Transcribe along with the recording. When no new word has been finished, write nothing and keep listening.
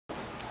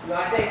You know,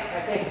 I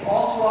think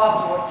all too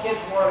often what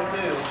kids want to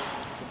do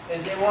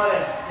is they want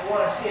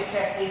to see a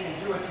technique and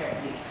do a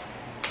technique.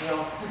 You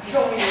know,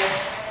 show me this,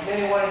 and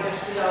then they want to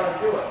just sit down and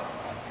do it.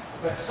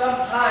 But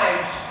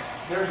sometimes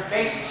there's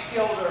basic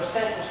skills or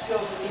essential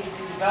skills that need to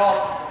be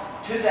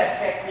developed to that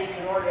technique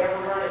in order to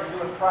ever learn it and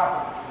do it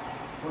properly.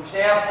 For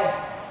example,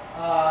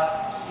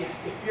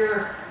 if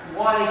you're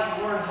wanting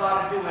to learn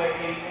how to do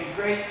a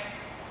great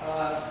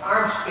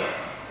arm spin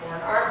or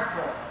an arm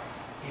throw,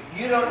 if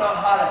you don't know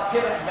how to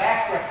pivot and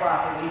backstep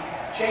properly,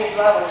 change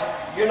levels,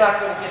 you're not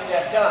going to get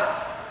that done.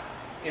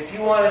 If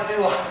you want to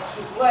do a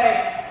souffle,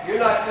 you're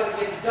not going to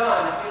get it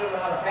done if you don't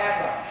know how to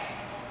back arch.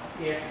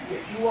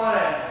 If you want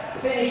to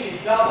finish a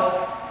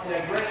double in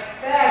a great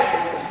fashion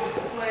with a good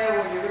flair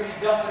where you're really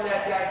dumping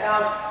that guy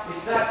down,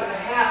 it's not going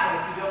to happen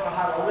if you don't know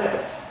how to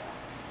lift.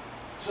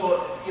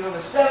 So, you know,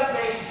 the 7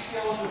 basic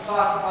skills we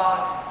talk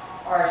about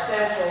are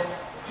essential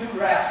to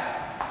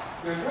wrestling.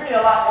 There's really a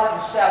lot more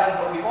than 7,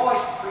 but we've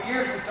always, for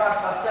years, we've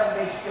talked about 7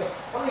 basic skills.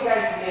 How many guys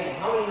can name them?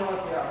 How many know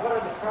what they are? What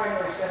are the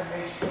primary 7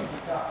 basic skills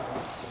we talked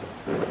about?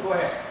 Go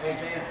ahead.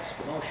 Advance,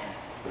 motion,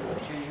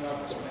 changing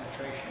levels,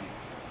 penetration,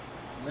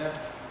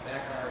 lift,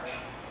 back arch.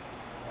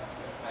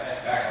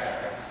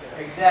 Backstep.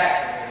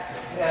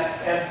 Exactly.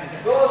 And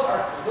those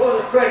are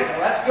critical.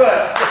 That's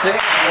good.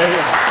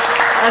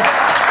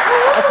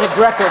 That's a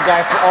Greco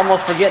guy for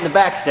almost forgetting the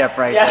back step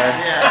right there.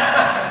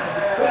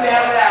 Yeah. Couldn't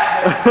have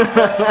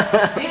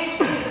that.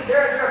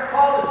 They're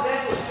called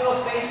essential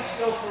skills, basic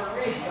skills for a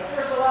reason, but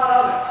there's a lot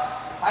of others.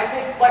 I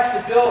think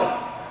flexibility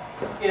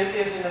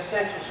is an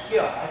essential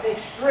skill. I think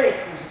strength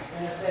is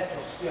an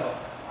essential skill.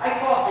 I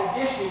call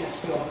conditioning a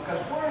skill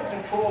because we're in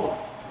control of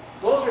it.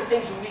 Those are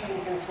things that we can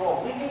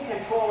control. We can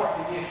control our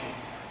conditioning.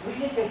 We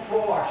can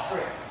control our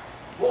strength.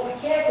 What we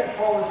can't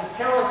control is the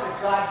talent that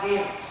God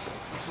gave us.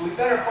 So we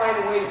better find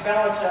a way to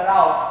balance that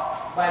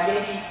out by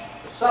maybe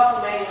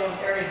supplementing those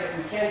areas that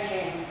we can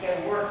change and we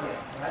can work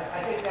in.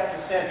 I think that's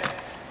essential.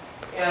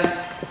 And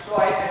so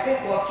I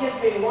think while kids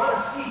may want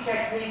to see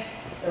technique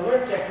and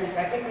learn technique,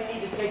 I think we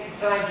need to take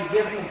the time to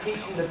give them and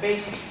teach them the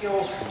basic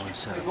skills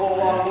to go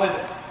along with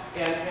it.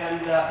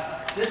 And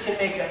this can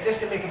make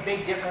a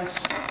big difference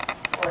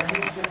or a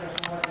huge difference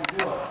in what they're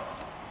doing.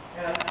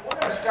 And we're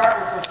going to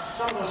start with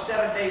some of those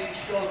 7 basic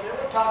skills. We're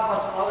going to talk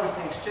about some other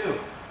things too.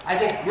 I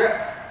think grip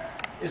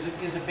is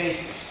a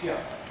basic skill.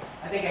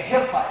 I think a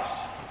hip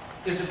heist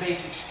is a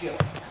basic skill.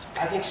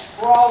 I think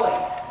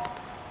sprawling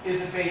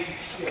is a basic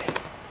skill.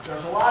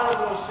 There's a lot of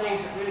those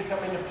things that really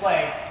come into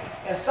play.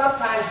 And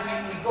sometimes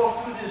we go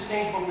through these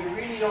things, but we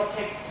really don't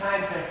take the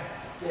time to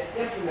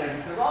implement it.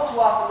 Because all too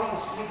often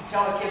we can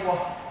tell a kid,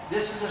 well,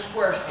 this is a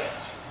square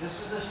stance.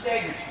 This is a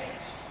staggered stance.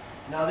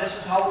 Now this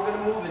is how we're going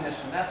to move in this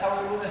one. That's how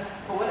we're going to move this.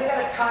 But when they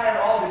got to tie it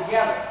all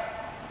together,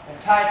 and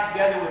tie it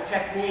together with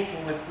technique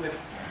and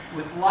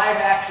with live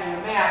action in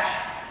the match,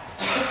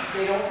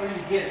 they don't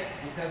really get it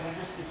because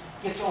it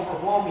gets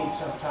overwhelming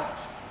sometimes.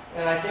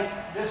 And I think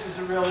this is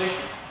a real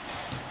issue.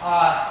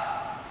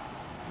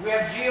 We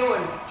have Gio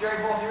and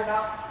Jerry both here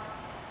now?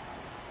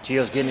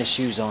 Gio's getting his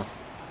shoes on.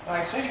 All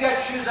right, as soon as you got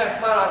your shoes on,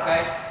 come on out,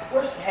 guys.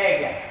 Where's the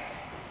hay guy?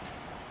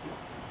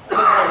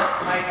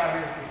 Mike out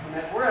here for a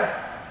minute.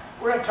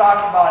 We're going to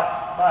talk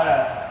about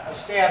a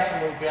stance a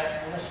little bit.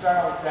 We're going to start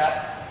out with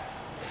that.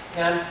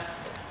 And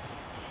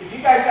if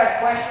you guys got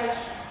questions,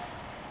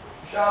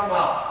 shout them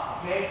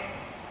out, okay?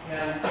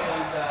 And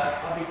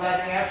I'll be glad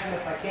to answer them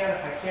if I can.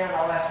 If I can't,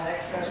 I'll ask the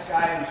next best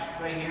guy who's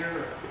right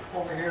here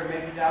or over here,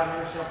 maybe down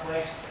here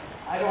someplace.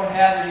 I don't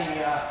have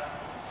any,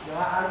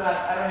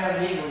 I don't have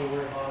an ego to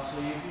worry about, so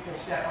you can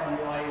step on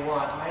me all you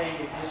want. My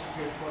ego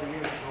disappeared 20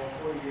 years ago,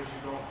 40 years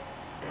ago,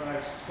 when I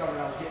discovered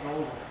I was getting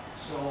older.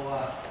 So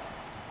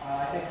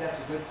I think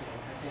that's a good thing.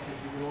 I think as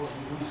we get older,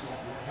 we lose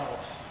that, and that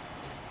helps.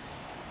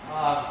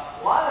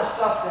 A lot of the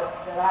stuff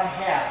that I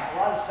have, a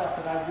lot of stuff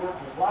that I work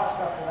with, a lot of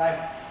stuff that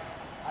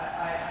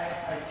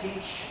I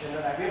teach and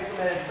that I've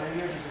implemented in my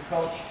years as a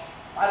coach,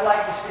 I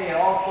like to say it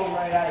all came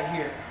right out of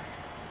here.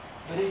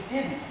 But it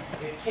didn't.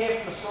 It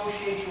came from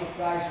association with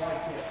guys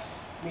like this.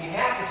 I mean,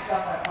 half the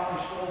stuff I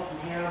probably stole from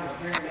him, or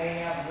Gary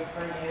Mayhem, a good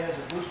friend of his,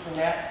 or Bruce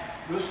Bennett.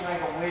 Bruce and I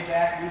go way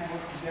back. We've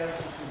worked together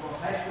since we were both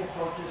high school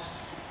coaches.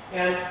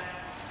 And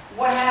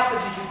what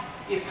happens is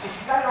if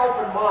you've got an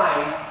open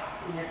mind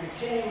and you're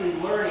continually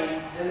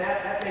learning, then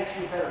that makes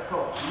you a better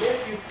coach. And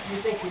if you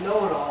think you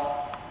know it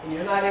all and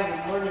you're not able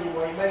to learn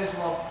anymore, you might as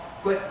well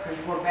quit because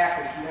you're going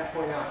backwards from that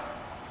point on.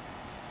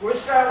 We're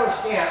starting with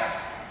stance.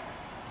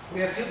 We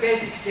have 2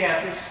 basic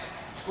stances,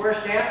 square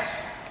stance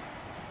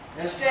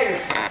and staggered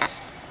stance.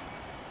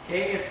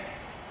 Okay,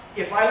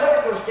 if I look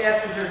at those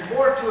stances, there's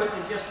more to it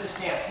than just the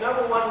stance.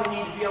 Number one, we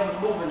need to be able to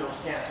move in those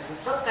stances. And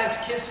sometimes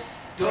kids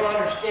don't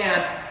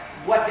understand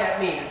what that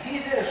means. If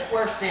he's in a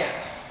square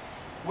stance,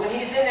 when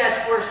he's in that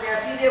square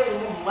stance, he's able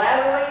to move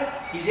laterally,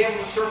 he's able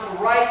to circle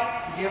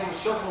right, he's able to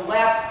circle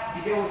left,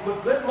 he's able to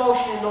put good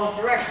motion in those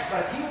directions.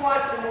 But if he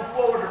wants to move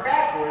forward or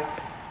backward,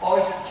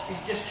 he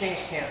just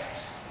changed stances.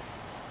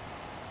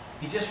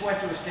 He just went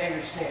to a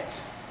staggered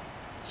stance.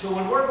 So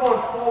when we're going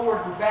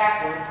forward and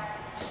backward,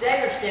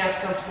 staggered stance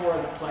comes more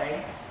into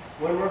play.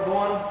 When we're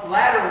going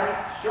laterally,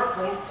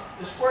 circling,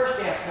 the square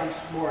stance comes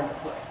more into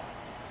play.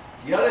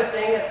 The other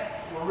thing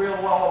that we're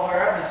real well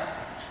aware of is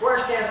square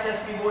stance tends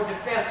to be more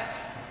defensive.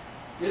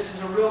 This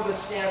is a real good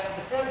stance to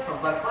defend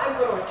from. But if I'm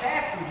going to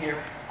attack from here,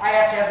 I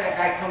have to have that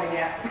guy coming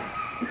at me.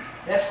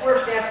 That square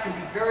stance can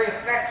be very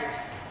effective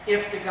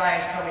if the guy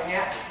is coming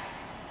at me,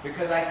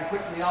 because I can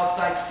quickly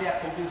outside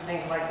step and do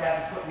things like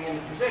that to put me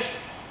into position.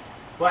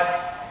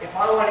 But if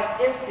I want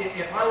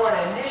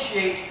to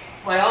initiate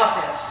my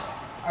offense,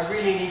 I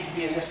really need to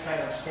be in this kind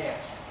of a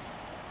stance.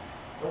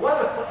 And one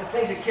of the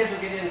things that kids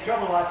will get into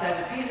trouble a lot of times,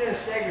 if he's in a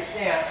staggered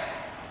stance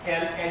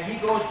and he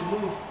goes to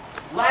move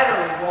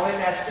laterally while in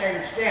that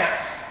staggered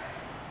stance,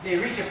 they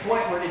reach a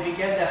point where they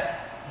begin to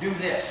do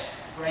this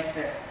right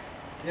there.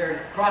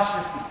 They're cross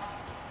their feet.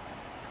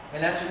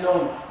 And that's a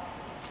no-no.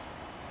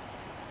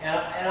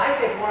 And I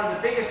think one of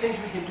the biggest things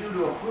we can do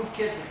to improve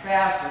kids the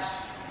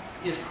fastest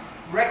is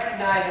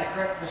recognize and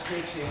correct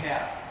mistakes they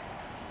have.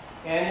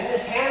 And in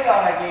this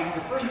handout I gave you,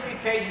 the first 3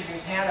 pages of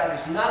this handout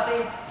is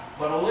nothing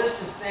but a list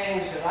of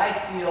things that I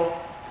feel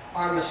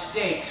are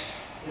mistakes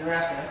in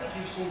wrestling. I think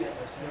you've seen that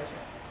list, haven't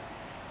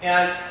you?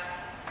 And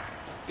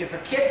if a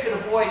kid could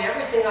avoid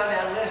everything on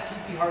that list,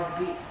 he'd be hard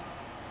to beat.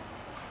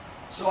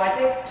 So I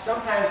think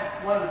sometimes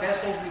one of the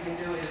best things we can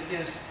do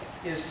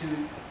is to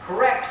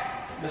correct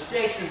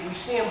mistakes as we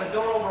see them, but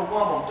don't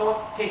overwhelm them.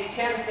 Don't take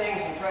 10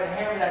 things and try to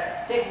hammer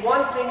that. Take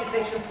one thing you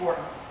think is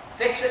important,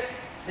 fix it,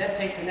 then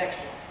take the next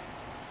one.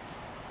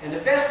 And the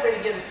best way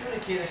to get it through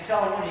the kid is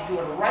tell him what he's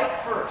doing right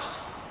first.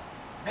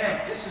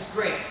 Man, this is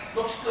great,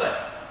 looks good.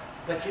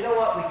 But you know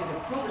what, we can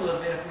improve it a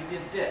little bit if we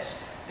did this.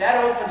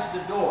 That opens the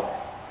door.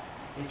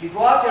 If you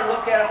go out there and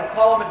look at him and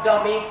call him a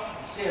dummy,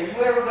 and say, are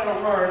you ever going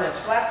to learn, and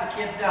slap the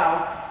kid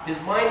down, his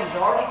mind is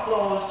already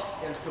closed,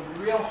 and it's going to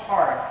be real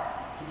hard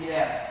to get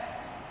at it.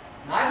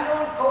 Now, I've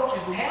known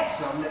coaches and had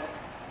some that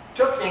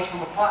took things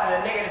from a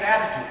negative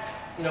attitude,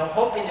 you know,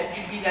 hoping that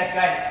you'd be that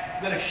guy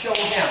that's going to show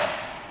him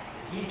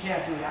that he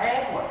can't do it. I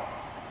had one.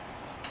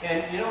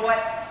 And you know what?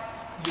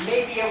 You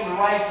may be able to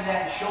rise to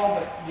that and show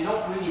him, but you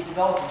don't really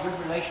develop a good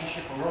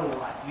relationship or learn a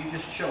lot. You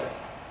just show him.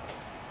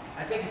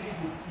 I think if you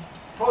can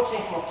approach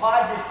things from a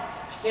positive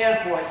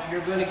standpoint,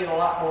 you're going to get a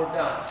lot more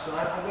done. So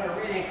I'm going to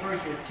really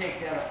encourage you to take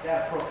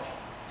that approach.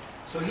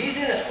 So he's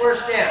in a square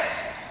stance.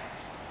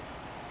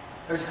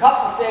 There's a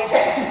couple of things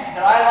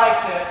that I like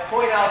to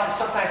point out that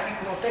sometimes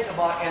people don't think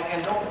about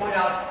and don't point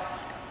out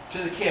to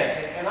the kids.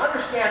 And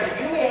understand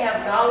that you may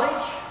have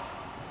knowledge,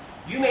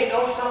 you may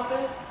know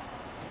something,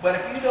 but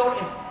if you don't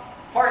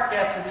impart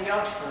that to the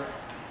youngster,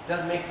 it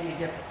doesn't make any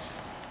difference.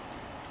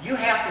 You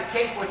have to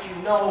take what you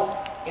know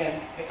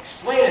and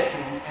explain it to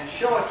them and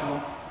show it to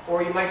them,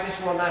 or you might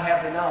just well not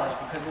have the knowledge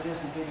because it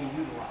isn't getting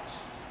utilized.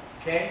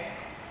 Okay?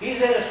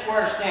 He's in a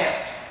square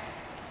stance.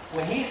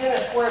 When he's in a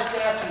square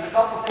stance, there's a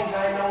couple of things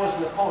I know as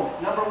an opponent.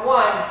 Number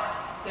one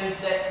is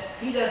that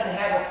he doesn't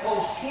have a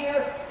post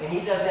here and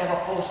he doesn't have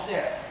a post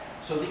there.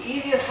 So the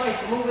easiest place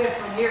to move in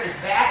from here is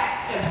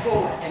back and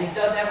forward, and he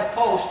doesn't have a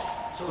post,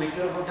 so he's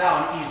going to go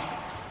down easier.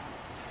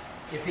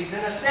 If he's in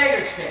a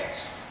staggered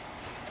stance,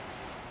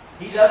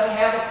 he doesn't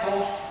have a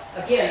post.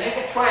 Again, make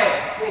a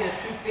triangle between his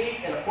 2 feet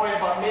and a point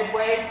about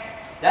midway.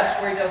 That's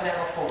where he doesn't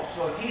have a post.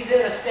 So if he's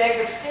in a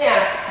staggered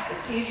stance,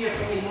 it's easier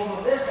for me to move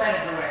in this kind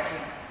of direction,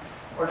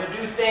 or to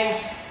do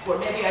things where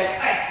maybe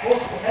I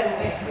post the head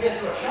and come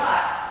into a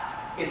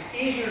shot. It's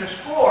easier to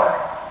score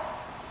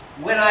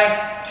when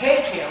I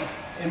take him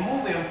and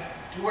move him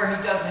to where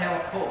he doesn't have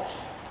a post.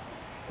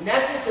 And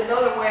that's just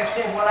another way of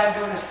saying what I'm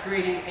doing is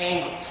creating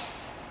angles.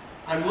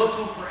 I'm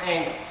looking for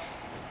angles.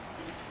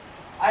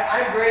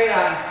 I'm great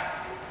on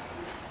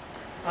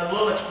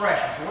little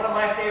expressions. One of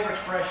my favorite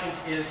expressions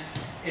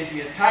is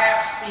you tie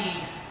up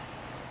speed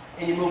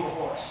and you move a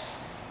horse.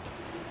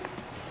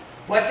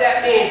 What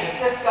that means, if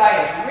this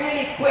guy is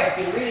really quick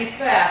and really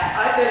fast,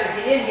 I better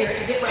get in here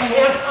and get my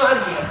hands on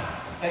him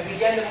and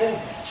begin to move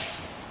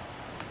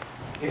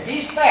him. If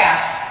he's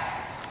fast,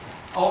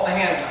 I'll hold my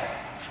hands up.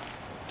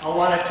 I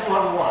want a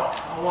 2-on-1.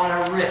 I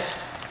want a wrist.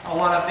 I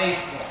want a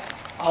baseball.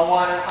 I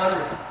want an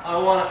underhook.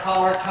 I want a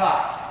collar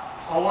tie.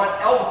 I want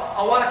elbow.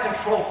 I want a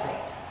control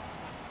point.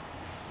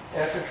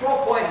 And a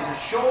control point is a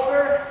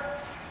shoulder,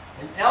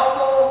 an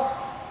elbow,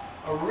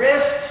 a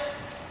wrist,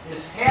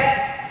 his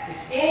head.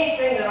 It's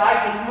anything that I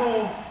can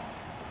move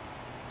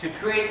to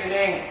create an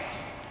angle.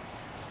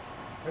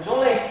 There's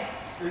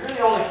really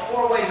only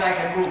 4 ways I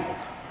can move them.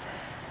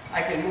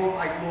 I can move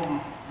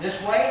them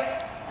this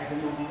way, I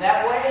can move them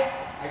that way,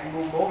 I can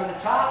move them over the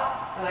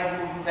top, and I can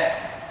move them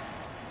back.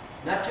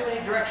 Not too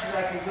many directions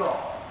I can go.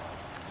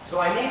 So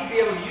I need to be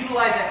able to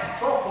utilize that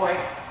control point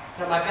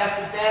to my best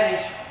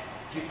advantage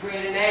to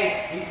create an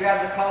angle. He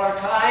grabs a collar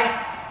tie,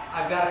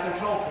 I've got a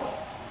control point.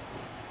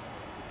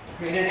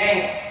 Create an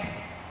angle.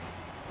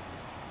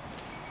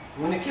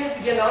 When the kids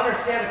begin to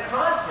understand the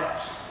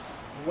concepts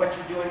of what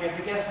you're doing, it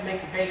begins to make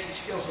the basic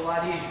skills a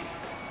lot easier.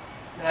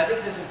 And I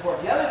think this is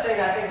important. The other thing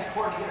I think is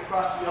important to get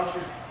across to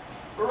youngsters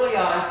early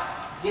on,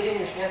 get in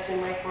your stance,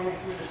 get right for me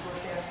through the square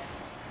stance.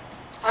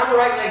 I'm a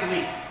right leg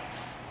lead.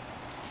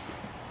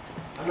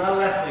 I'm not a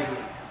left leg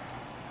lead.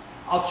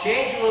 I'll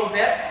change a little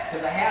bit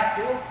because I have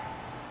to,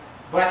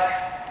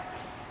 but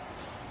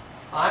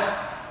I'm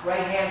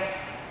right-handed.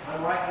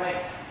 I'm right leg.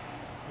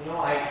 You know,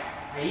 I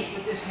eat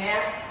with this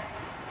hand,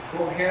 I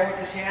comb hair with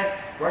this hand,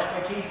 brush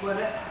my teeth with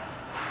it.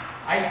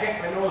 I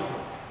pick my nose with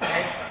it.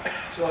 Okay?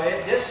 So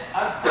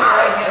I'm putting my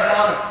right hand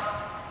down.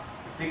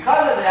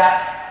 Because of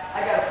that,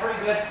 I got a pretty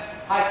good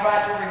high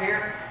crotch over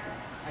here.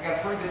 I got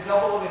a pretty good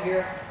double over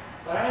here.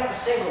 But I don't have a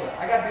single there.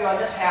 I got to be on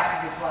this half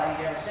of this body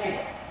to have a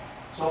single.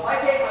 So if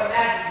I take my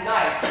magic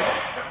knife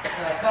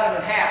and I cut it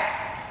in half,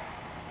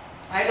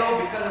 I know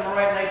because I'm a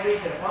right leg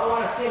lead that if I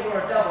want a single or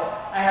a double,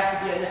 I have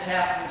to be in this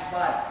half of this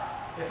body.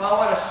 If I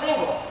want a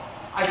single,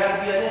 I got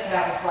to be in this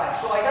half of this body.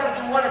 So I got to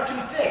do one or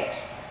two things.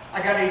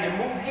 I got to either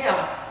move him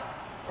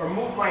or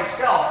move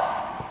myself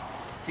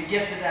to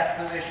get to that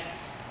position.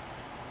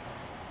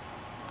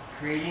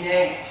 Creating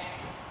angles.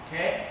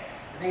 Okay?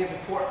 I think it's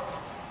important.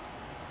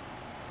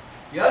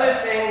 The other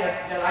thing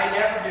that I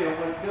never do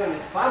when I'm doing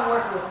this, if I'm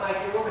working with my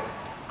kid,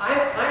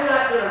 I'm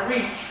not going to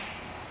reach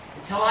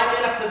until I'm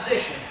in a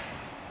position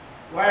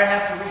where I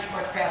have to reach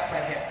much past my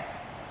head.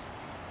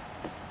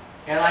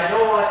 And I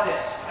don't want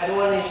this. I don't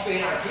want any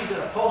straight arms. He's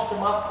going to post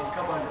them up and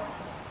come under.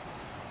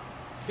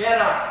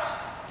 Bent arms,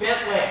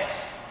 bent legs.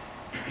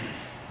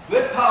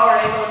 Good power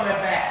angle in my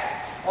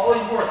back.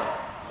 Always working.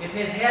 If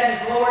his head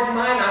is lower than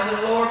mine, I'm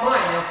going to lower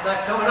mine. And it's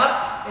not coming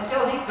up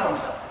until he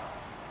comes up.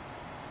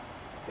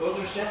 Those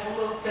are simple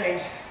little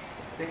things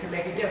that can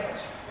make a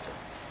difference.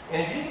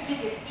 And if you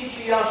teach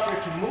a youngster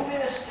to move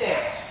in a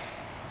stance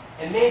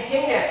and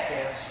maintain that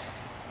stance,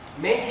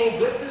 maintain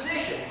good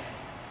position,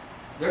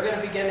 they're going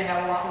to begin to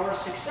have a lot more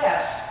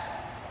success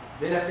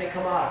than if they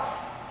come out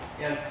of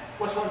it. And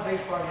what's one of the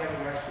biggest problems you have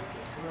in your high school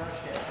kids? Come out of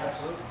stance.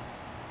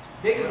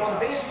 Absolutely. One of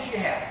the biggest issues you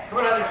have,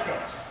 coming out of their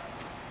stance.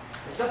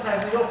 And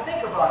sometimes we don't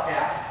think about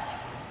that,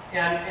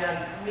 and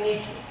we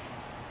need to.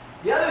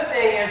 The other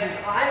thing is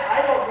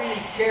I don't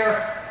really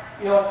care,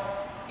 you know,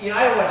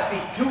 I don't want his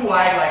feet too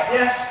wide like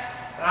this,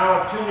 and I don't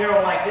want too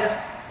narrow like this,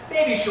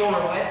 maybe shoulder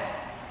width.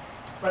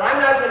 But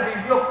I'm not going to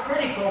be real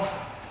critical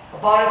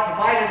about it,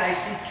 provided I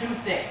see two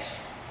things.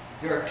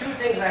 There are two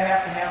things I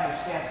have to have in a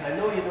stance, and I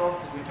know you know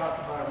because we talked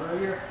about them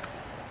earlier.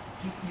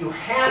 You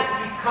have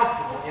to be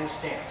comfortable in a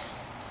stance,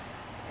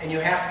 and you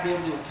have to be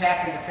able to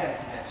attack and defend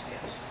from that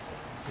stance.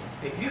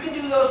 If you can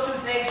do those two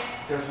things,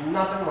 there's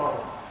nothing wrong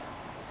with it.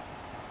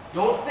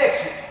 Don't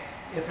fix it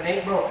if it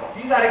ain't broken.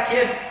 If you got a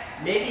kid,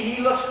 maybe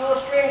he looks a little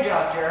strange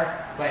out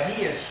there, but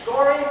he is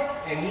scoring,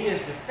 and he is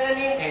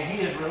defending, and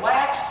he is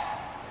relaxed,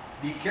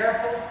 be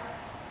careful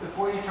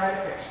before you try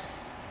to fix it.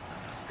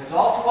 Because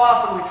all too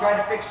often we try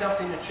to fix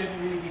something that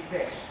shouldn't really be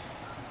fixed.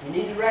 We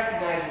need to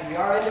recognize that we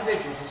are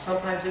individuals, and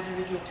sometimes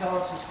individual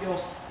talents and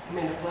skills come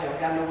into play. We've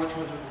got to know which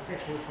ones we can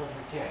fix and which ones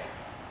we can't.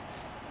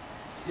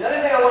 The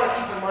other thing I want to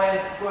keep in mind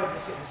is, go ahead and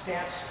just get the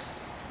stance.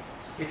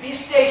 If he's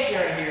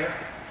stationary here,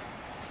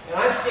 and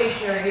I'm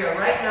stationary here,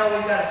 right now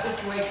we've got a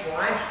situation where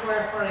I'm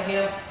square in front of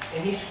him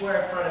and he's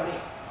square in front of me.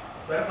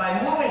 But if I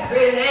move and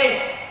create an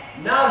angle,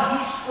 now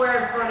he's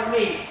square in front of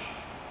me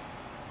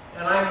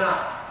and I'm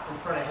not in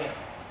front of him.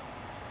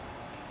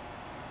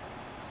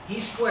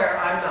 He's square,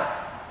 I'm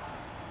not.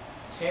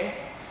 Okay?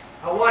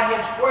 I want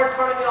him square in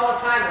front of me all the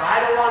time, but I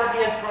don't want to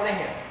be in front of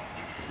him.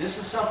 This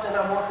is something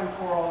I'm working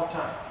for all the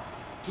time.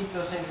 Keep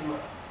those things in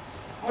mind.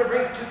 I'm going to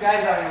bring two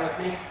guys out here with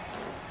me.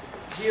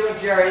 Gio and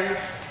Jerry,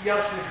 these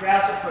youngsters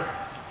wrestle for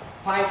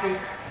Pine Creek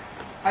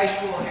High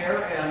School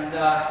here, and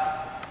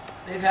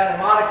they've had a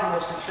modicum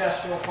of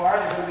success so far.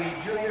 They're going to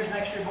be juniors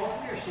next year, both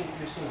of you, or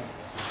seniors?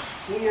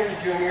 Senior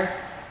and junior.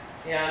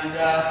 And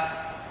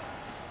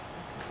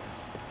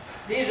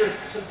these are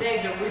some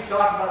things that we've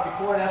talked about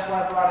before. That's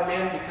why I brought them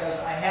in, because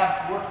I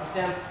have worked with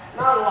them,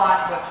 not a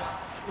lot, but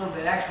a little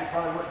bit. Actually,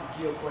 probably worked with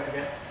Gio quite a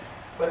bit.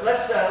 But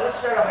let's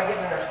start off by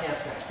getting in our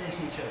stance, guys,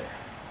 facing each other.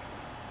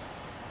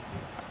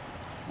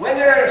 When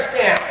they're in a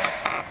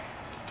stance,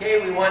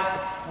 okay, we want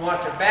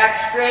their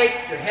back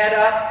straight, their head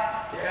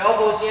up, their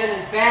elbows in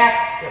and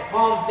back, their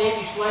palms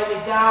maybe slightly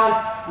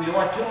down. We don't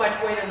want too much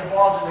weight in the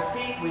balls of their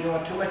feet. We don't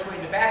want too much weight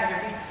in the back of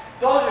their feet.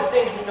 Those are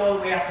things we know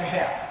that we have to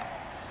have.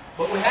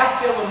 But we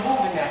have to be able to move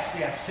in that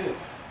stance too.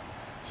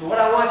 So what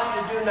I want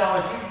you to do now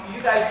is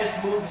you guys just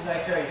move as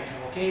I tell you to,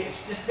 okay?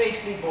 It's just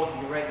face me, both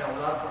of you, right now,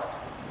 without a problem.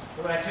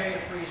 So when I tell you to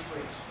freeze,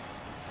 freeze.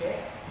 Okay?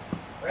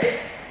 Ready?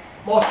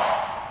 Motion.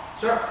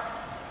 Circle.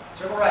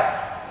 Circle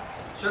right.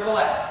 Circle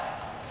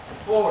left.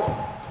 Forward.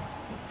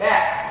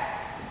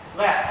 Back.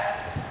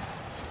 Left.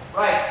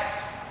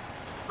 Right.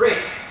 Breathe.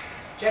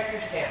 Check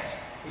your stance.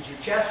 Is your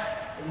chest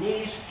and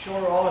knees,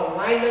 shoulder all in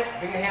alignment?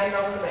 Bring your hand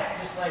down to the mat,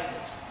 just like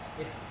this.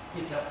 If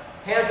the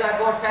hand's not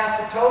going past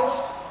the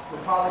toes,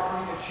 we're probably in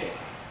pretty good shape.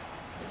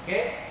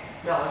 Okay?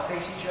 Now let's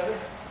face each other.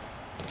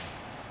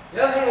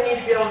 The other thing we need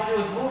to be able to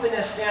do is move in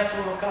this stance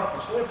when we're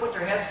comfortable. So we're going to put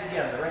their heads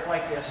together, right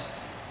like this.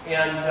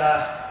 And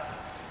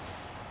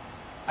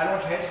I don't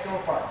want your heads to go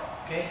apart.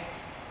 Okay?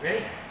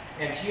 Ready?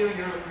 And Gio,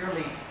 you're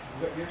leading.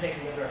 You're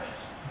taking the directions.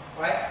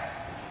 All right?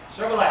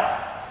 Circle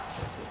left.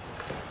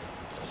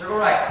 Circle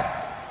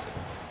right.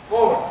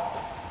 Forward.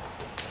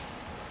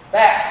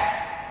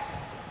 Back.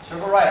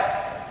 Circle right.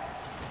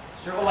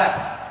 Circle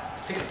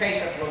left. Pick the pace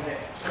up a little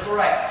bit. Circle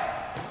right.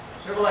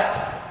 Circle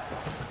left.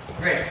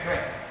 Great,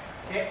 great.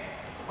 Okay?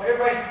 When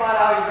everybody come on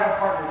out, you grab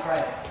a partner and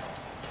try it.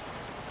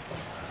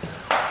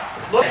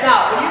 Look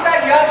now, when you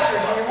got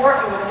youngsters and you're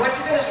working with them, what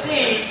you're going to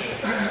see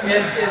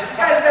is you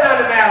guys have been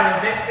on the mat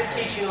a little bit, been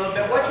teaching a little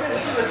bit. What you're going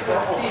to see with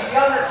these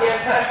younger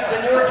kids,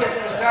 especially the newer kids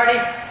that are starting,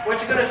 what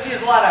you're going to see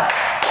is a lot of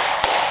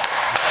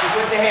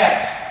with the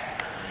heads.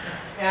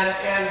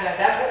 And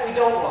that's what we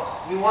don't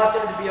want. We want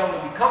them to be able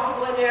to be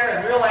comfortable in there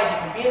and realize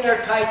they can be in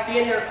there tight, be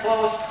in there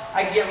close.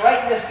 I can get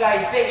right in this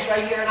guy's face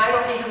right here and I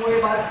don't need to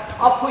worry about it.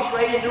 I'll push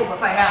right into him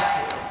if I have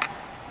to.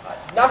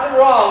 Nothing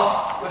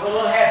wrong with a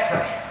little head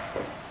pressure.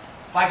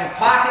 If I can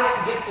pocket it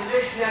and get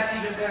position, that's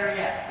even better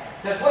yet.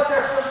 Because what's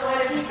our first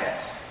line of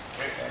defense?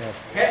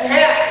 Head and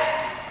hands.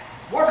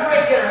 We're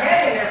afraid to get our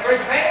head in there, afraid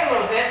to bang a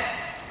little bit.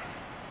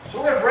 So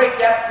we're going to break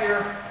that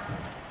fear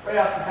right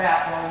off the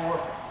bat while we're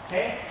working.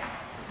 Okay?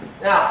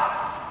 Now,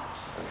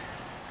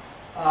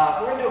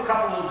 we're going to do a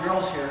couple little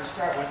drills here to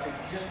start with,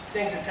 just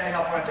things that kind of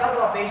help. When I talk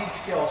about basic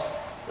skills,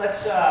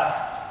 let's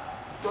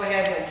go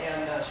ahead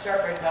and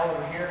start right down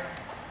over here.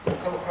 We'll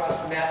come across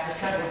the mat, just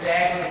kind of go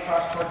diagonally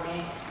across toward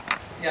me.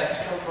 Yeah,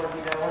 just come toward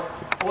me downward.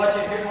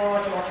 Here's what I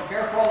want you. I want you to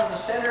bear crawl to the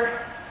center.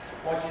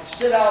 I want you to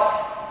sit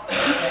out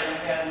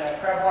and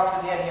crab walk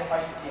to the end, hip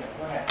bicep at the end.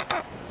 Go ahead.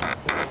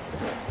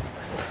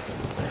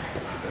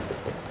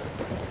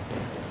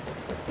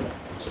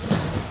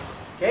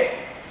 Okay,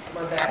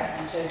 come on back.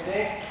 Do the same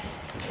thing.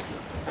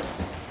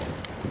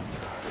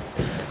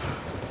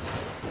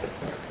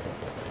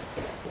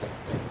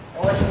 I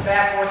want you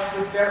back. I want you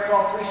to do bear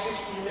crawl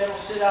 360 in the middle.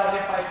 Sit out,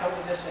 hip bicep come to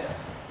this end.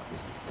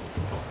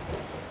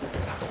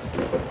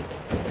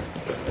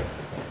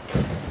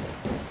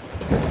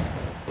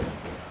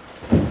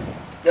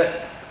 Good.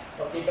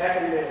 Okay, back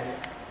in the middle here.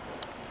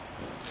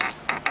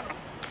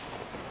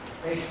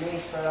 Face me,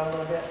 spread out a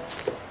little bit.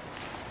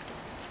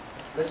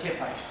 Let's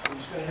hip ice. We're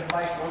just going to hip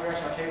ice one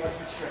direction. I'll tell you what's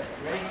switch straight.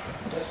 You ready?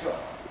 Let's go.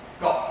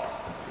 Go.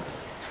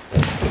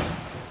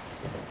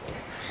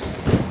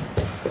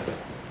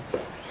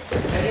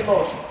 Steady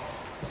motion.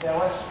 Now I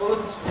want smooth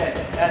and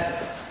steady. That's it.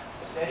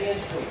 Steady and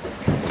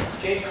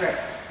smooth. Change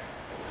direction.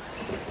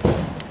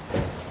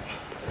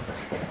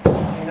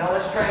 Okay, now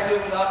let's try and do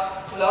it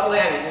without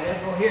landing. We're going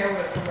to go here. We're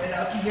going to come right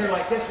out to here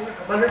like this. We're going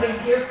to come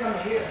underneath here, come to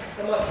here.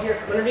 Come up here,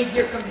 come underneath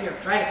here, come to here.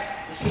 Try to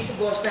just keep it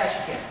going as fast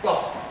as you can.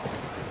 Go.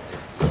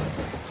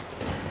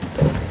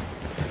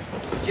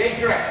 Change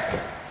direction.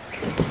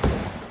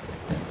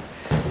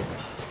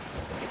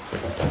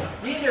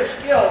 These are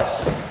skills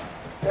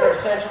that are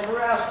essential for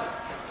wrestling.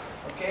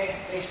 Okay?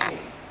 Face me.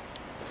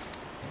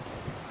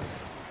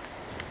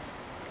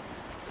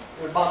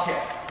 You're bounce here.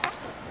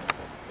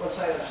 One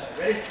side, other side.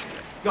 Ready?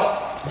 Go.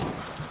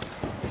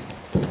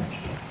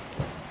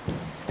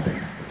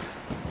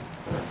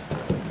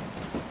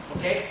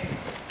 Okay?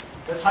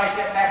 Let's high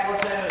step back one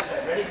side, other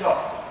side. Ready? Go.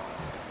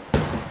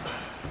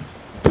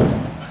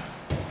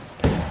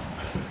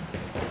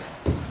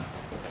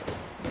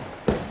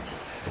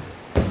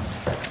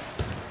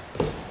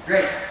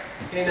 Great.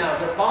 Okay, now we're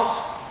going to bounce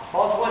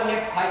one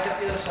hip, high step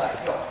the other side.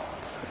 Go.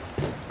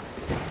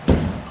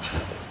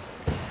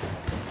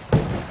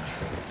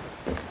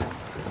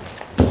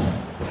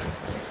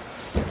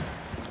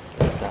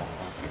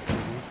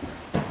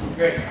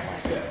 Great.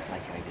 Good.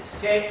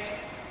 Okay.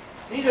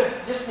 These are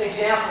just an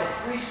example of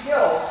 3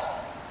 skills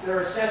that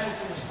are essential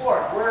to the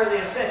sport. Where are they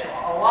essential?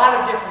 A lot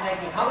of different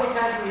techniques. How many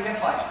times do we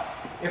hip ice?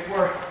 If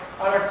we're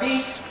on our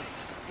feet,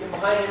 get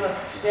behind him,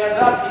 stands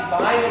up, he's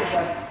behind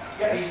him.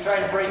 He's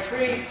trying to break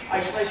free,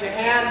 isolate the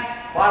hand,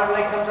 bottom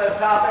leg comes out of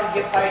top end,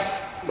 hip ice,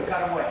 you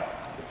cut away.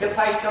 Hip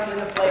ice comes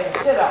into play in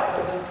sit up,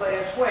 comes into play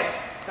in swing,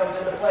 comes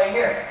into play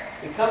here.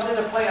 It comes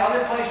into play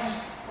other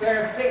places we aren't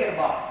even thinking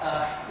about.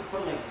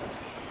 Put a link.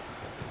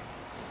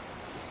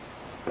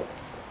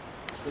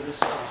 For this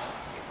solution.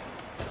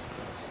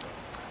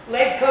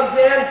 Leg comes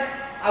in,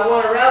 I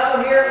want to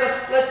wrestle here.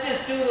 Let's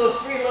just do those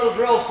 3 little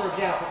drills for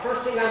example.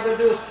 First thing I'm going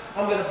to do is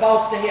I'm going to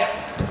bounce the hip.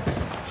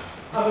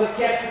 I'm going to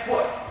catch the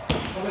foot.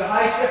 I'm going to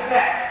high step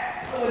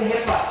back. I'm going to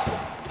hip ice.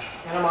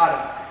 And I'm out of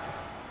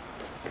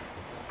it.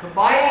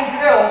 Combining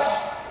drills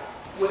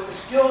with the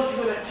skills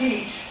you're going to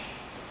teach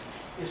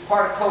is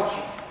part of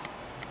coaching.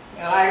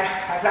 And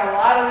I've got a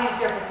lot of these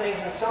different things,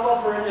 and some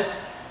of them are in this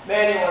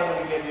manual I'm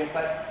going to give you.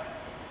 But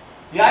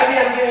the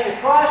idea I'm getting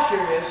across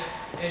here is,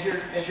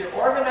 as you're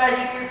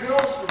organizing your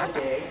drills for the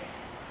day,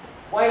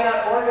 why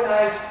not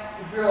organize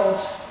the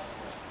drills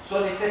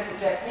so they fit the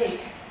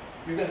technique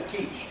you're going to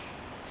teach?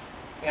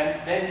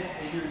 And then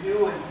as you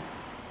do and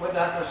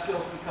whatnot, those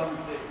skills become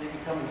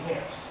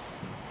enhanced.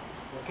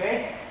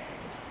 Okay?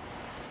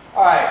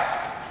 All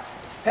right.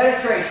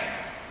 Penetration.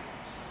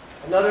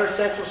 Another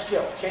essential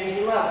skill.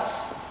 Changing levels.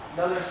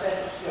 Another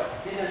essential skill.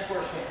 Getting in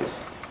square stance.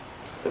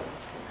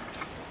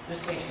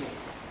 This face me.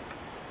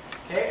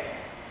 Okay?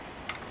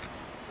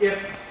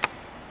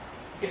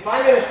 If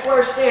I'm in a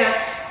square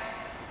stance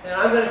and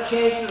I'm going to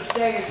change to a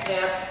staggered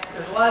stance,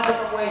 there's a lot of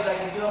different ways I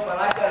can do it, but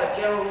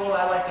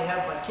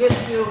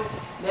kids do,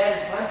 and that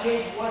is if I'm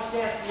changing one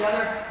stance to the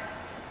other,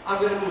 I'm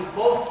going to move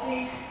both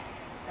feet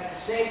at the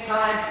same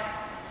time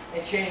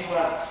and change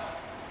levels.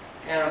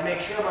 And I'll make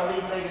sure my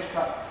lead leg is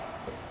covered.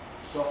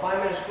 So if I'm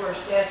in a square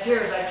stance here,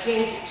 as I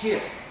change, it's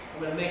here.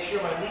 I'm going to make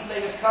sure my lead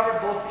leg is covered,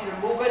 both feet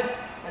are moving,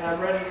 and I'm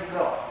ready to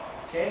go.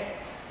 Okay?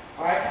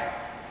 All right?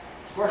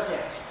 Square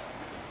stance.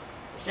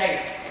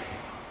 Stagger.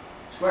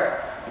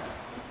 Square.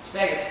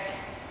 Stagger.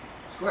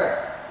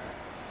 Square.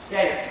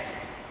 Stagger.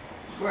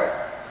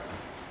 Square.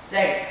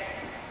 Stagger.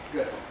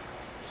 Good.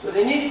 So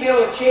they need to be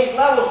able to change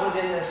levels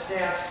within this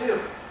stance too.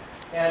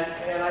 And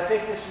I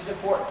think this is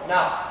important.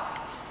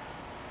 Now,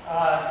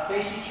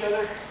 face each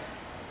other.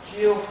 It's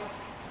you.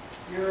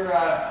 You're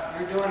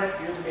doing it.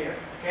 You're the mirror.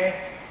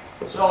 Okay?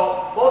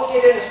 So both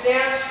get in a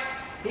stance.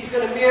 He's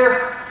going to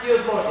mirror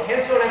Gio's motion.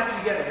 Heads don't have to be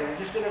together here. We're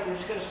just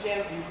going to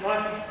stand. You don't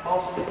have to be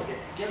bouncing.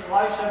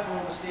 Allow yourself for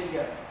them to stay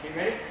together. Okay,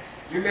 ready?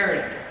 You're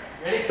mirroring it here.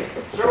 Ready?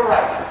 Circle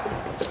right.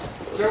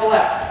 Circle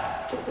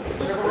left.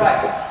 Circle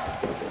right.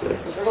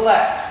 Circle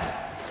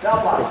left.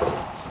 Down block.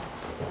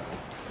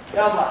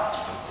 Down block.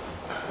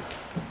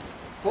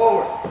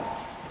 Forward.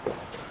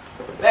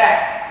 Back.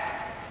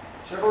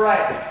 Circle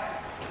right.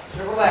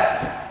 Circle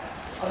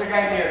left. Other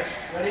guy mirrors.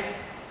 Ready?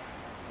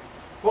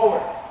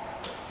 Forward.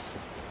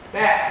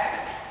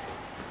 Back.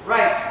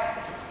 Right.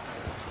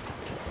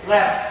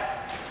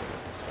 Left.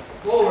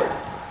 Forward.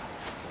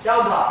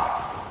 Down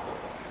block.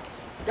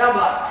 Down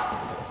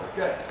block.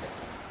 Good.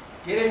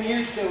 Get him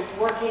used to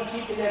working,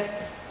 keeping it.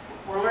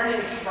 We're learning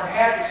to keep our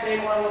head the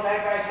same level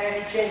that guy's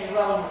head. He changes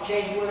level, we're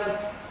changing with him.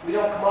 We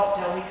don't come up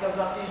till he comes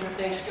up. These are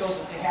things, skills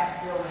that they have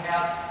to be able to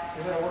have.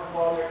 They're going to work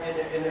well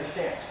in their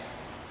stance.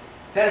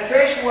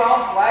 Penetration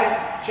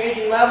wise,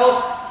 changing levels.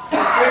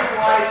 Penetration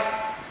wise,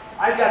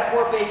 I've got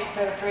 4 basic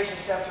penetration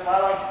steps that I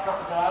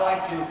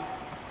like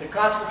to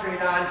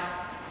concentrate on.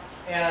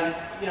 And,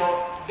 you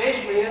know,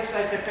 basically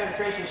inside step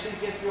penetration, Sid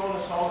gets through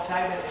this all the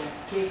time, and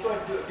Keith, go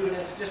ahead and do it.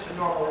 It's just a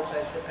normal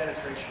inside step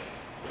penetration.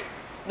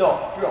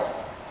 No, drill.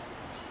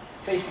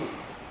 Face move.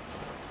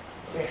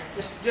 Yeah,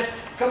 just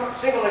come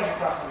single legs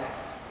across the neck.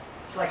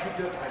 Just like you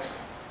do it behind you.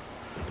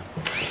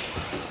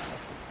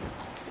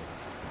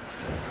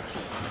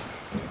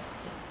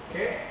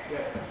 Okay,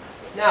 good.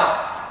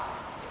 Now,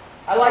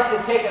 I like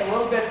to take it a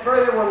little bit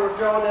further when we're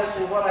drilling this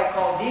in what I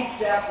call deep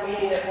step,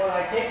 meaning that when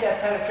I take that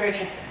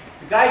penetration,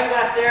 the guy's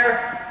not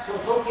there, so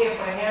it's okay if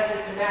my hands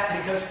hit the mat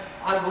because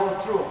I'm going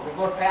through him. I'm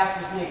going past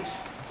his knees.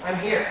 I'm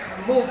here.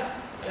 I'm moving.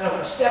 And I'm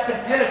going to step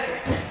and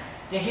penetrate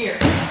to here.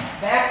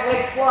 Back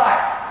leg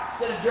flies.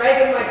 Instead of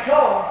dragging my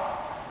toe,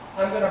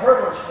 I'm going to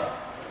hurdle or step.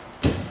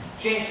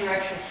 Change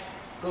directions.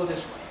 Go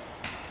this way.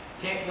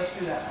 Okay, let's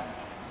do that.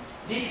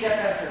 Deep step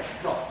penetration.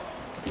 Go.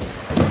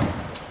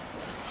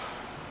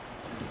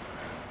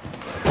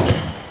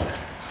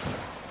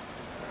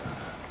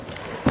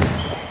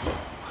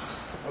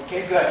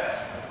 Okay, good.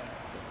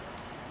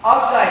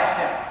 Outside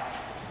step.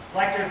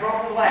 Like your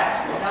broken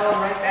legs. Go down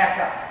and right back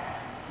up.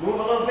 Move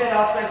a little bit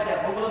outside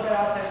step. Move a little bit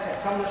outside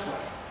step. Come this way.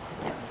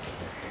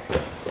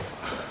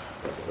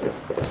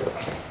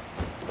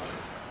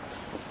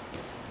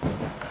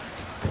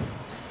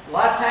 A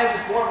lot of times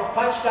it's more of a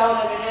punch down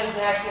than it is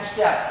an actual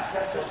step.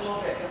 Step just a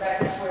little bit. Get back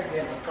this way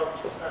again.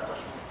 Coach, that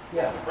question.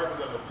 Yeah. What's the purpose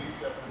of the deep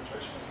step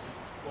penetration?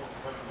 What's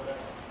the purpose of that?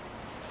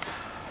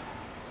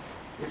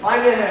 If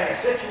I'm in a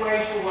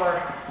situation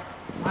where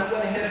I'm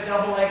going to hit a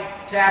double leg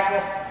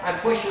tackle, I'm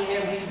pushing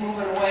him, he's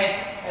moving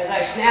away. As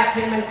I snap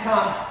him and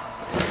come,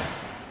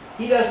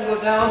 he doesn't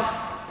go down.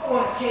 I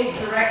want to change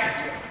directions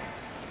here.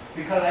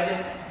 Because I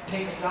didn't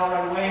take him down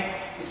right away,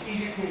 it's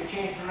easier for me to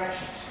change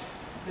directions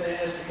than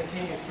it is to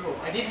continue through.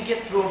 I didn't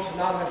get through him, so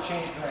now I'm going to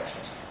change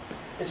directions.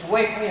 It's a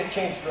way for me to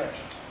change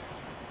directions.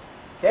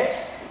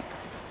 Okay?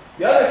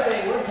 The other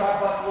thing, we're going to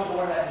talk about a little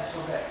more of that in just a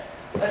bit.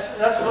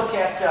 Let's look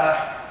at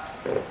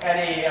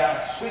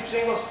a sweep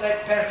single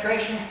step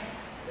penetration,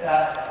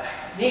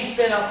 knee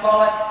spin I'll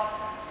call it.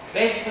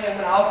 Basically I'm going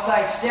to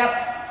outside step.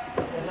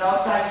 As an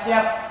outside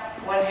step,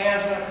 one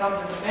hand's going to come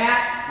to the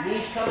mat,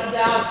 knees coming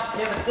down,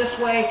 pivot this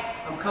way,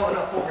 I'm coming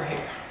up over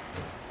here.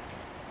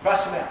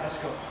 Across the mat, let's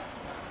go.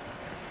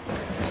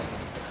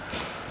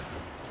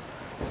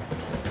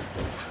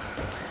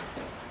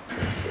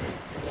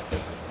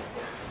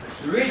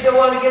 The reason I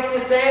want to get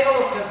this angle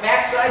is because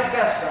backside's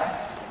best side.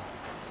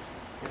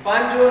 If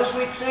I'm doing a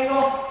sweep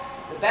single,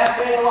 the best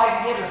angle I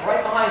can get is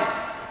right behind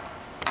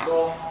it.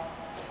 So,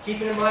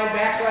 keeping in mind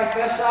backside,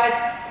 best side,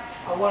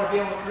 I want to be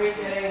able to create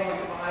that angle and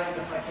get behind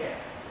it if I can.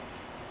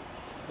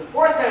 The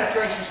fourth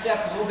penetration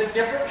step is a little bit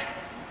different.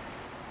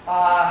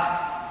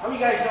 How many of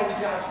you guys know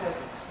who John Smith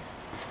is?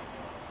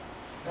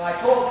 Now I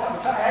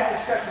had a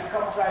discussion with a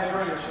couple guys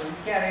earlier, so you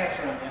can't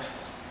answer on this.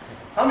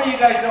 How many of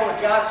you guys know what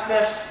John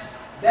Smith's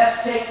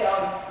best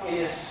takedown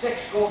in his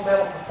 6 gold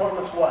medal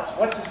performance was?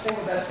 What's the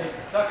single best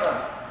takedown? Duck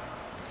run.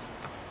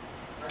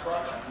 High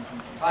crotch.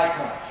 High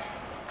crotch.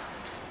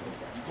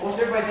 Most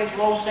everybody thinks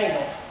low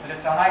single, but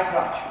it's a high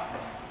crotch.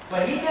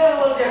 But he did it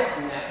a little different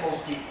than that,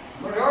 most people.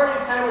 Majority of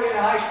the time when we get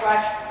a high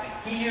crotch,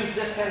 he used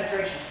this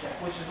penetration step,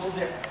 which is a little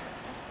different.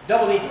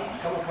 double knee drops,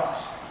 come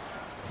across.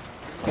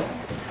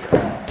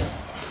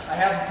 I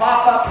have them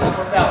pop up just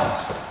for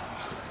balance.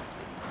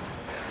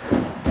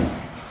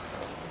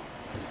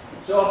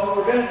 So if we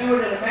were going to do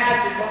it in a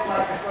match, it looked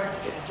like it's going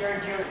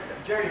to,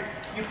 Jerry,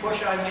 you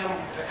push on him,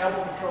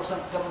 elbow control,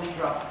 some double knee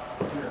drop.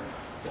 Here.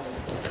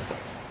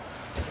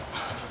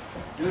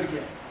 Do it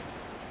again.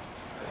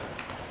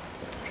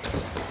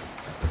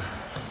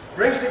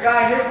 Brings the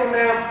guy, here's the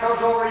man,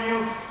 comes over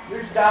you,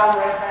 here's down,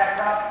 right back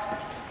up.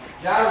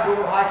 John will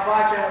do a high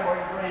crotch on him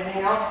or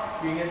anything else.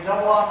 You can get a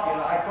double off, get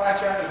a high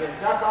crotch on it, you get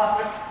a duck off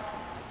it.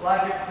 A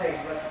lot of different things,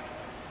 but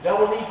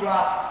double knee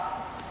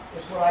drop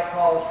is what I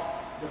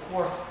call the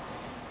fourth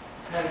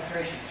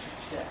penetration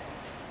step.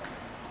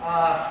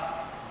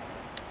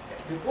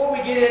 Before we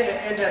get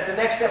into the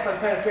next step on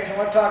penetration, I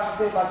want to talk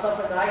to you about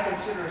something that I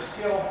consider a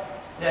skill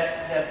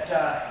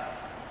that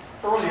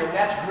earlier, and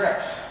that's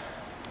grips.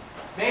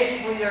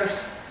 Basically,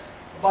 there's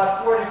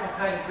about 4 different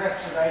kinds of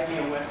grips that I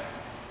deal with.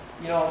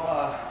 You know,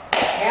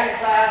 hand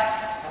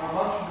clasp, a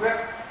monkey grip.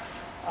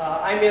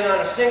 I'm in on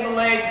a single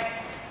leg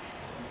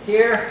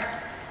here.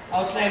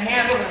 Outside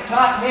hand over the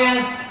top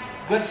hand.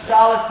 Good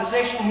solid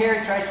position here.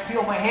 He tries to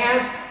peel my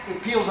hands.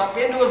 It peels up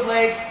into his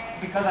leg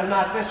because I'm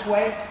not this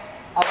way.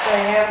 Outside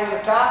hand over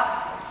the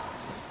top.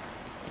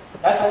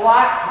 That's a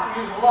lock.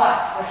 We use a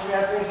lot, especially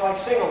on things like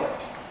single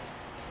legs.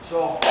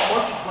 So,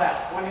 monkey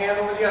clasp, one hand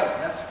over the other.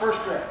 That's the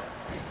first grip.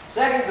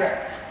 Second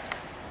grip,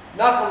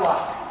 knuckle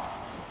lock.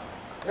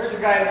 There's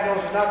a guy that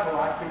knows a knuckle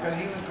lock because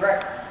he was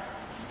Greco.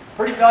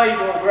 Pretty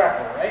valuable in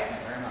Greco, right?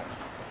 Very much.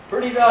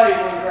 Pretty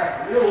valuable in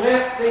Greco. Little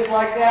lift, things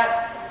like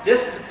that.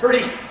 This is a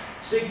pretty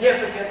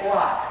significant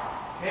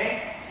lock.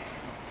 Okay?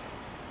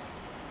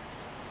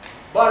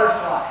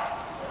 Butterfly.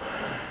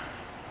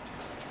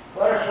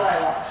 Butterfly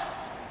lock.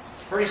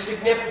 Pretty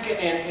significant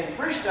in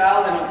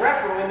freestyle and in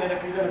Greco, in that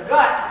if you're going to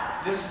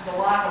gut, this is the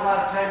lock a lot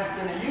of times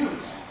you're going to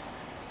use.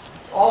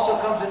 Also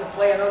comes into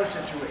play in other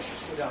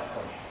situations. Go down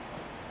for me.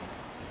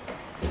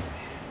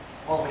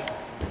 Always.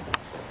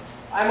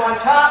 I'm on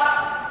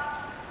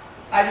top.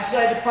 I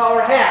decide to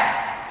power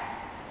half.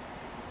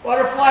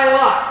 Butterfly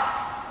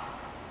lock.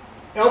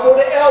 Elbow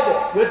to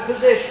elbow. Good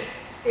position.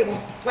 Able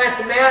to plant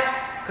the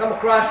mat, come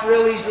across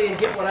real easily and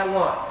get what I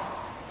want.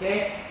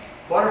 Okay?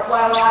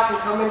 Butterfly lock will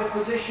come into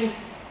position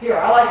here.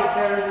 I like it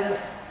better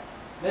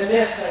than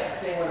this type of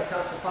thing when it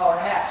comes to power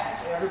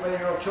halves. It's everybody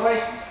their own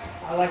choice.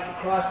 I like to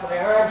cross my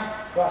arms,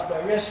 cross my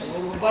wrists, and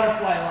move a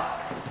butterfly lock.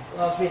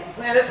 Allows me to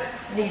plant it,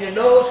 knee to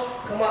nose,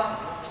 come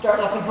up, start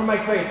looking for my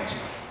cradles.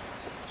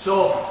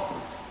 So,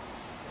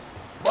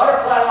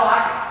 butterfly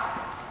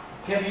lock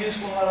can be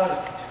useful on other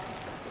things.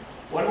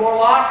 One more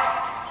lock,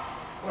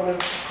 what I'm going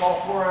to call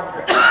forearm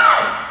grip. And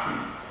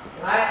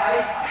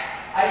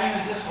I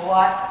use this a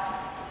lot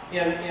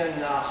in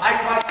high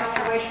crotch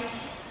situations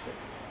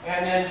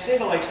and in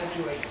single leg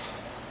situations.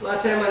 A lot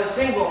of time on a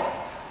single,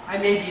 I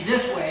may be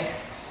this way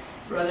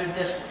rather than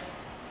this way.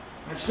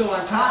 I'm still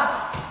on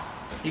top.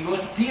 He goes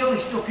to peel. He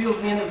still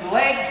peels me into the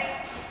leg.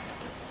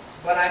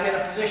 But I'm in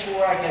a position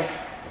where I can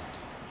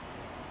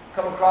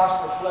come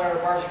across for a flare or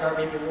barge guard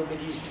maybe a little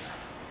bit easier.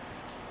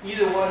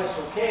 Either one is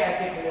okay. I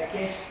think in that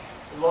case,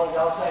 as long as the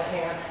outside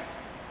hand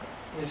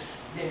is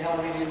being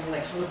elevated in the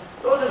leg. So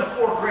those are the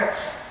 4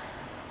 grips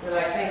that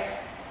I think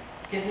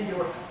kids need to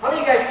work. How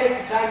many of you guys take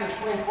the time to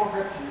explain 4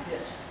 grips to your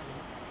kids?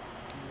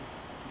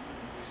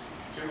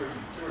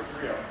 2 or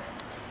 3 of them.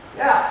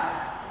 Yeah.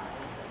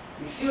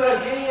 You see what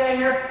I'm getting at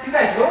here? You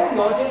guys know them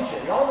though, didn't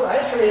you? Y'all know. I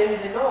didn't show you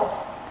anything to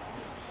know.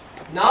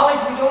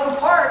 Knowledge we don't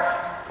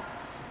impart.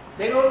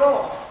 They don't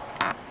know.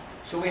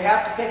 So we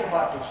have to think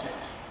about those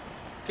things.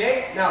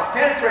 Okay? Now,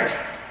 penetration.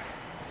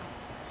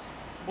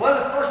 One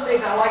of the first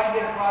things I like to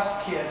get across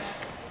to kids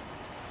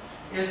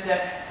is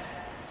that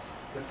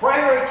the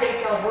primary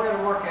takedowns we're going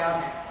to work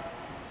on,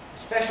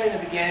 especially in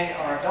the beginning,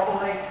 are a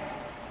double leg,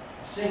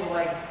 a single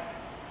leg,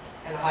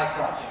 and a high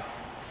crotch.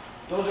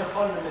 Those are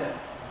fundamental.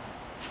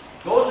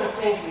 Those are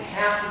things we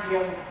have to be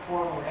able to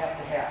perform, we have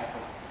to have.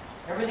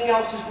 Everything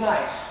else is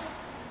nice,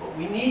 but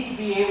we need to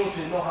be able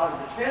to know how to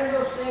defend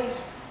those things.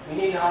 We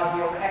need to know how to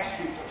be able to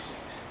execute those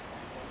things.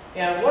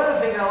 And one of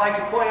the things I like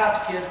to point out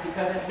to kids,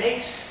 because it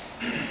makes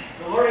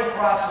the learning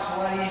process a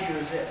lot easier,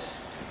 is this.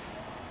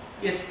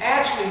 It's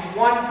actually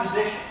one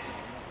position.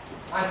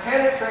 I'm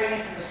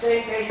penetrating to the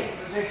same basic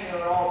position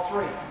on all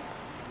 3.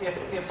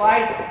 If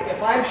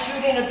I'm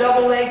shooting a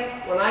double leg,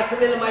 when I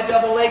come into my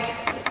double leg,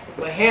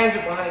 my hands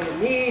are behind the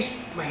knees,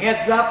 my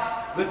head's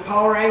up, good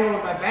power angle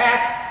in my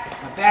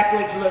back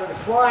leg's ready to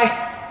fly,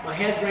 my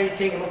head's ready to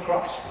take him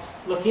across,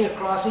 looking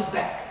across his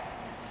back,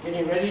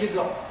 getting ready to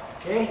go,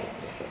 okay?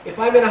 If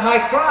I'm in a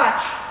high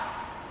crotch,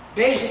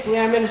 basically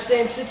I'm in the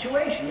same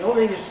situation. The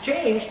only thing that's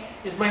changed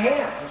is my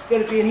hands.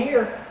 Instead of being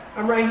here,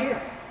 I'm right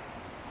here.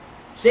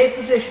 Same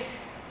position.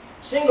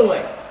 Single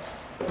leg.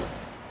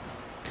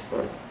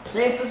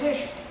 Same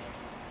position.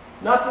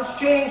 Nothing's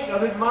changed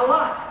other than my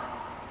lock.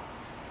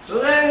 So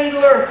they don't need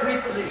to learn 3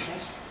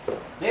 positions.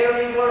 They don't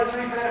need to learn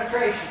 3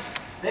 penetrations.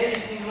 They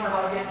just need to learn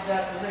how to get to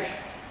that position.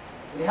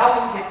 If you help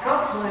them get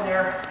comfortable in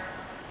there,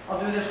 I'll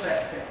do this type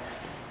of thing.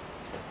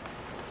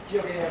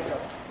 Gio, get in and go.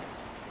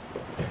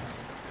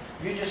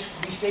 You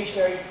just be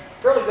stationary.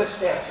 Fairly good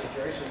stance here,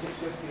 Jerry, so it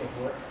gives you a feel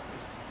for it.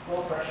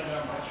 No pressure,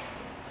 not much.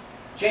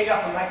 Change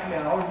off on my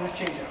command. All we do is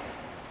change off.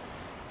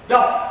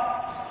 Double.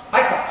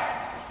 High crouch.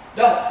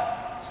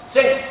 Double.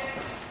 Single.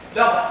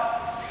 Double.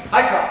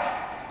 High crouch.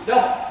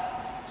 Double.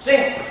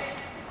 Single.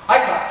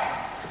 High crouch.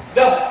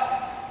 Double.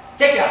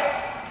 Take out.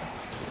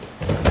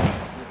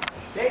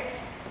 Okay?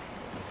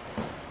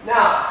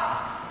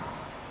 Now,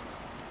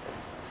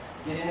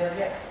 get in there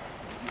again.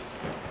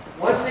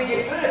 Once they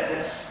get good at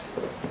this,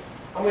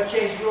 I'm going to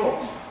change the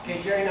rules.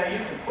 Okay, Jerry, now you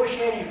can push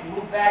in, you can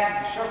move back, you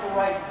can circle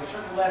right, you can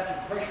circle left, you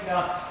can pressure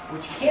down.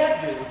 What you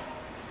can't do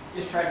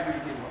is try to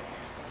read the way.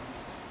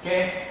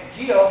 Okay?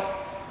 Gio,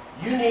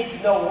 you need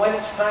to know when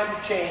it's time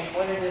to change,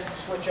 when it is to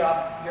switch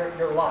off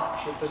your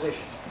locks, your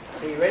position.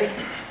 Okay, you ready?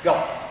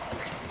 Go.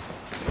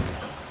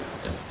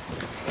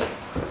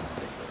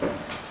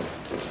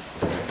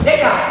 Take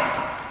down.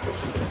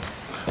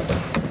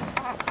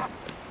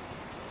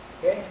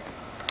 Okay?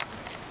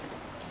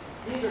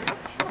 These are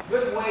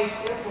good ways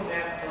to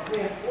implement or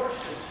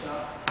reinforce this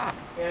stuff,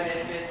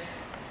 and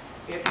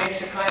it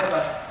makes a kind of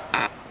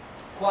a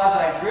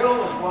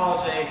quasi-drill as well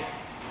as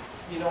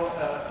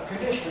a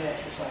conditioning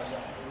exercise.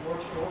 It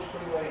works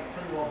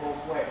pretty well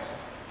both ways.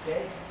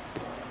 Okay?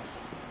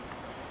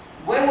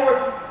 When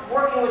we're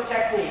working with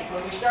technique,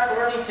 when we start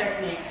learning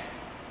technique,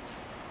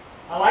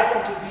 I like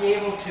them to be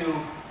able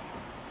to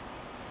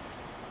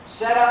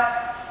set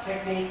up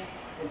technique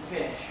and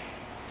finish.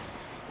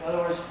 In other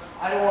words,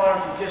 I don't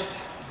want them to just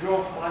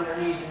drill from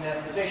underneath in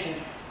that position.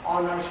 I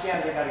want them to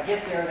understand they've got to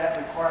get there. That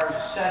requires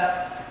a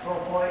setup, control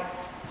point,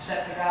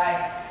 set the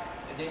guy.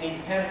 They need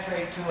to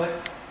penetrate to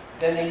it.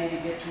 Then they need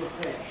to get to a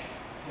finish.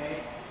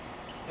 Okay?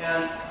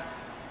 And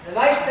the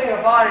nice thing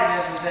about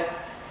it is that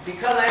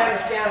because I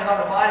understand how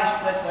the body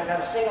splits, and I got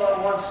a single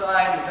on one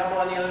side and a double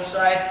on the other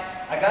side,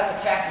 I got an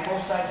attack to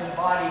both sides of the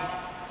body.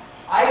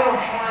 I don't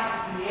have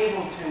to be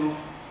able to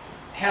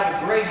have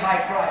a great high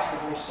crotch to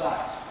both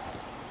sides.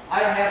 I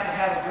don't have to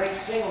have a great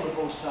single to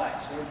both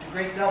sides, or a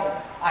great double.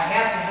 I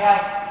have to have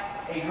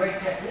a great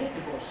technique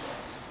to both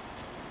sides.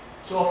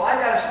 So if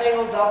I've got a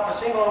single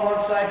on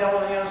one side, double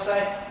on the other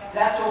side,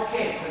 that's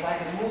okay, because I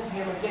can move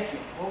him and get to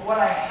him. But what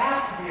I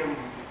have to be able to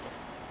do,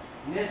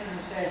 and this is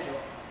essential,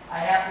 I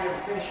have to be able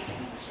to finish it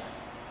from either side.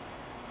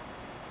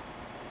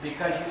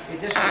 Because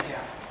this can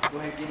happen. Go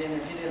ahead, get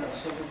in on a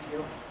single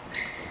kill.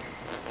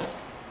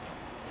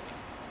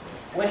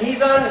 When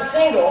he's on the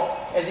single,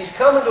 as he's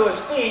coming to his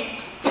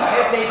feet, his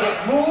head may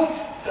get moved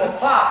or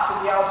popped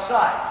to the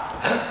outside.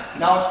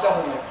 Now it's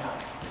double leg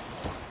time.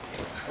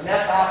 And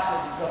that's opposite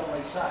of his double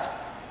leg side.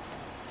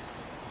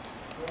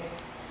 Okay?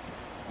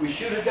 We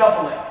shoot a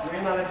double leg. We're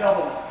in on a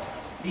double leg.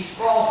 He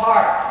sprawls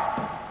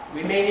hard.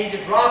 We may need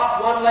to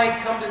drop one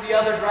leg, come to the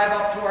other, drive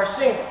up to our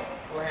single.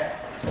 Go ahead.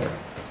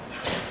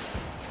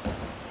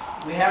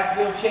 We have to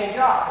be able to change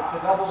off.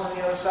 If the double's on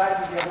the other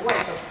side, we the other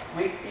way. So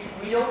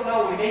we don't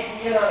know. We may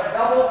be in on a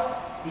double.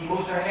 He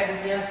moves our head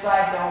to the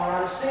inside. Now we're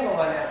on a single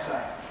on that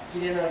side.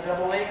 Get in on a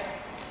double leg.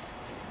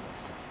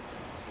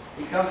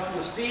 He comes to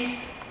his feet.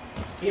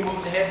 He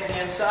moves the head to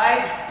the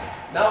inside.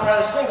 Now we're on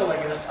a single leg,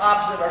 and it's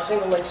opposite our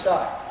single leg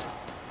side.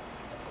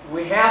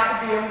 We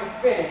have to be able to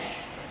finish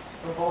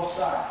for both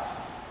sides.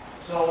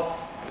 So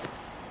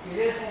it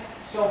isn't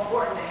so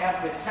important to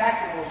have the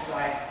attack to both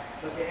sides,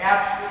 but they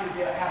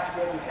absolutely have to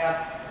be able to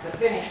have the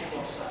finish to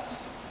both sides.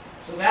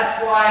 So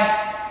that's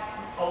why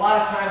a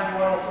lot of times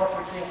we want to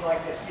incorporate things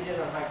like this. Get in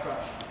on high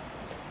crouch.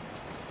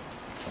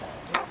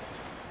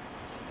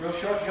 Real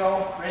short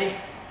go. Ready?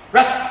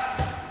 Wrestle.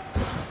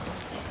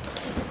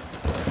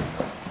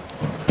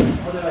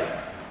 Other leg.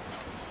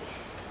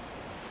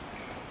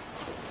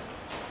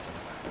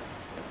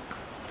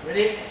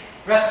 Ready?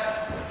 Wrestle.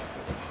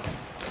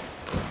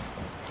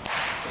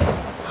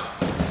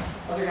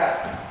 Other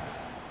guy.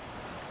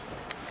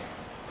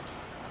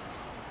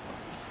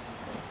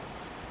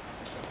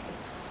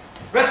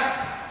 Wrestle.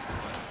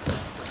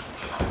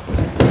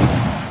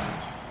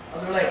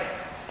 Other leg.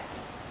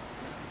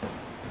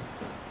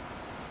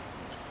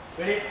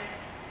 Ready?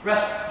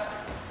 Wrestle.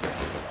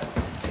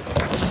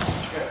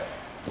 Good.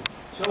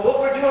 So what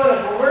we're doing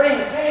is we're learning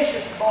the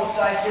finishes to both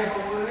sides here,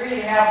 but we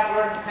really have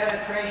learned the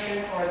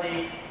penetration or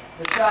the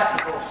shot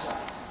to both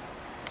sides.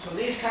 So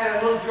these kind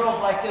of little drills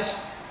like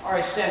this are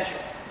essential.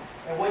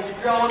 And when you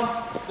drill them,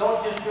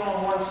 don't just drill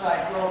on one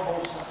side, drill on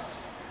both sides.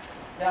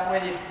 That way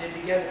they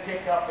begin to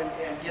pick up and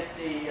get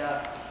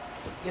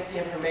the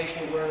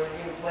information where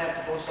they implant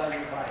to both sides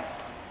of the body.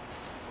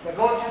 Am I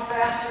going too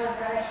fast here,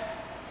 guys?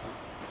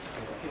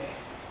 Okay.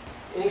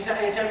 Anytime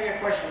you get a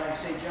question, like I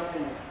say, jump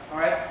in there. All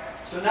right?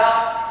 So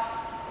now,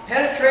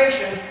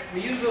 penetration,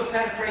 we use those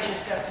penetration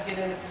steps to get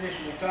into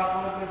position. We talked a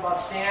little bit about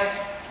stance.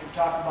 We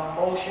talked about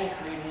motion,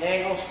 creating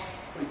angles.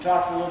 We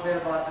talked a little bit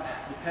about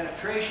the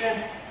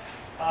penetration.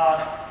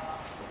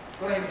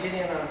 Go ahead and get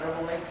in on a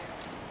double leg.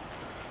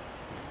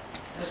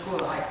 Let's go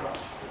to high crotch.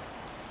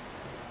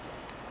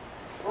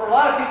 For a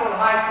lot of people in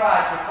high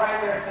crotch, the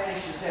primary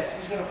finish is this.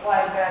 He's going to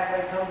fly the back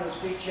leg, come to his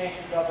feet, change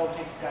the double,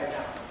 take the guy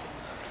down.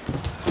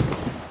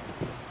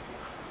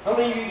 How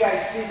many of you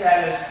guys see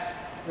that as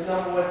the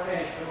 #1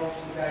 finish for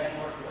most of the guys you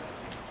work with?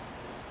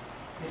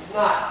 It's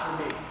not for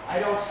me. I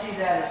don't see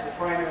that as the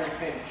primary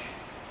finish.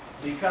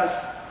 Because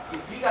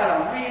if you got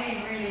a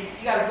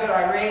you got a good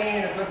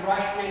Iranian, a good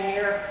Russian in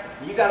here,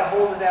 and you got a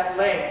hold of that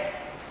leg,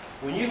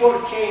 when you go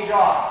to change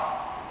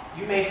off,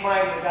 you may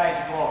find the guy's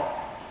gone.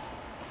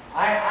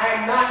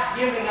 I'm not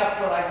giving up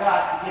what I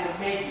got to get it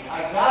made.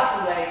 I got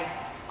the leg,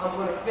 I'm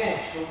going to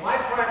finish. So my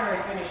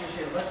primary finish is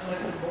here. Let's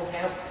lift with both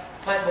hands,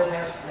 plant both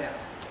hands to the net.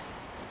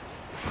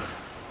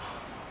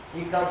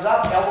 He comes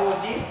up, elbow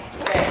is deep,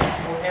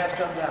 bang, both hands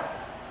come down.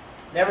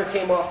 Never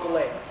came off the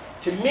leg.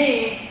 To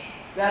me,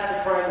 that's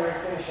the primary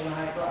finish in the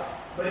high cross.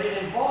 But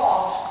it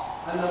involves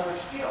another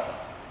skill.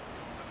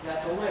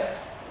 That's a lift.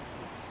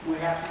 We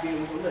have to be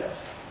able to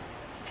lift.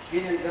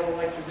 Get in the double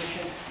leg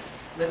position,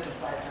 lift it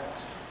 5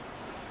 times.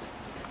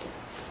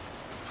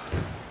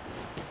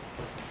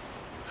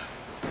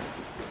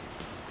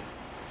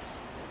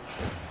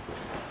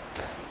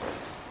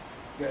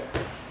 Good.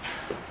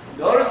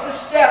 Notice the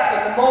step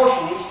and the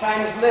motion each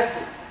time is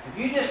lifted. If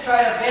you just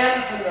try to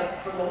bend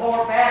from the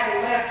lower back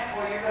and lift,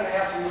 well, you're going to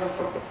have some real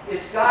trouble.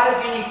 It's got to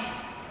be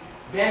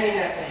bending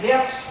at the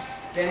hips,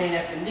 bending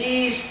at the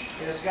knees,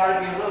 and it's got to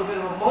be a little bit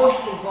of a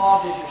motion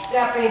involved as you're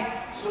stepping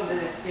so that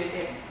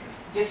it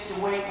gets to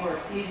weight where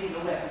it's easy to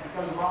lift. It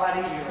becomes a lot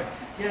easier.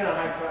 Get in a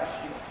high cross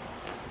steel.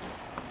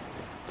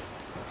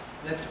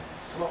 Lift it.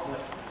 Come up,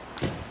 lift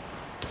it.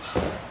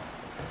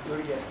 Do it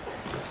again.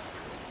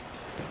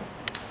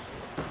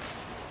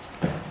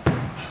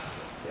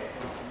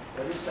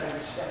 This time you're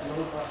stepping a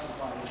little across the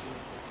body.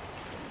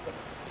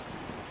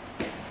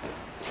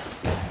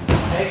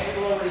 Makes it a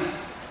little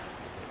easier.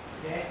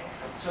 Okay?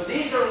 So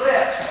these are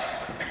lifts.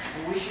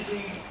 And we should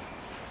be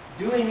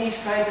doing these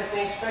kinds of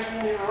things, especially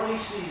in the early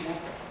season,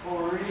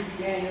 where we're really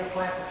beginning to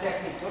plant the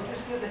technique. Don't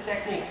just do the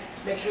technique.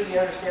 Make sure that you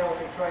understand what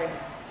they're trying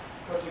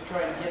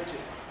to get to.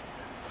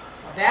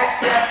 A back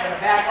step and a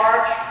back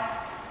arch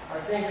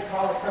are things that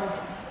probably come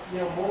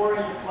more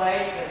into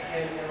play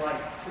and like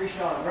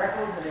freestyle and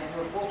record when they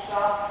do a folk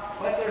stop,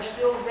 but they're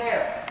still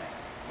there.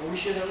 And we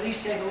should at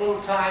least take a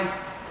little time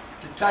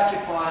to touch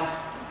upon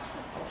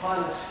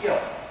the skill.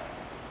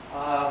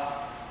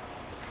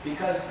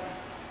 Because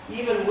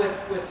even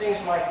with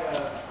things like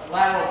a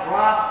lateral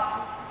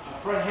drop, a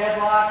front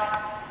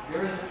headlock,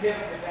 there is a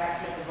pivot with back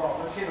step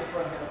involved. Let's hit a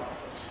front headlock.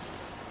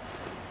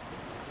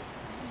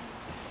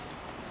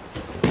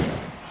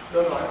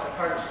 No,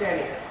 pardon,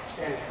 standing here.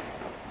 Standing here.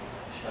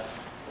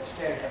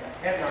 Stand here.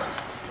 Head nod.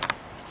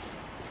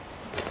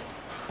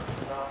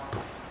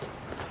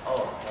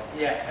 Oh,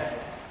 yeah.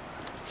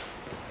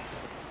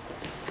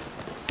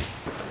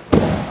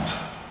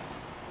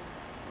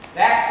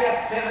 Back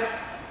step, pivot,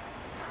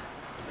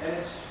 and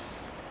it's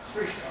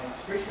freestyle.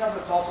 It's freestyle,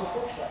 but it's also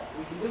folk style.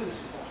 We can do this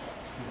in folk style.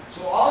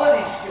 So all of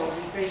these skills,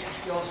 these basic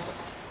skills,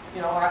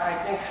 I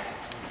think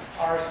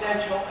are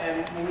essential,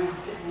 and we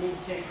need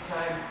to take the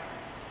time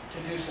to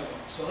do something.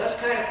 So let's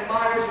kind of come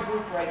out here as a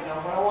group right now.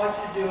 What I want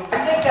you to do,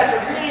 I think that's a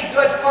really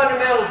good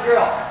fundamental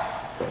drill.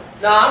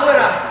 Now I'm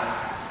gonna,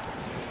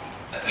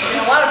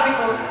 a lot of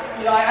people,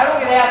 I don't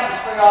get asked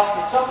this very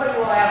often, but somebody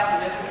will ask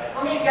me this.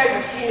 How many of you guys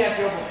have seen that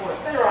drill before?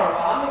 It's been around a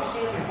while. How many have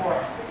seen it before?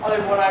 Other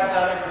than what I've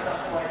done or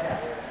something like that.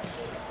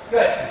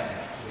 Good.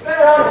 It's been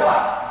around a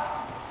while.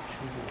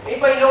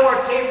 Anybody know where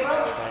it came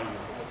from?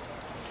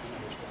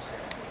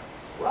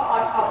 Well,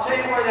 I'll tell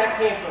you where that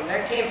came from.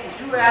 That came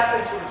from 2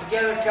 athletes who were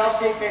together at Cal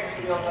State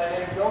Bakersfield by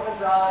the name of Joe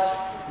Gonzalez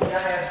and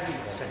John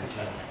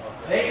Esposito.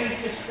 They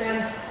used to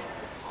spend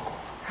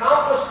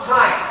countless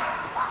time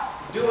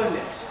doing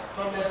this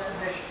from this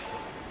position.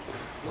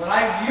 When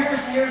years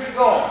and years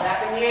ago,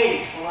 back in the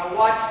 80s, when I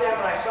watched them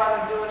and I saw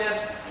them doing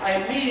this, I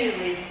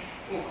immediately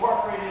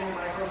incorporated it into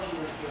my coaching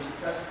routine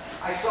because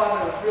I saw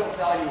there was real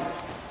value in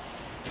it.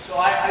 So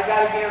I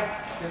got to give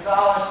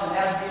Gonzalez and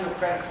Esposito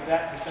credit for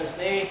that because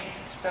they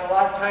spent a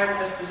lot of time in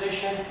this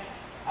position.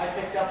 I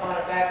picked up on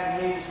it back in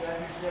the 80s and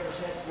I've used it ever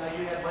since. Now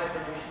you have my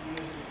permission to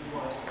use it if you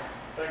want.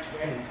 Thanks,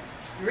 man.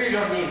 You really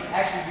don't need it.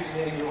 Actually, use it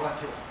anything you want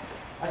to.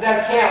 I was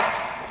at a camp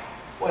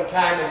one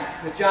time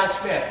with John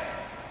Smith,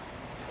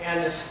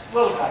 and this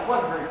little guy,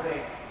 wasn't very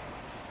big.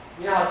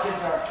 You know how kids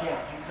are at camp.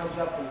 He comes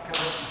up to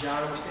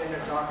John, we're standing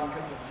there talking, he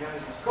comes up to John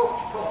and says, Coach,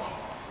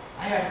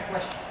 I have a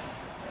question.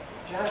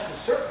 John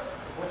says, sir,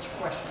 what's your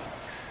question?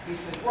 He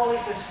says,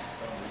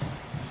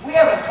 we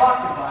haven't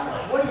talked about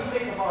it. What do you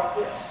think about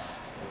this?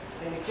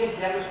 And the kid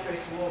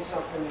demonstrates a little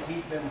something that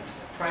he'd been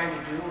trying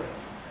to do, and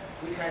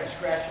we kind of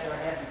scratched our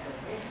head and said,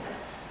 hey,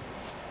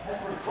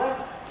 that's pretty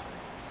clever.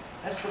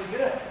 That's pretty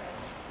good.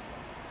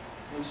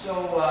 And so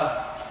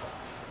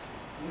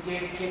we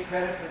gave the kid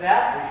credit for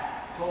that.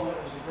 We told him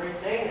it was a great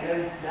thing, and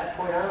then from that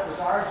point on, it was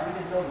ours. We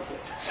didn't know the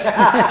kid.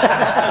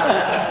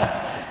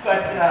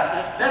 But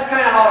that's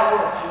kind of how it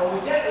works.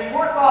 We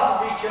work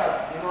off of each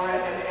other.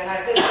 And I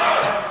think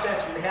that's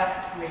essential. We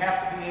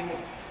have to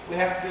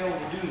be able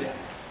to do that.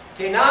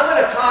 Okay, now I'm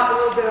going to talk a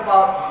little bit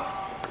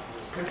about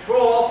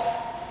control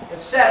and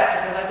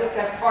setup because I think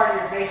that's part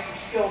of your basic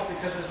skills.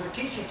 because as we're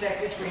teaching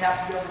techniques, we have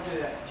to be able to do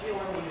that. Gee,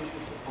 let me use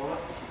this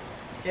opponent.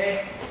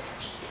 Okay?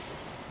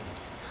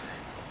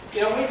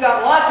 You know, we've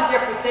got lots of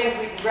different things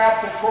we can grab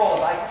control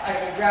of. I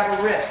can grab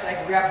a wrist. I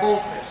can grab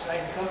both wrists. I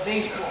can come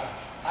baseball.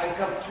 I can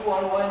come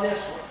 2-on-1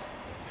 this way.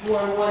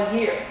 2-on-1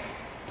 here.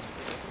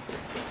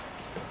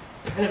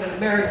 Kind of an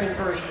American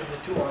version of the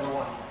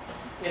 2-on-1.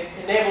 It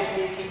enables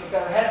me to keep a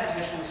better head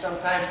position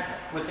sometimes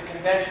with the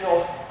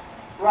conventional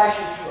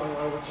Russian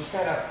 2-on-1, which is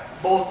kind of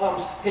both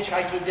thumbs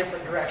hitchhiking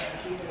different direction,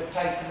 keeping it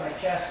tight to my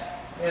chest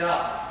and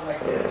up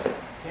like this.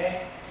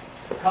 Okay?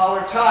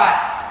 Collar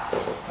tie,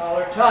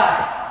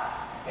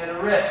 and a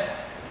wrist.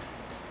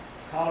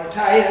 Collar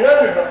tie and an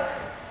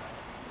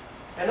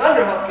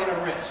underhook in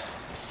a wrist.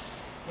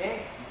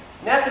 Okay?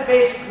 And that's a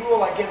basic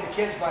rule I give the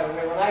kids, by the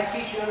way. When I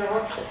teach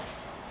underhooks,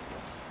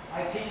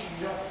 I teach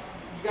you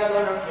got an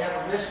underhook, you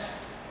have a wrist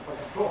or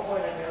control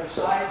point on the other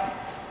side.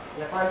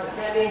 And if I'm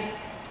defending,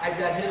 I've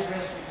got his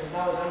wrist because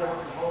now his underhook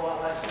is a whole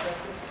lot less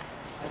effective.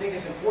 I think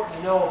it's important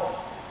to know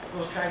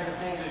those kinds of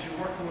things as you're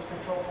working with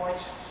control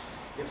points.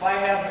 If I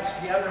have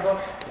the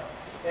underhook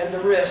and the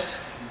wrist,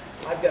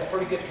 I've got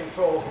pretty good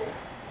control here.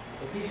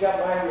 If he's got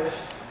my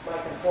wrist, my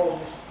control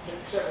just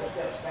gets several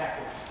steps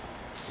backwards.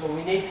 So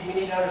we need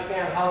to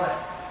understand how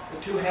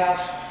the two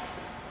halves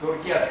go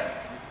together.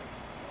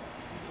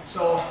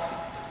 So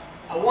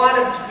I want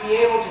him to be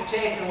able to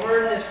take and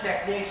learn this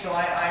technique. So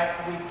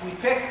we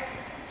pick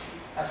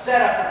a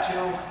setup or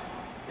two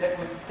that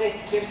we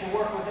think the kids can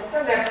work with. It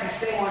doesn't have to be the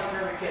same one for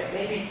every kid.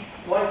 Maybe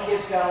one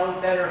kid's got a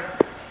little better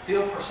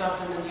feel for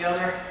something than the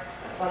other,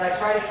 but I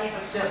try to keep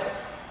it simple.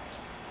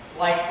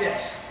 Like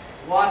this.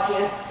 Walk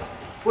in,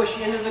 push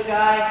into the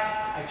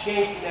guy, I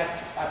change the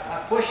neck.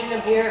 I'm pushing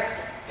him here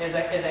as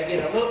I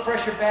get a little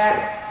pressure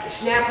back, I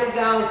snap him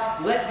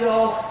down, let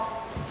go,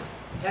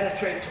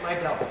 penetrate to my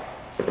belly.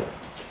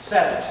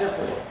 Set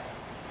simple one.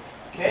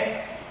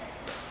 Okay?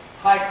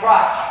 High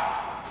crotch.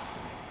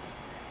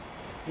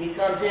 He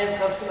comes in,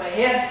 comes to my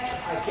head,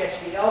 I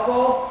catch the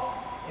elbow.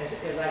 As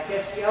I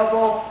catch the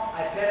elbow,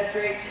 I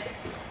penetrate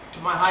to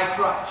my high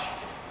crotch.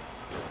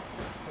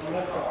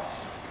 Coming across.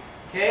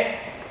 Okay?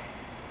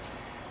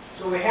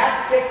 So we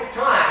have to take the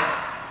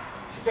time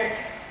to pick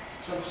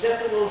some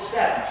simple little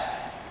setups.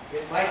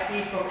 It might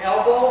be from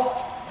elbow,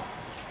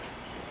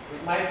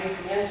 it might be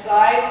from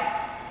inside,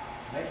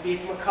 it might be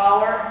from a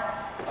collar,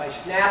 by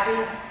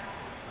snapping,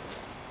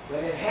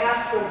 but it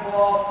has to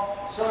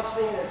involve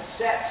something that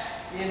sets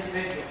the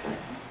individual,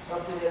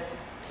 something that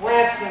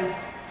plants him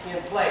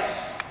in place,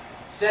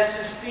 sets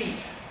his feet,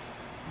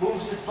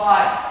 moves his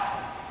body,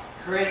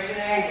 creates an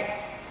angle,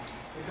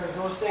 because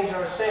those things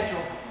are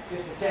essential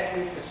if the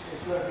technique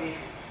is going to be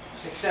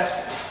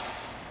successful.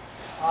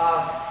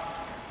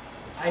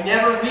 I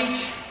never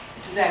reach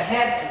to that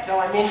head until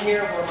I'm in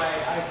here where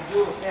I can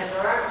do it with bent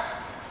arms.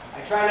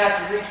 I try not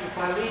to reach with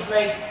my lead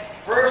leg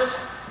first,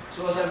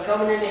 so as I'm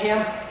coming into him,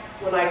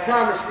 when I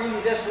come, it's really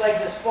this leg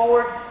that's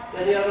forward,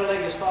 then the other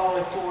leg is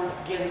following forward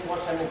again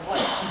once I'm in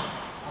place.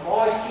 I'm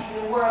always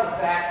keeping aware of the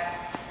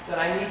fact that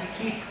I need to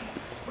keep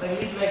my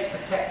lead leg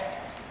protected,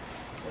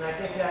 and I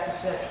think that's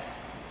essential.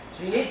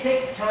 So you need to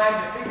take the time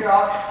to figure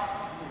out,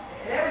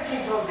 and every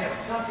team's a little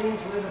different. Some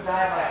teams live and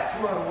die by a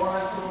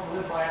 2-on-1, some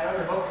live by an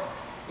underhook.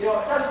 You know,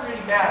 it doesn't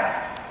really matter.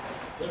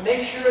 But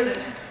make sure that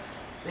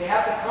they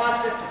have the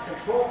concept of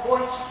control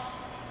points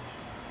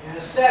and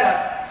the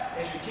setup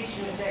as you're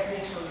teaching the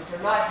technique so that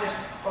they're not just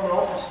from an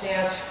open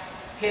stance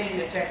hitting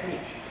the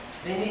technique.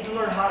 They need to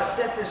learn how to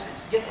set this,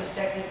 get this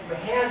technique from a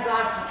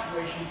hands-on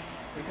situation,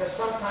 because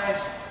sometimes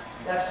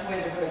that's the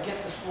way they're going to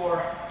get the score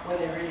when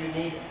they really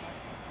need it.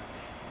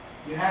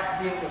 You have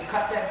to be able to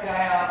cut that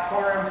guy out,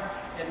 corner him,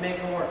 and make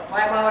him work. If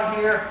I'm out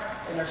here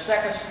and there's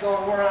seconds to go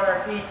and we're on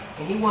our feet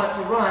and he wants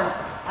to run,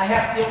 I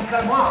have to be able to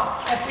cut him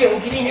off. I have to be able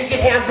to get in here,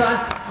 get hands on,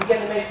 and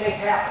get to make things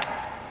happen.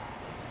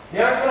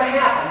 They aren't going to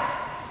happen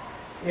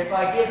if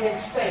I give him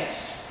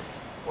space,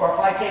 or if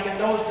I take a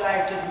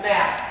nosedive to the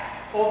mat,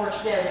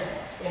 overextend,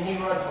 and he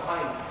runs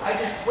behind me. I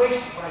just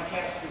wasted my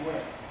chance to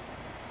win.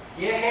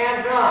 Get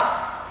hands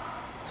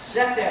on.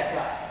 Set that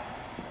guy.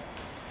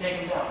 Take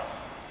him down.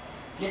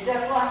 Get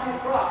that philosophy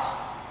across.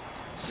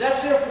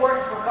 Sets are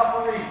important for a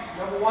couple of reasons.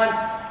 Number one,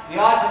 the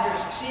odds of your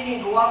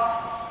succeeding go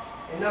up,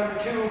 and number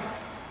two,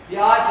 the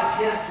odds of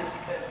his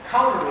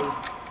countering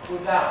go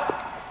down.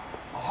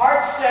 A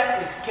hard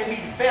set can be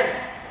defended,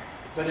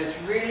 but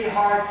it's really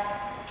hard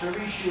to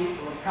reshoot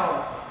or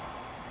counter from.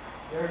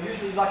 They're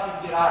usually lucky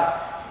to get out of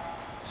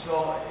it.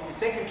 So you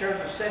think in terms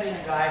of setting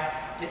the guy,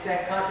 get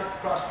that concept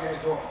across the guy's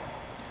door.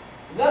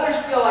 Another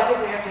skill I think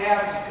we have to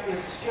have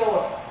is the skill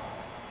of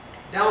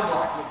down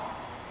blocking.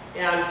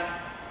 And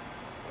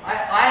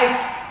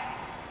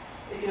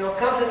you know, it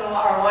comes into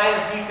our line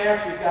of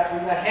defense. We've got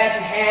head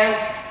and hands,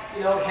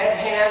 head,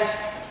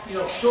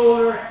 hands,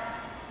 shoulder,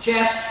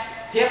 chest,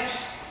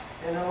 hips,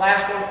 and the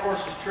last one, of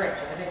course, is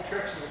tricks. I think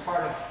tricks is a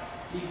part of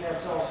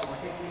defense also. I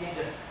think we need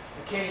to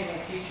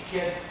occasionally teach a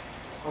kid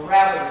a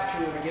rabbit or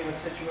two in a given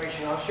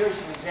situation. I'll show you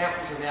some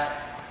examples of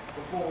that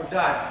before we're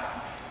done.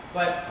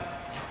 But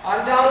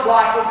on down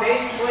blocking,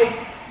 basically,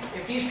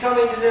 if he's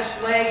coming to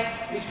this leg,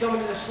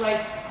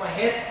 my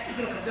head is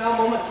going to come down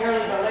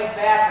momentarily, my leg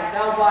back, I'm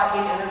down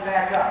blocking, and then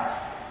back up.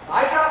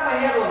 I drop my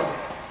head a little bit.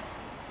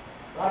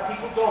 A lot of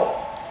people don't.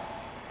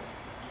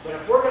 But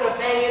if we're going to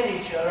bang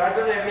into each other, I'm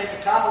going to make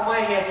the top of my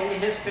head into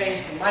his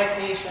face and my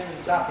face into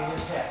the top of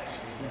his head.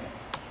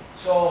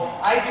 So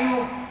I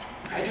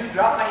do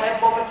drop my head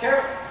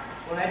momentarily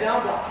when I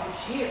down block.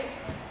 It's here.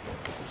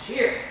 It's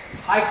here.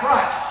 High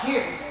crotch. It's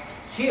here.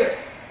 It's here.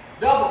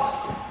 Double.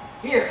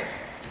 Here.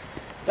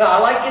 Now I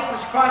like to get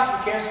this across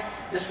because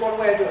this is one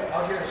way I do it.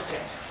 Out here in a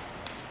stance.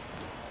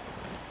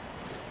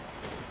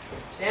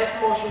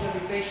 Stance motion will be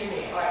facing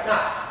me. All right,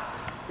 now,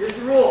 here's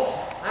the rules.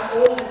 I'm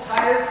old and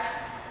tired,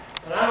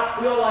 and I don't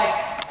feel like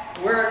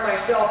wearing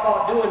myself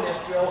out doing this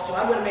drill, so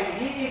I'm going to make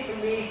it easy for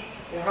me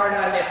and hard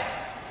on them.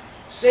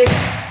 Same,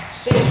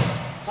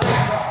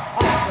 high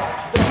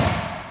crotch,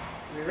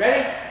 double. You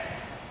ready?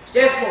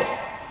 Stance motion.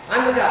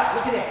 I'm the guy.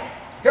 Look at him.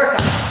 Here it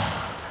comes.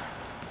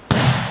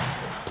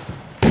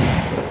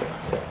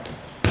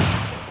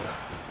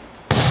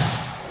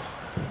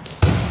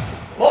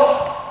 Motion.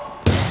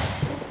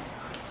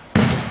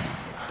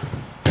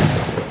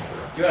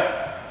 Good.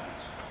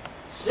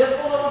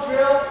 Simple little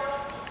drill.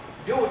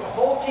 Do it with the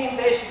whole team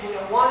basically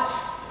at once,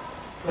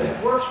 but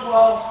it works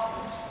well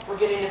for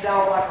getting the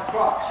down block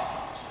across.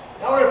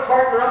 Now we're going to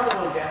partner up a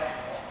little bit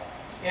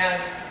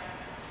and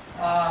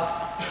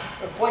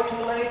point to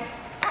the leg,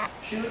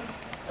 shoot,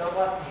 down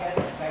block the head,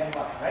 bang the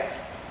body, right?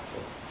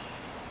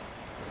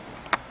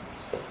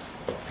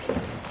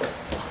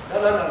 No.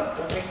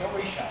 Don't make no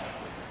reshot.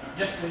 We're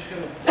just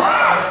going to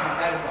block and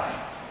bang the body.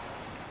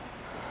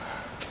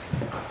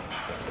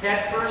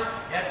 Head first,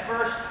 head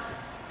first.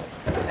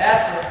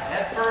 That's it,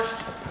 head first.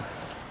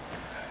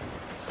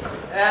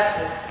 That's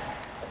it.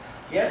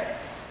 Get.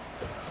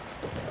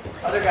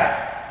 Other guy.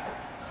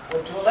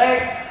 Go to a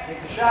leg,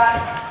 take the shot.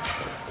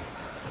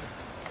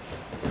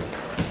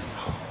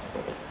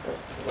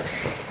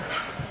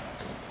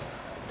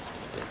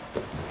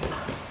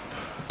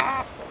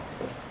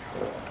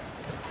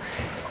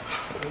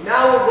 And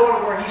now we'll go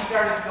to where he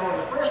started to go in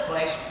the first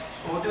place.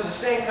 And we'll do the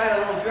same kind of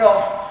little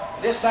drill.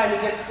 This time he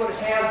gets to put his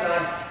hands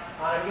on.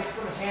 He gets to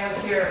put his hands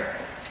here.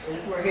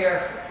 And we're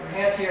here. Our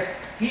hands here.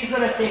 He's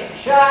going to take the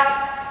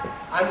shot.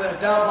 I'm going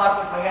to down block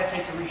with my head,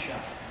 take the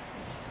reshot.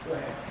 Go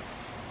ahead.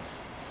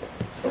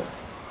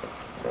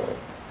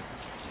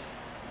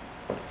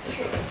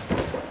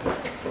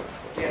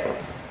 Get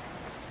it.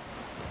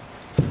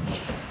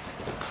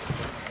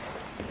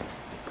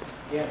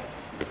 Get it.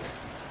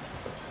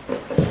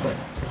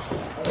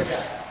 Other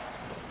guy.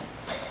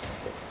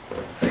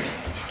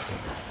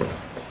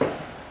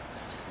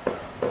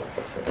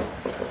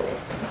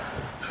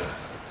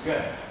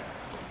 Good.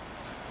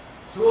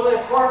 So we'll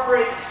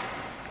incorporate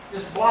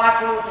this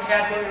blocking with the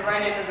head moving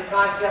right into the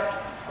concept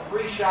of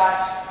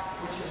reshots,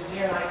 which is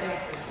again, I think,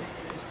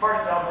 is part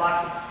of down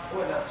blocking.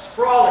 With a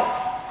sprawling.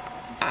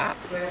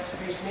 Go ahead,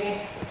 space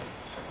me.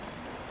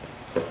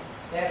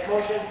 That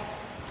motion.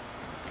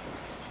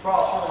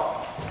 Sprawl, show up.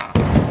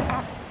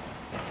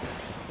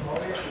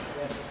 Over here.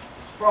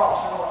 Sprawl,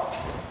 show up.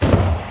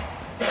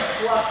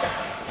 Go up.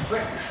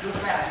 Quick, do it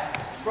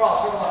fast. Sprawl,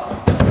 show up.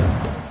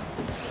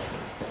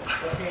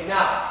 Okay,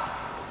 now,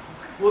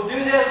 we'll do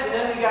this, and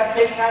then we got to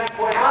take time to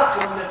point out to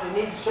them that they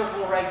need to circle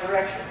the right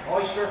direction.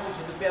 Always circle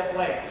to the bent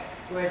leg.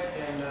 Go ahead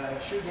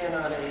and shoot in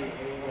on a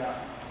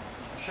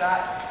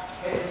shot,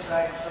 head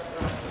inside, or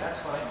something else. That's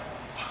fine.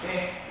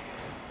 Okay.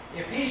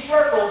 If he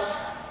circles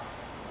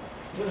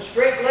with a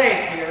straight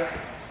leg here,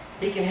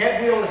 he can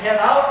head wheel the head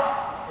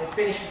out and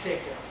finish the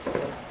takedown.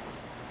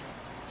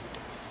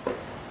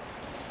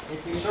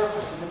 If he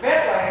circles to the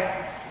bent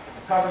leg,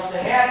 covers the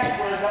head,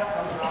 squares up,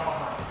 comes around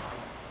behind.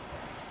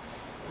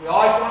 We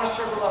always want to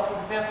circle up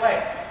with the bent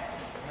leg.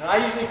 And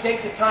I usually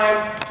take the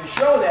time to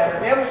show that or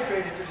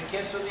demonstrate it to the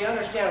kids so they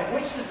understand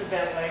which is the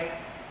bent leg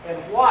and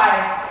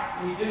why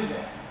we do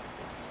that.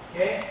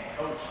 Okay?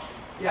 Coach,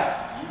 Yeah.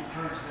 do you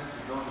encourage them to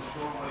go the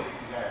short way if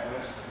you got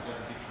wrist and it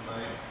doesn't get your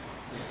leg? So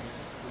say this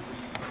is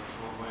completely the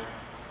short way.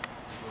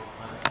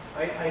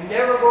 I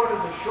never go to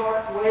the short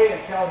way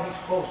until he's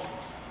posted.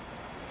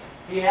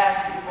 He has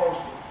to be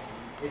posted.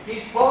 If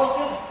he's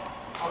posted,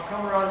 I'll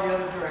come around the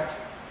other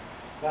direction.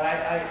 But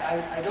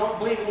I don't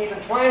believe in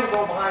even trying to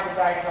go behind the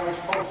guy until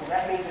he's posted.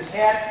 That means his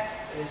head,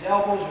 and his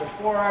elbows, or his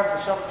forearms, or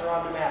something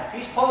are on the mat.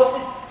 If he's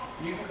posted,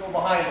 you can go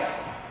behind him.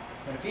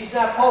 But if he's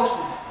not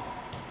posted,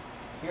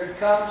 here it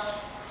comes,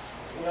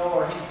 you know,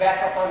 or he's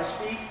back up on his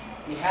feet,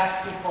 he has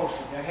to be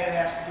posted. That head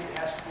has to be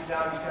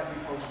down, he's got to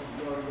be posted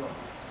to go.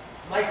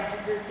 Mike,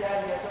 did your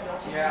dad, you got something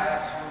else? Yeah,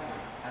 absolutely.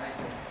 I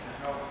think there's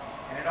no,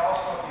 and it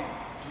also, if you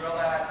drill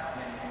that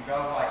and go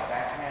like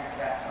backhand to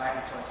that side,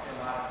 which I see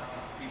a lot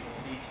of people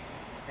teach,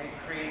 it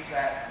creates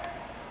that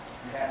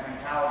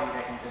mentality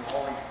that you can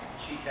always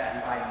cheat that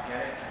side and get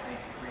it. I think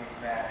it creates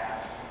bad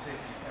habits.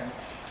 And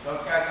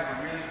those guys that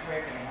are really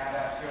quick and have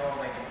that skill,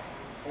 they can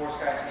force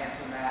guys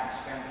against the mat and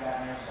spin to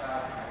that near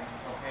side. I think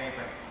it's okay,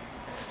 but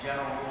as a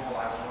general rule,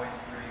 I would always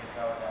agree to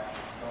go that,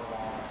 go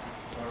long,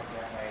 go to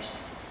that way.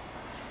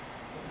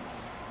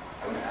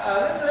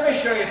 Let me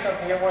show you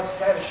something here once,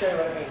 kind of show you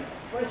what I mean.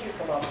 Why don't you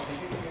come up,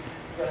 because you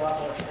got a lot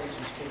more space in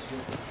these kids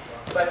here.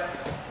 But,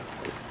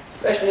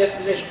 especially in this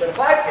position. But if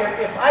I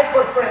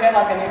put a front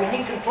headlock on him and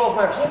he controls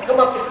my arm, so he's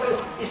coming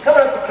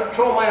up to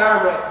control my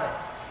arm right now.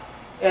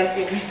 And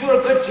if he's doing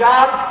a good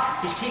job,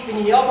 he's keeping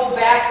the elbow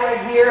back right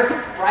here,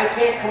 where I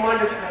can't come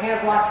under, get my hands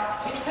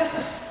locked. See, this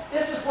is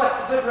what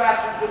the good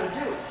wrestler's going to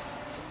do.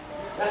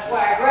 That's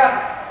why I grab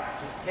him.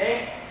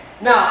 Okay?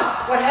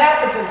 Now, what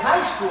happens in high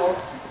school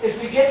is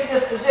we get to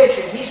this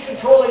position. He's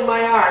controlling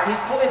my arm.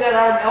 He's pulling that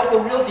arm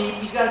elbow real deep.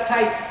 He's got it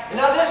tight. And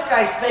now this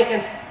guy's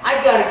thinking,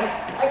 I gotta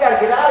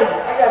get out of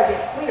here. I gotta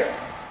get clear.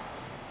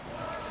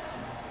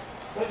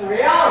 But in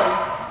reality,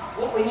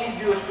 what we need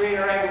to do is create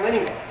our angle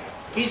anyway.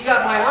 He's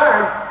got my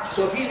arm,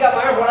 so if he's got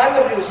my arm, what I'm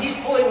going to do is he's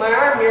pulling my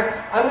arm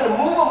here. I'm going to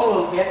move him a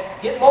little bit,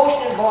 get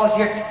motion involved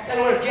here, then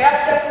I'm going to jab,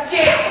 step, and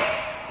jam.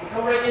 And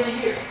come right into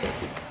here.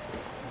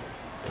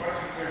 What if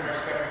you say we're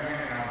stepping in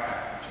and all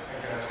that?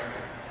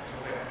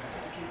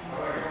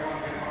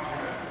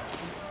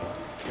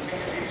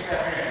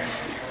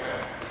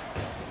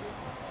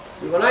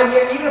 See, when I'm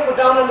here, even if we're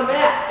down on the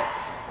mat,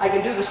 I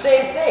can do the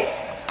same thing.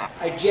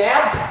 I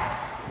jab,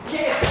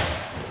 jam.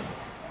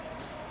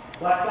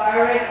 Left eye,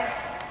 right?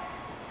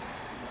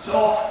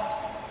 So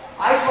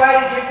I try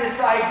to get this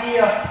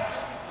idea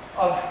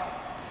of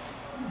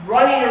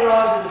running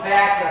around to the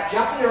back, not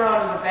jumping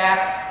around to the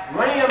back,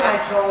 running on my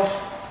toes,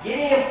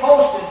 getting him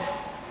posted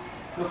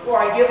before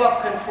I give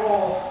up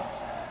control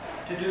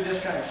to do this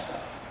kind of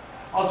stuff.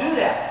 I'll do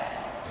that,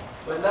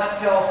 but not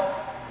till,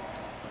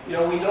 you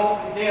know,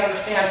 they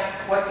understand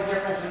what the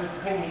difference is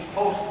between he's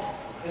posted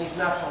and he's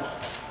not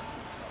posted.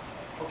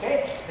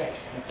 Okay? Thanks.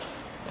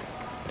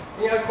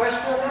 Any other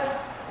question on that?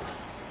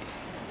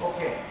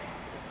 Okay.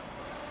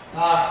 The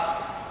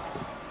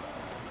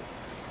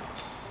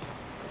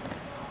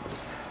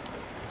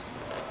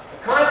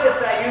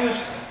concept I use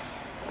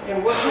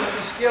in working with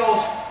these skills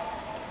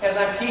as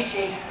I'm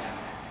teaching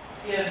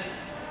is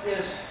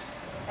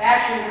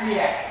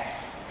action-reaction.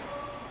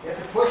 If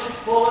it pushes,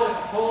 pull it. If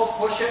it pulls,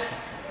 push it.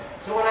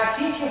 So when I'm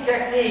teaching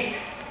technique,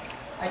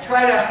 I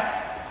try to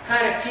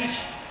kind of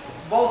teach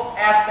both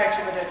aspects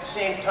of it at the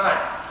same time.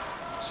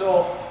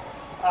 So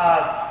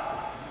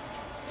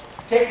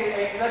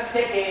let's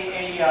take a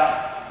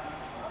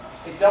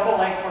double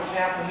leg, for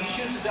example. He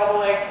shoots a double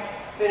leg,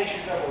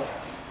 finishes double leg.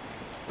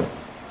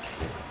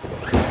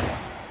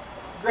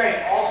 Great,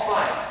 all's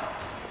fine.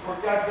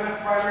 Worked out good,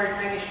 primary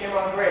finish, came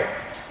out great.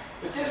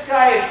 But this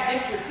guy, as you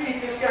get to your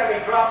feet, this guy may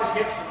drop his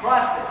hips and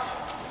cross-face.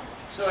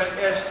 So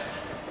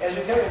as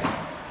we come in,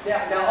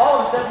 now all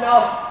of a sudden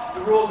now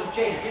the rules have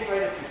changed. Get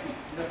right up your feet.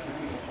 Get up your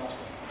feet and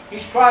cross-face.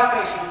 He's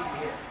cross-facing from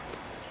here.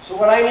 So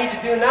what I need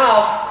to do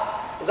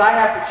now is I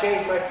have to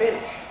change my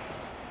finish.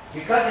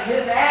 Because of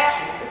his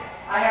action,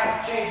 I have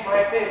to change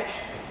my finish.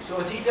 So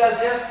as he does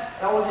this,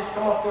 now we'll just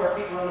come up to our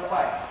feet and run the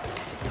fight.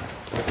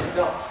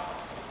 No.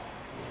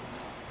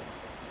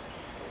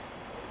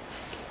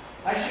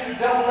 I shoot a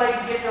double leg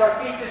to get to our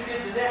feet. This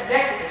gives a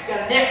neck. He's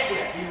got a neck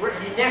whip.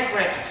 He neck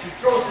wrenches. He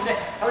throws the neck.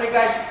 How many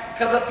guys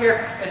come up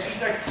here as he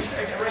starts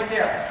right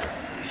there?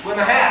 Swim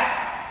a half.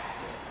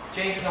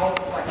 Changes the whole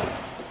complexion.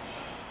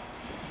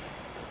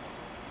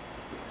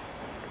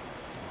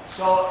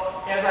 So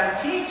as I'm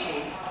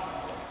teaching,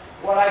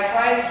 what I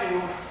try to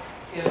do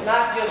is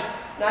not just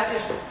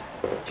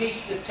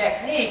teach the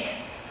technique.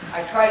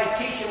 I try to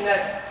teach him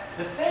that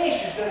the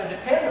finish is going to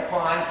depend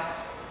upon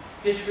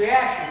his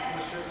reaction to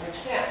a certain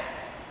extent.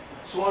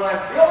 So when I'm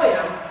drilling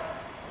him,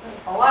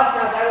 a lot of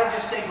times I don't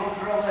just say go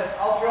drill this,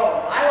 I'll drill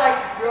him. I like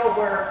to drill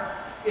where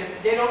if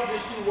they don't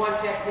just do one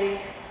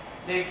technique,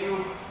 they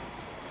do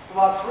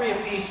about 3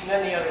 apiece and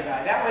then the other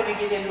guy. That way they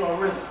get into a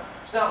rhythm.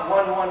 It's not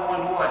 1, 1,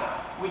 1, 1.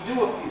 We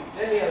do a few,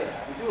 then the other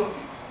guy. We do a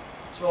few.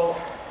 So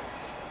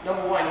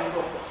number 1, you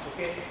go first,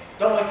 okay?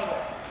 Double leg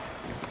flip.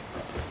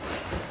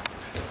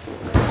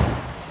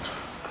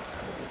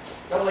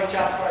 Double leg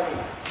chop front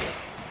knee.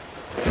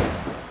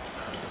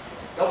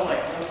 Double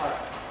leg, one part.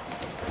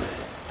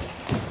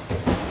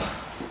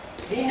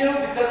 He knew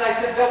because I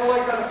said double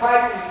leg on the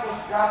pipe, he's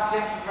supposed to drop his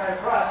hips and try to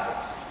cross this.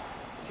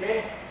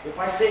 Okay? If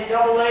I say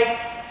double leg,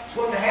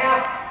 swim and a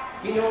half,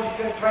 he knows he's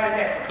going to try to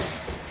neck wrench.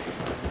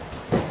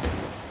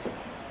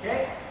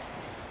 Okay?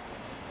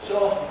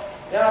 So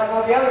then I'll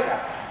go the other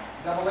guy.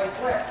 Double leg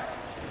flip.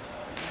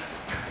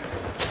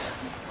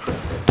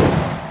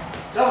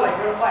 Double leg,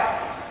 run a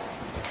pipe.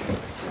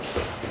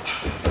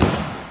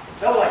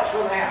 Double leg,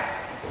 swim and a half.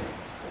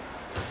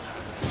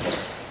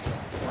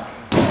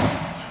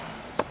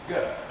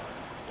 Good.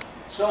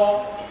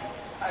 So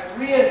I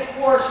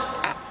reinforce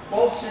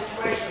both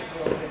situations a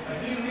little bit. But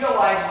he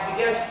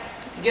begins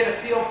to get a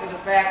feel for the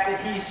fact that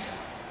he's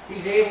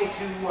able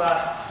to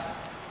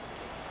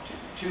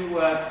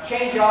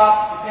change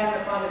off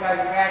depending upon the guy's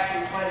reaction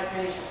and find a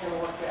finish that's going to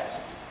work best.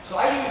 So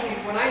I usually,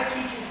 when I'm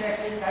teaching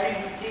technique, I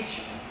usually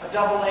teach a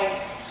double leg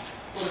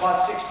with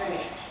about 6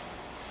 finishes.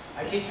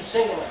 I teach a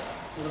single leg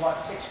with about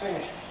 6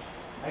 finishes.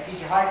 I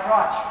teach a high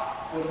crotch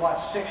with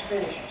about 6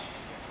 finishes.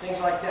 things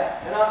like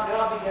that. Then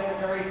I'll begin to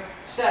vary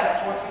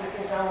setups. Once you get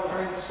things down, we'll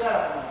vary the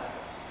setup a little bit.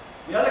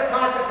 The other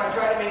concept I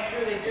try to make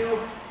sure they do,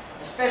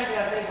 especially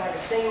on things like a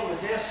single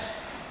as this,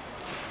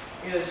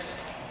 is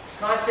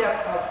the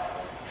concept of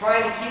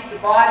trying to keep the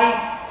body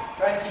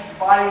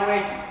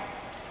weight.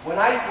 When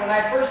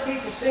I first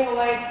teach a single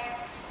leg,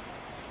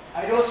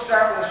 I don't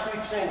start with a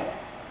sweep single.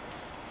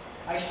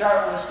 I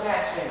start with a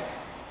snatch single.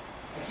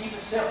 I keep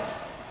it simple.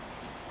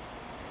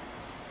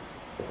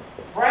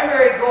 The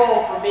primary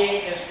goal for me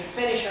is to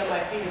finish on my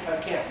feet if I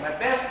can. My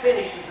best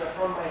finishes are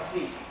from my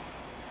feet.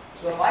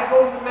 So if I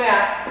go to the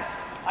mat,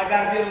 I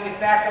got to be able to get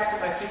back up to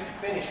my feet to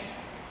finish it.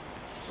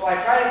 So I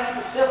try to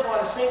keep it simple on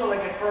a single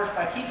leg at first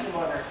by keeping them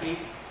on their feet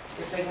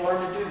if they can learn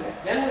to do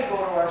that. Then we go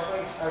to our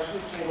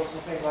sweep singles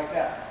and things like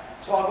that.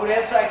 So I'll go to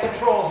inside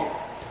control here.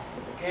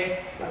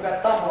 Okay? I've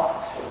got thumb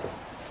blocks.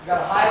 I've got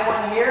a high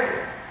one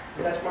here.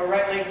 That's my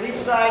right leg lead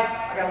side.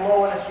 I got a low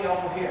one that's the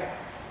elbow here.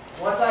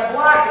 Once I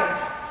block him,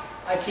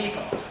 I keep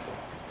him.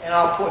 And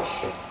I'll push.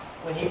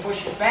 When he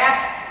pushes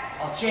back,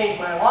 I'll change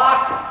my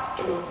lock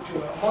to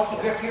a monkey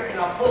grip here and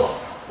I'll pull him.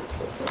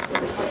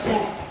 It's my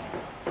single.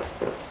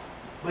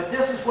 But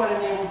this is what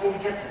enables me to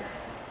get there.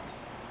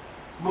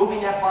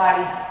 Moving that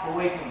body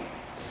away from me.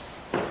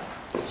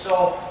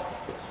 So,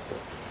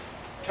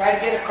 try to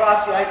get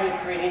across the idea of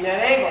creating that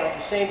angle. At the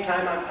same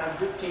time, I'm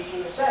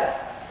teaching the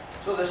setup.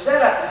 So the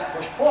setup is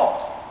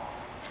push-pull.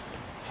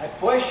 I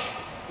push,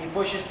 he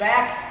pushes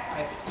back,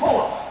 I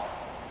pull him.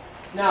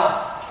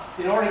 Now,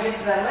 in order to get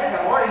to that leg,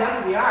 I'm already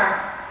under the arm.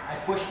 I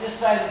push this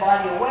side of the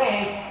body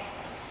away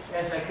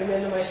as I come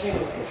into my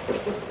single leg,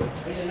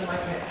 right into my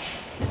finish.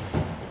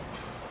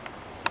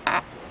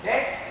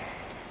 Okay?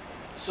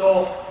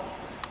 So,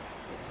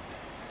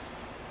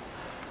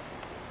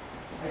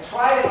 I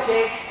try to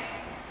take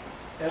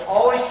and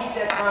always keep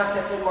that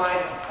concept in mind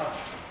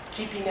of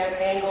keeping that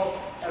angle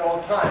at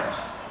all times.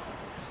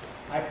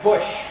 I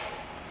push.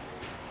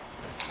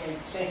 And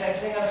same type of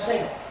thing on a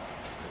single.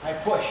 I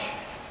push.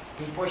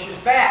 He pushes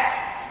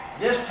back.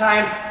 This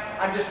time,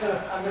 I'm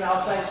gonna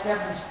outside step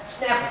and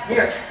snap it.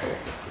 Here.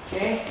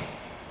 Okay?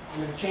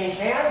 I'm gonna change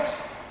hands.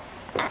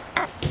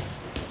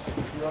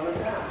 Run it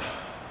down.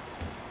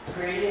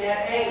 Creating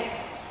that angle.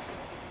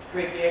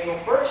 Create the angle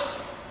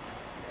first.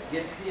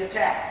 Get to the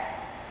attack.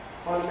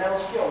 Fundamental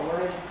skill,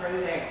 learning to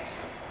create angles.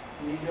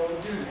 You need to be able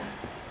to do that.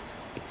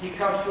 He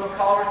comes to a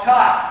collar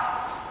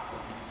tie.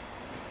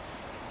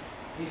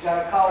 He's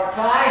got a collar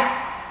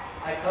tie.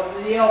 I come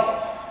to the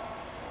elbow.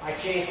 I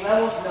change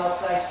levels, an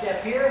outside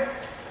step here,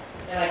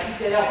 and I keep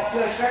that elbow.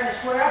 So I start to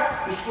square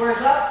up. He squares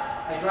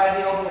up. I drive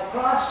the elbow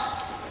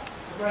across,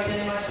 right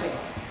into my single.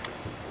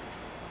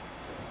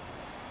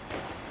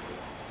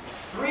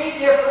 3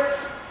 different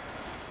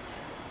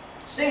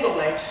single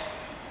legs,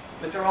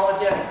 but they're all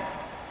identical.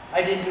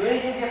 I didn't do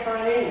anything different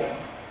on any of them,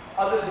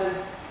 other than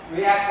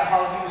react to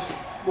how he was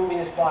moving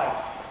his body.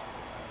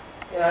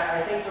 And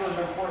I think those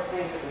are important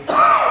things that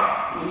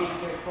we need to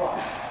get across.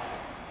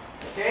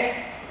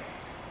 Okay?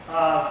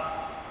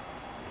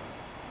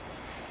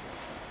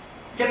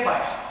 Hip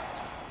bikes.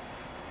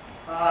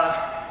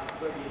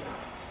 Where do you know?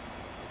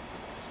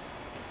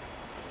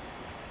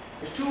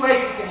 There's 2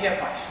 ways we can hip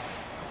bikes.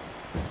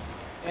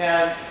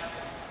 And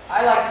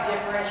I like to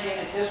differentiate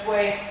it this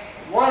way.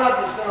 One of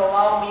them is going to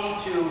allow me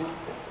to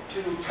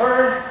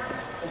turn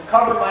and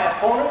cover my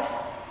opponent.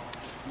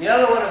 The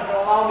other one is going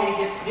to allow me to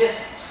get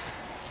distance.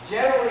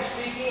 Generally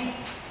speaking,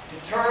 to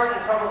turn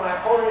and cover my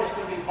opponent is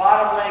going to be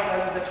bottom leg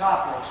under the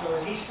top leg. So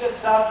as he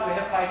sits out to a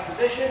hip heist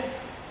position,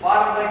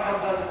 bottom leg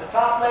comes under the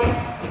top leg,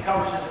 he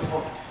covers his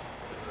opponent.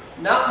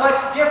 Not much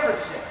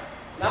difference there.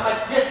 Not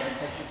much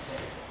distance, I should say.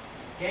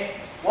 Okay?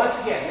 Once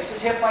again, this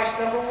is hip heist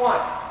number 1.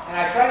 And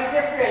I try to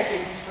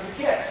differentiate these for the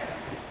kids.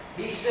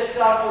 He sits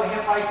out to a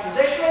hip heist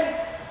position,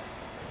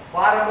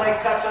 bottom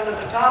leg cuts under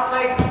the top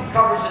leg,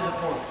 covers his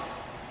opponent.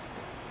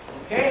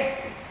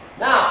 Okay?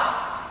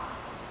 Now,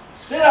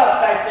 sit out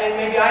type thing,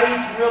 maybe I need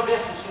some real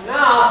distance. So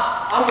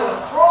now, I'm going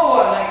to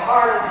throw a leg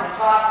harder to the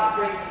top and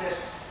create some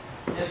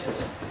distance.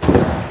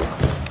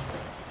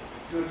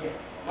 Do it again.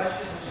 Much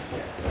distance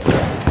again.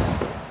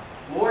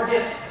 More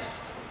distance.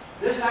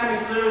 This time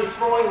he's literally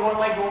throwing one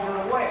leg over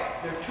and away.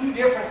 They're 2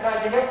 different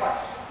kinds of hip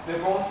heists. They're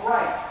both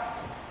right.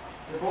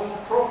 They're both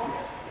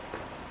appropriate.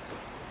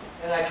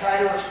 And I try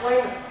to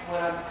explain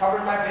when I'm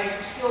covering my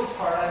basic skills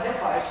part on hip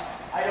heists,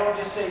 I don't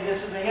just say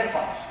this is a hip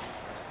heist.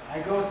 I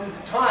go through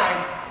the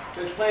time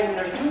to explain that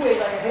there's 2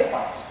 ways I can hip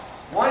heist.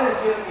 One is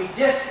giving me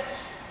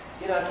distance.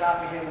 Get on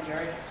top of him,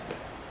 Jerry.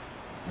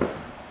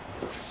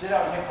 Sit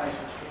out and hip heist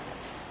first.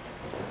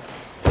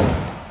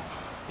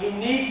 He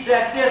needs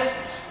that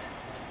distance.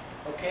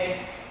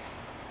 Okay?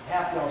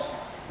 Half Nelson.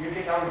 You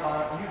get down the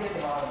bottom. You get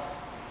the bottom.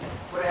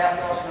 Put a half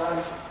Nelson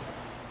on.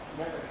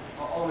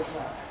 Always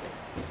flat.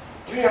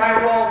 Junior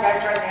high roll, guy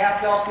tries to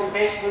half Nelson.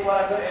 Basically,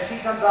 what I'm going to, as he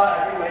comes out,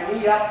 I bring my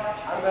knee up.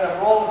 I'm going to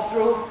roll him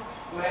through.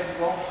 Go ahead and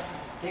go.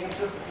 Take him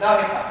through. Now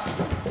hip heist.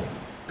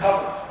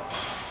 Cover.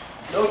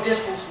 No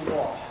distance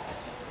involved.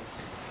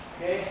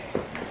 Okay?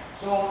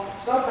 So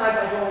sometimes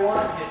I don't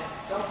want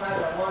distance. Sometimes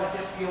I want to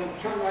just be able to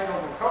turn right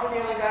over and cover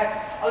the other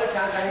guy. Other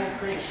times I need to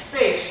create a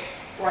space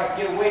where I can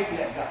get away from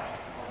that guy.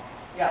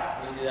 Yeah.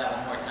 Will you do that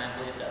one more time,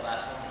 please, that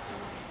last one?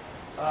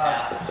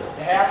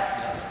 The half?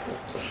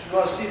 You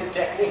want to see the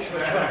techniques,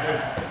 which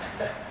one?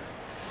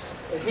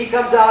 As he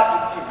comes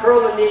out, you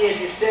curl the knee. As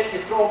you sit, you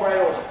throw him right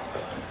over.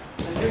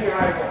 The junior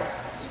high boys.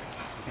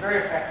 Very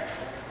effective.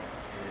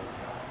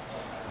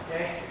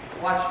 Okay?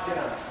 Watch it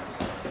get on.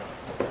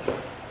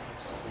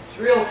 It's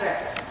real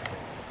effective.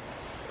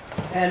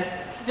 And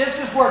this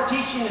is where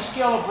teaching the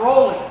skill of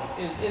rolling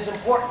is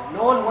important.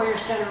 Knowing where your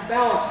center of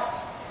balance is.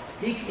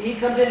 He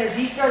comes in, as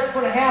he starts to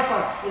put a half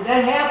on, as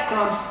that half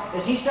comes,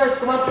 as he starts to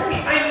come up, my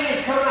knee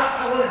is coming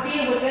up. I want to beat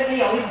him with that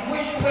knee. I'll leave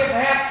pushing away for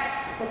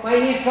half, but my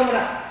knee's coming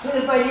up. As soon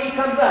as my knee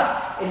comes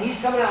up and he's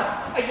coming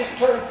out, I just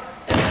turn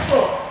and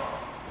boom.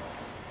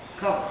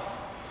 Cover.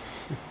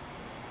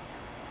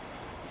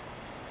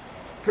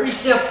 Pretty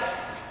simple.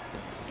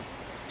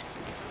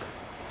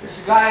 There's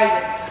a guy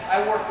that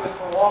I worked with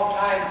for a long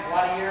time, a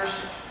lot of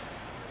years,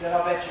 that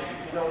I'll bet you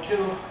know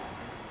too.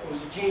 It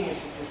was a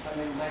genius at this by the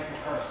name of Mike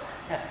McCarthy.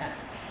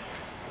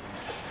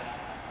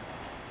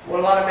 Won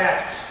a lot of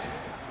matches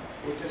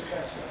with this kind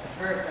of stuff.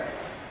 Very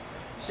effective.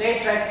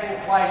 Same type of thing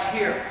applies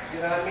here. You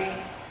know what I mean?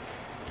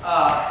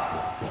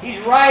 He's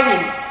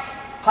riding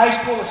high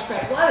school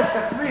respect. A lot of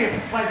stuff really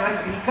applies.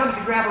 He comes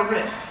to grab a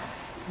wrist.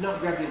 No,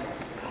 grab the other.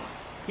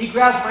 He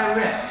grabs my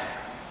wrist.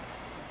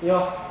 You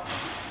know,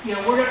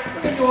 we're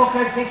gonna do all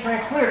kinds of things trying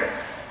to clear it.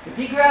 If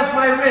he grabs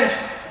my wrist,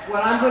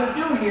 what I'm going to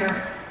do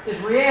here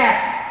is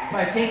react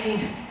by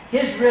taking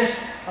his wrist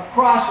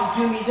across and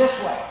do me this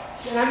way.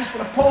 And I'm just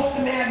going to post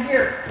the man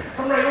here,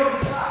 come right over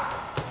the top.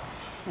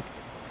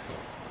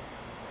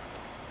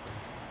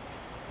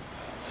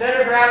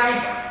 Center of gravity,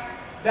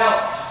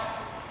 balance.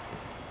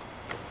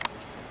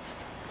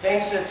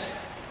 Things that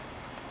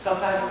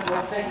sometimes we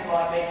don't think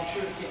about, making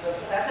sure to keep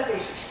those. That's a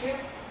basic skill.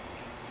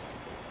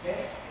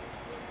 Okay? I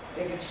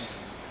think it's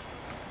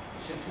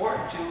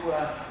important to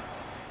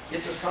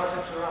get those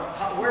concepts around.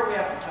 Where are we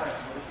at for time?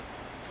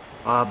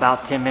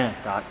 About 10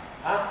 minutes, Doc.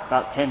 Huh?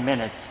 About 10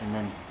 minutes, and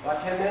then...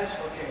 About 10 minutes?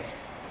 Okay.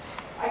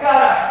 I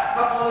got a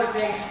couple other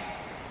things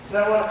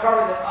that I want to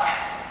cover that,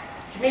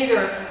 to me,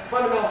 they're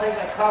fundamental things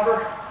I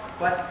cover,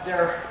 but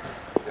they're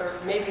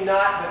maybe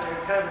not, but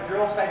they're kind of a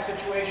drill type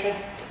situation.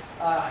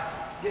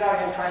 Get out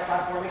here and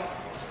tripod for me.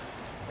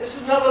 This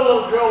is another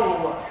little drill we'll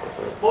work.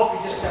 Both of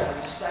you just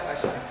separate, just side by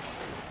side.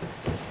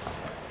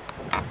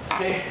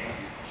 Okay.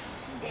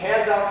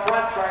 Hands out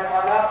front,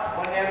 tripod up,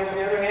 one hand over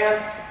the other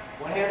hand,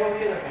 one hand over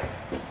the other hand.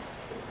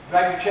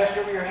 Drive your chest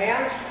over your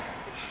hands,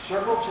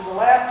 circle to the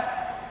left,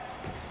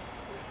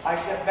 high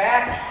step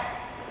back,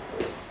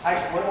 high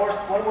step, one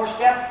more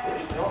step,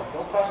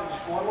 don't cross it,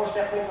 just go one more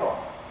step and go.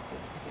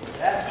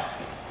 That's it.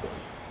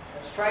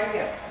 Let's try it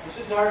again. This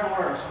is hard to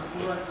learn, so we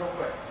can learn it real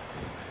quick.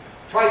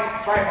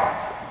 Tripod.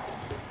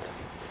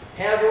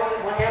 Hands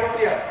over, one hand over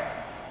the other.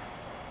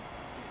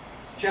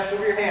 Chest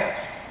over your hands.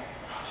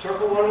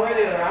 Circle one way or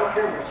the other, I don't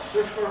care which.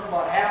 Circle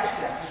about half a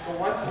step, just go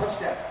one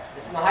step.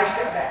 It's in the high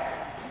step back.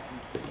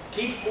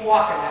 Keep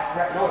walking that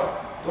direction. No,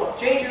 don't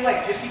change your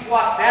leg, just keep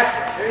walking. That's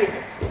it, there you go.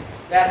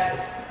 That's it,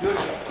 do it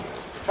again.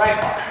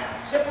 Tripod,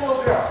 simple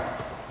little drill.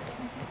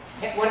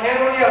 One hand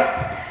over the other.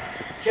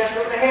 Chest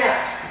over the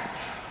hands.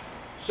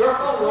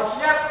 Circle, one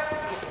step.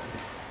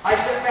 High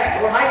step back.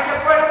 Go high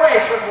step right away,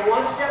 circle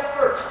one step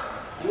first.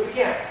 Do it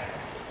again.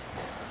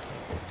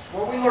 That's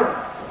what we learn.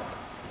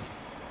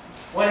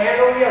 One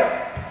hand over the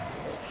other.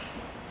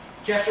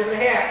 Chest over the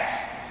hands.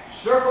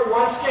 Circle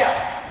one step.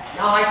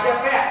 Now I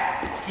step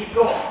back. Keep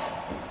going.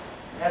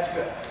 That's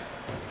good.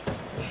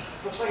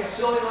 Looks like a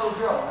silly little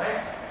drill,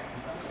 right?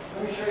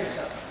 Let me show you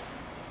something.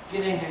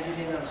 Get in here, get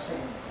in on the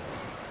same.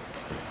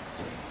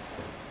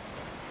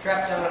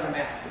 Trap down on the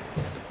mat.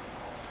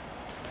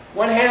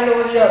 One hand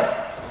over the other.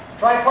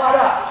 Tripod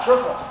up.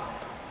 Circle.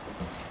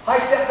 High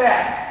step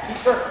back. Keep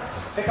circling.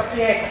 Pick up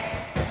the ankle.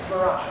 Go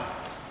around.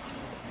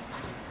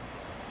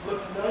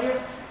 Look familiar?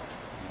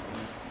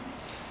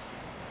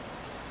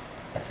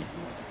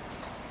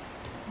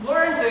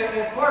 Learn to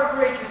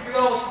incorporate your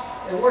drills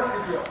and work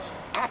your drills.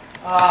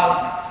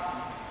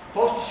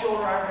 Post to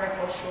shoulder arm drag,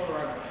 post to shoulder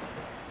arm drag.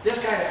 This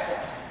kind of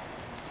stuff.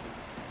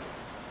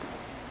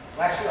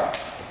 Relax your arm.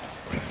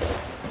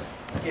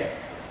 Again.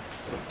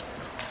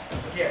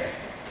 Again.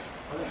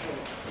 On the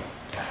shoulder.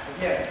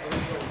 Again. On the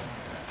shoulder.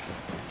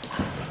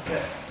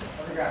 Good.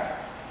 Other guy.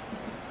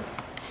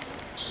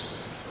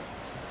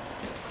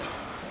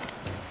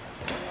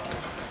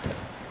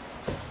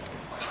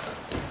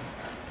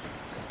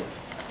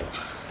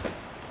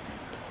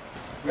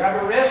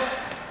 Grab a wrist,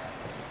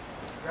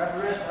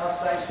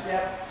 outside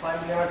step, climb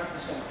the arm to the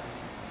center.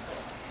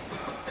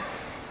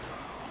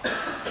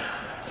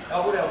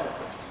 Elbow to elbow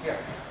first. Here.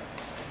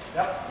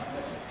 Yep,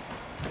 that's it.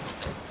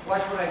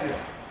 Watch what I do.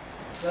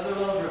 Another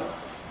little drill.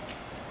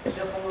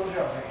 Simple little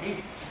drill.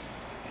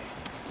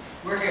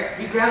 We're here.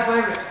 He grabs my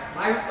wrist.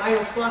 My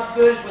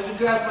responsibility when he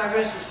grabs my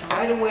wrist is to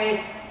right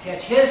away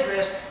catch his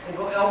wrist and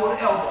go elbow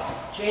to elbow.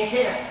 Change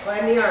hands,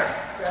 climb the arm,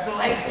 grab the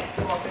leg,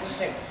 come up in the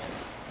single.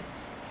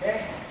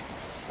 Okay?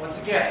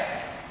 Once again,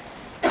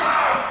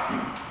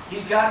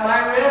 he's got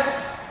my wrist.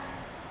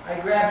 I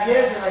grab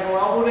his and I go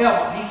elbow to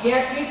elbow. He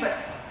can't keep it.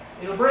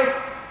 It'll break it.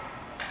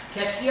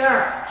 Catch the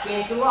arm.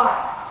 Change the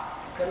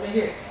lock. Come to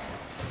here.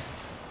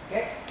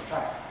 Okay? Try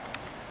it.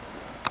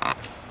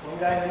 One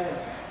guy in the middle.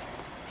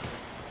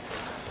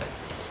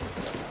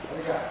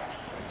 Other guy.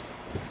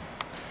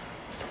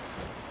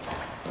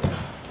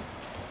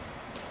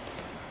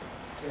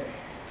 Okay.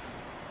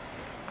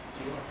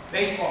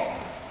 Baseball.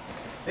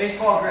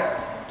 Baseball grip.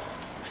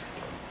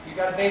 You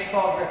got a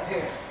baseball grip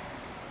here.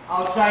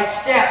 Outside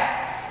step.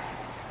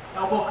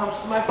 Elbow comes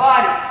to my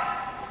body.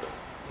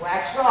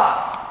 Wax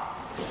off.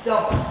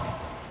 Double.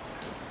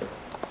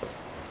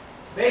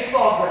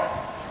 Baseball grip.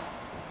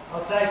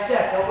 Outside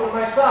step. Elbow to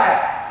my side.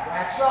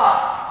 Wax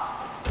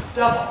off.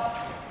 Double.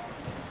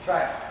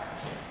 Try it.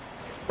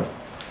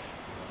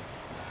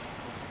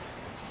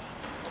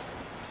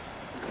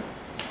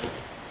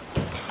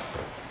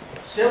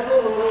 Simple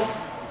little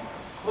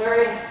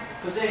clearing,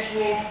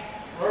 positioning,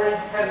 learning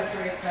to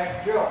penetrate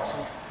type drills.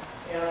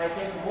 And I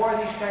think the more of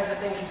these kinds of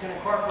things you can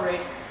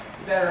incorporate,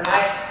 the better. And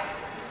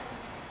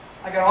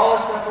I got all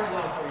this stuff written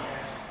down for you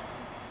guys.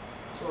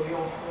 So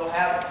you'll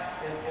have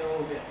it in a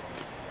little bit.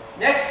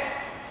 Next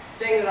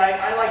thing that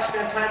I like to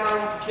spend time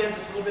on with the kids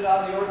that's a little bit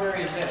out of the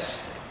ordinary is this.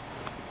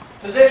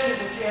 Positions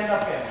that you end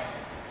up in.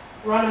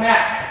 We're on the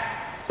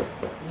mat.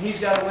 And he's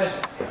got a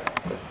wizard.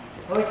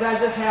 How many times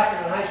this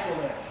happened in high school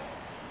match?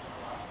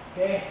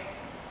 Okay?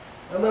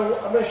 I'm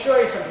gonna show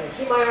you something.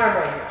 See my arm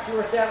right here. See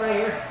where it's at right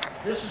here?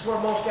 This is where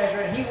most guys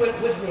are at. He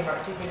whizzed me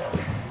hard. Take me down.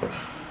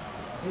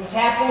 See what's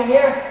happening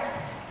here?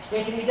 He's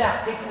taking me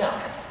down. Take me down.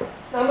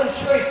 Now I'm going to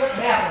show you something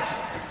happens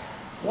here.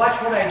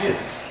 Watch what I do.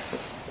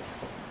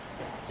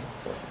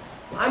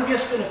 I'm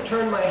just going to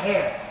turn my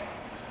hand.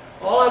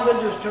 All I'm going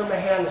to do is turn my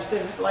hand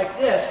instead of like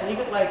this, leave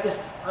it like this.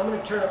 I'm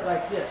going to turn it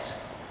like this.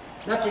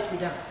 Now take me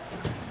down.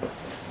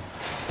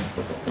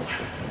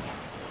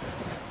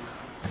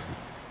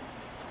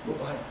 Move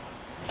behind.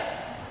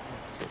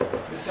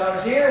 This down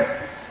is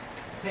here.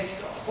 Takes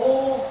the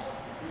whole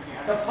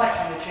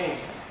deflection to change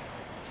it.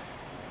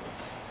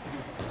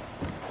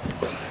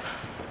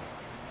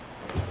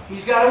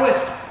 He's got a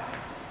wizard.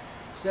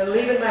 Instead of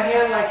leaving my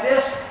hand like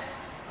this,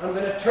 I'm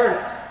going to turn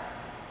it.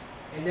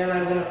 And then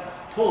I'm going to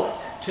pull it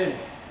to me.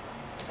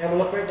 And we'll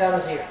look right down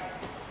his ear.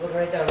 Look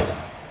right down here.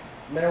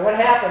 No matter what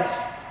happens,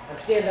 I'm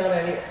staying down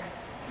right here.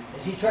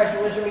 As he tries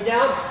to wizard me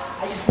down,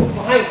 I just move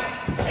behind him.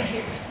 Right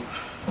here.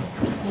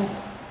 Move.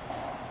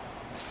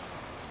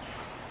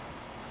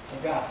 I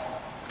got it.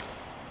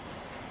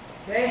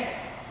 Okay?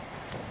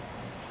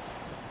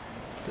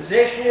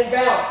 Position and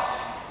balance.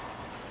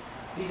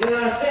 He's in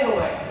on a single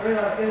leg. We're in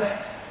on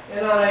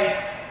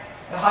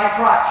a high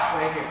crotch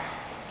right here.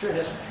 Turn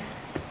this way.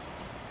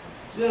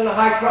 He's in on a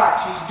high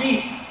crotch. He's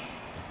deep.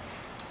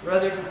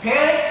 Rather than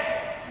panic,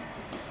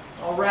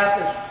 I'll wrap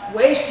his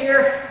waist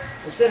here.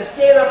 Instead of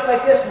staying up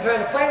like this and trying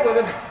to fight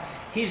with him,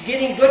 he's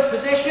getting good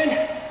position.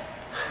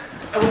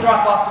 I will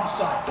drop off to the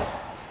side.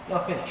 Now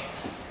finish.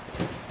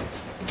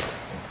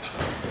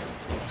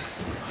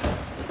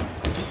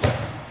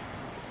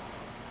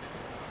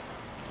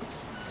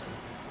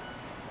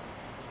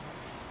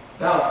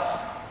 Balance.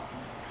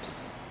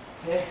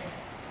 Okay?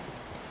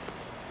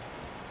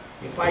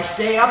 If I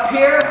stay up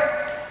here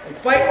and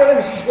fight with him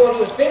as he's going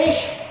to his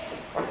finish,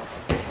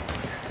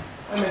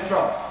 I'm in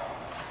trouble.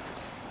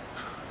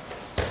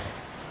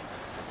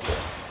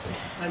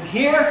 I'm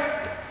here.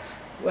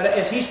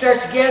 As he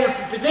starts to get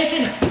in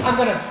position, I'm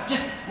gonna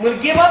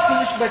give up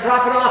position by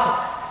dropping off him.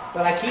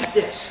 But I keep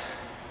this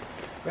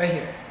right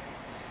here.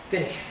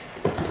 Finish.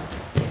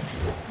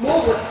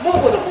 Move with him,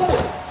 move with him, move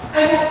with him.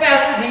 I move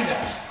faster than he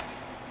does.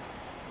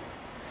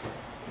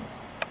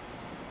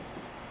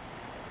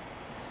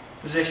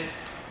 Position.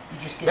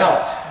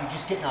 Balance. You're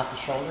just getting off the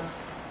shoulder.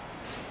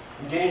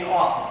 I'm getting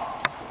off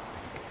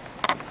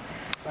him.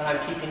 But I'm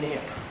keeping the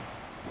hip.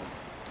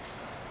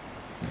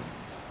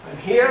 I'm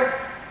here.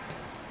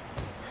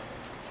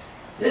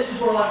 This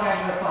is where a lot of guys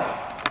are going to fight.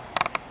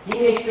 He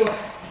makes get your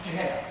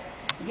head up.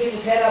 He gets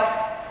his head up,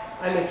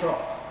 I'm in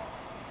trouble.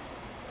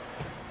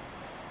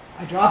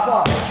 I drop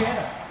off, get your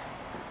head up.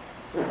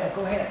 Yeah,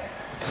 go ahead.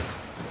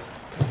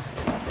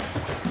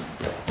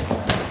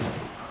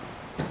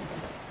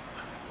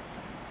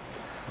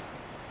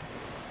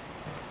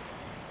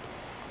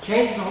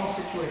 Changes the whole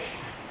situation.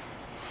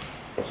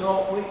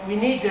 So we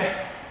need to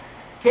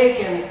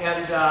take and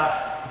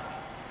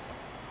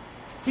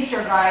teach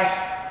our guys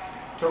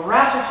to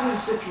wrestle through the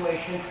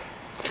situation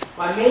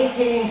by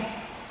maintaining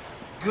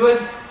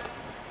good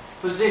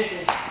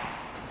position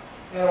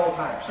at all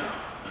times.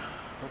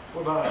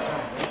 We're about out of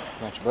time, right?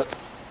 Gotcha, but.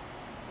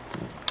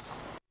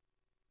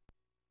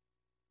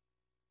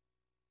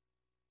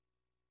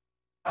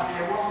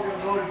 Okay, where we're going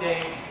to go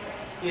today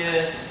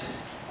is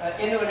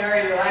into an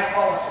area that I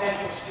call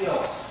essential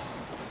skills.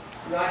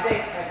 You know, I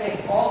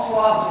think all too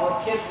often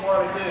what kids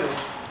want to do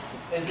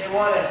is they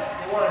want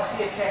to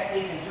see a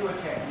technique and do a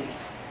technique.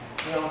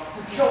 You know,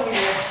 show me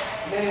this,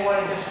 and then they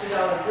want to just sit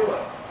down and do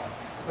it.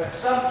 But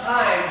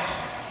sometimes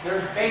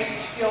there's basic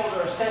skills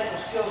or essential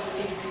skills that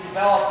need to be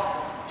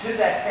developed to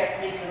that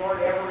technique in order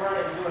to ever learn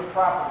it and do it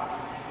properly.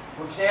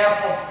 For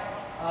example,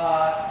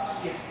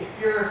 if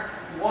you're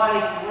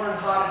wanting to learn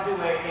how to do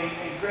a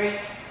great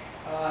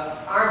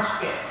arm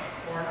spin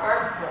or an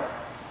arm throw,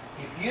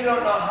 if you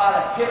don't know how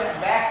to pivot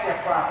and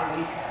backstep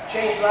properly,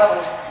 change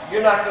levels,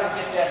 you're not going to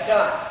get that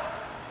done.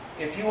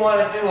 If you want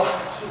to do a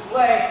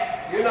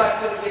souffle, you're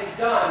not going to get it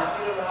done if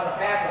you don't know how to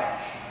back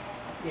arch.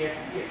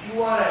 If you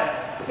want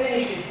to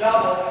finish a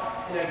double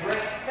in a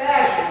great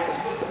fashion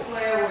with the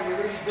flare where you're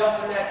really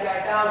dumping that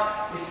guy down,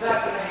 it's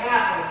not going to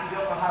happen if you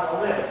don't know how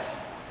to lift.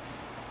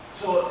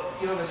 So,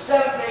 you know, the 7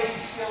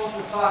 basic skills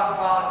we talk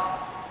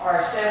about are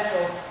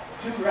essential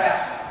to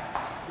wrestling.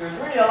 There's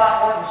really a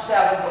lot more than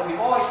 7, but we've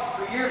always,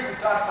 for years,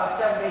 we've talked about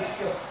 7 basic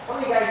skills. How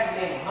many guys can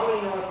name them? How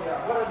many know what they are?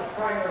 What are the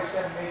primary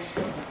 7 basic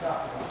skills we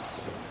talked about?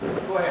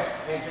 Go ahead.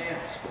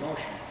 Stance,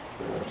 motion,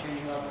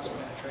 changing levels,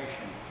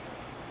 penetration,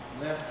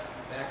 lift,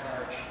 back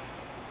arch.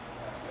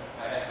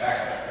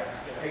 Backstep.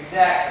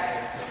 Exactly.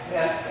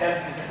 And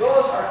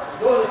those are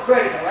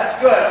critical. That's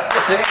good.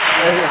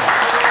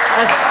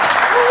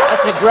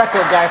 That's a Greco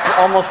guy for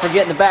almost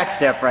forgetting the back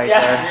step right there.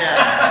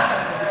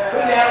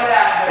 Couldn't have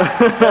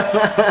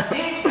that.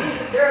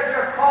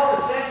 They're called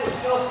essential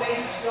skills,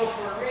 basic skills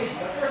for a reason,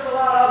 but there's a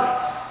lot of others.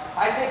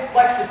 I think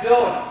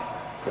flexibility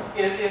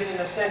is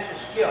an essential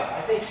skill.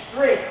 I think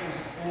strength is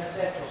an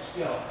essential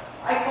skill.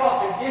 I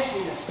call it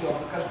conditioning a skill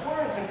because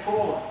we're in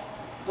control of it.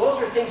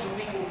 Those are things that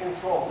we can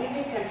control. We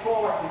can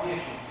control our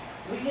condition.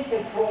 We can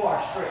control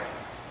our strength.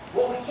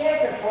 What we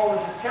can't control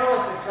is the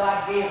talent that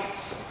God gave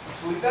us.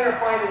 So we better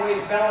find a way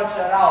to balance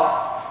that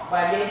out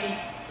by maybe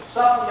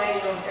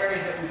supplementing those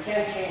areas that we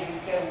can change, we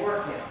can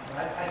work in.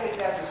 I think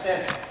that's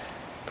essential.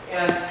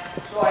 And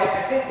so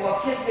I think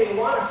while kids may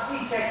want to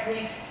see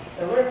technique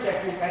and learn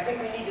technique, I think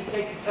we need to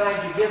take the time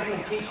to give them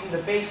and teach them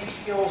the basic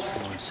skills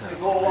that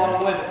go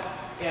along with it.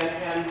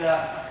 And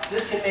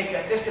this can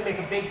make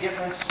a big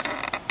difference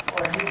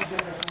or a huge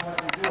difference in what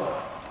they're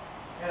doing.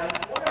 And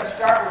we're going to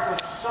start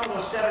with some of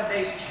those 7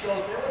 basic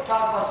skills, but we're going to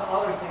talk about some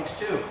other things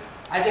too.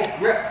 I think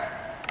grip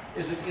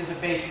is a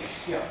basic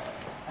skill.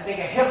 I think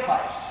a hip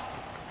heist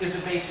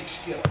is a basic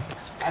skill.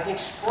 I think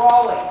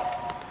sprawling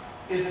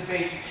is a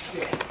basic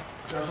skill.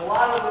 There's a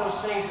lot of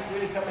those things that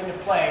really come into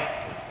play.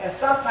 And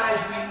sometimes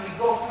we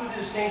go through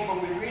these things,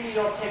 but we really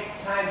don't take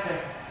the time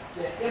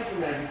to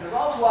implement it. Because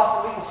all too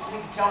often we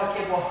can tell a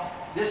kid, well,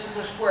 this is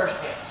a square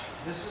stance.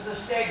 This is a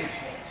staggered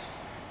stance.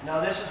 Now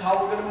this is how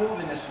we're going to move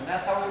in this one.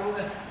 That's how we're going to move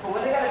this. But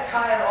when they got to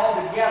tie it all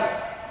together,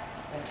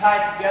 and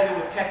tie it together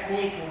with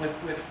technique and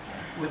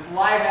with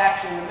live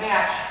action in the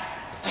match,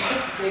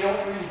 they don't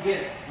really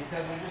get it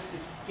because it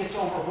gets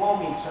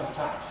overwhelming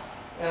sometimes.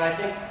 And I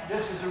think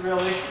this is a real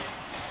issue.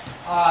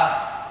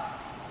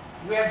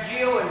 We have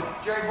Gio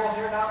and Jerry both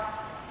here now?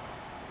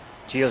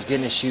 Gio's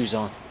getting his shoes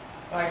on.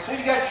 All right, as soon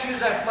as you got your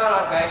shoes on, come on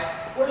out, guys.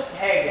 Where's the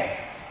Hag at?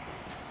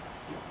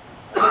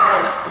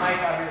 Mike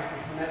out here for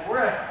a minute.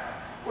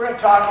 We're going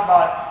to talk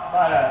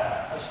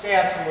about a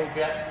stance a little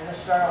bit. We're going to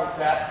start out with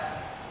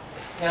that.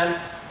 And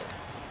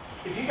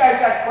if you guys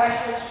got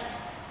questions,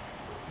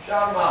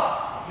 shout them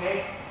out,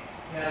 okay?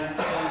 And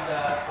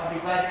I'll be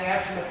glad to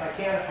answer them if I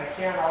can. If I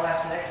can't, I'll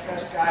ask the next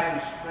best guy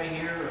who's right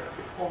here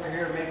or over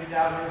here, maybe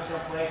down here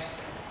someplace.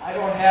 I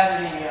don't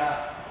have any,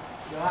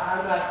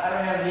 I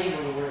don't have an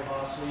ego to worry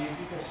about, so you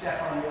can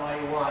step on me all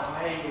you want.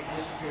 My ego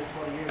disappeared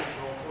 20 years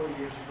ago, 40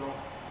 years ago,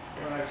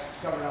 when I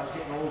discovered I was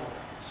getting older.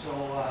 So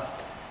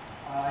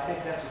I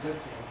think that's a good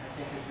thing. I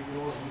think as you get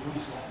older, you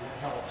lose that, and that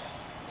helps.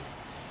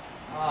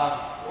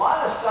 A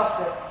lot of the stuff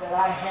that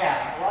I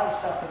have, a lot of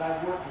stuff that I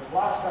work with, a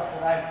lot of stuff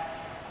that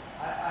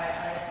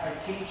I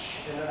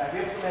teach and that I've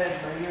implemented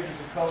for years as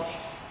a coach,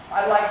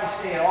 I like to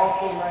say it all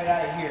came right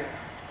out of here.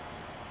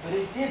 But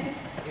it didn't.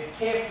 It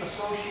came from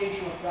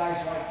association with guys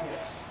like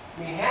this. I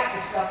mean, half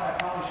the stuff I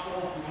probably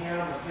stole from him,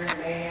 or Gary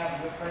Mayhem,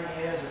 a good friend of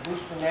his, or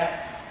Bruce Bennett.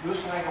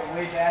 Bruce and I go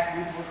way back.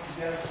 We've worked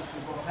together since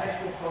we were both high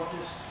school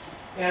coaches.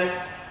 And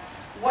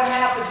what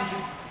happens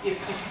is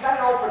if you've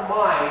got an open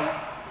mind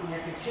and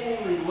you're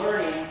continually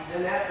learning,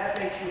 then that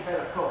makes you a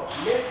better coach.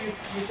 And if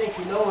you think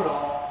you know it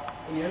all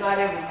and you're not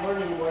able to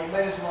learn anymore, you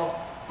might as well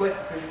quit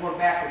because you're going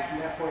backwards from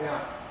that point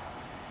on.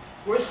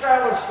 We're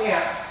starting with a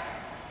stance.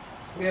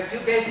 We have 2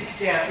 basic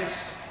stances,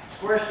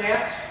 square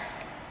stance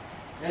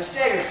and a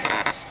staggered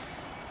stance.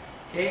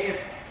 Okay,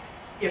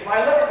 if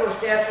I look at those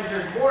stances,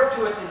 there's more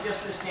to it than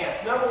just the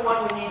stance. Number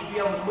one, we need to be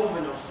able to move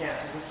in those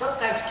stances. And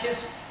sometimes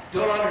kids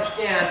don't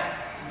understand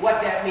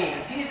what that means.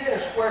 If he's in a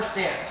square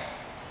stance,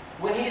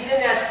 when he's in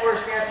that square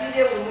stance, he's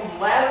able to move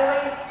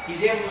laterally,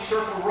 he's able to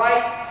circle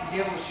right, he's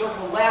able to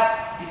circle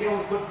left, he's able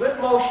to put good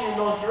motion in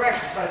those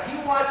directions. But if he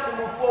wants to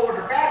move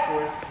forward or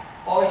backward,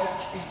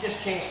 he's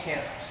just changed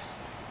stances.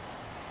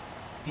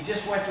 He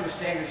just went to a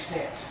staggered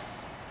stance.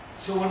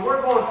 So when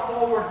we're going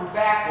forward and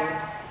backward,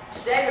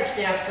 staggered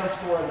stance comes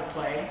more into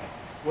play.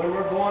 When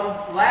we're going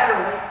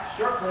laterally,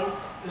 circling,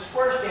 the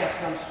square stance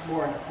comes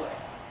more into play.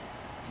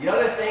 The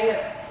other thing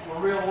that we're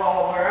real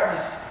well aware of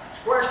is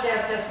square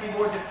stance tends to be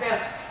more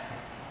defensive.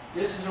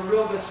 this is a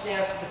real good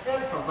stance to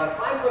defend from. But if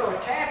I'm going to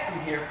attack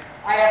from here,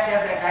 I have to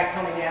have that guy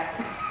coming at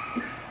me.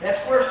 That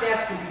square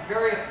stance can be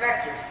very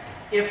effective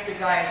if the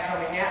guy is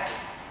coming at me,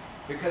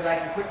 because I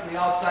can quickly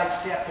outside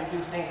step and do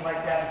things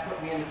like that to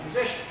put me into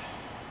position.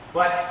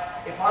 But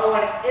if I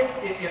want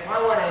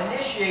to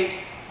initiate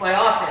my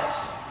offense,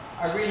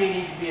 I really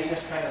need to be in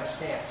this kind of a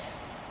stance.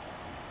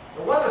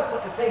 But one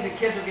of the things that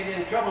kids will get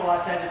in trouble a lot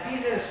of times, if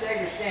he's in a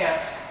staggered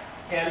stance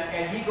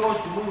and he goes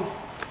to move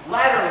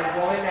laterally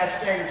while in that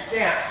staggered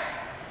stance,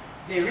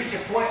 they reach a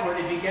point where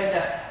they begin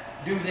to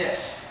do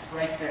this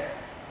right there.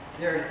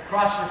 They're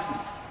cross their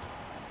feet.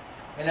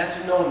 And that's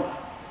a no-no.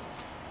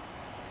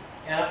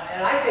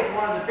 And I think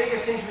one of the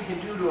biggest things we can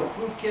do to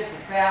improve kids the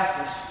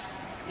fastest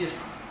is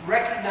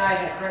recognize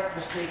and correct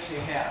mistakes they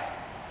have.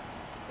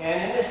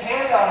 And in this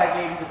handout I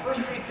gave you, the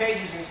first 3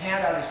 pages of this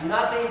handout is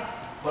nothing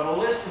but a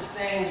list of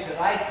things that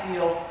I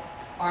feel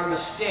are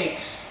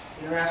mistakes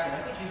in wrestling.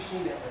 I think you've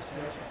seen that list,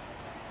 haven't you?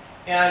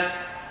 And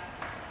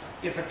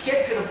if a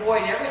kid could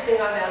avoid everything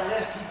on that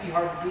list, he'd be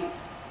hard to beat.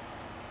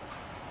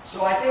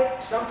 So I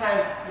think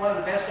sometimes one of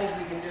the best things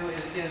we can do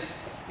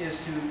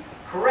is to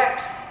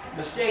correct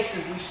mistakes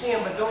as we see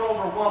them, but don't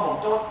overwhelm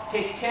them. Don't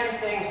take 10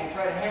 things and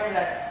try to hammer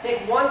that.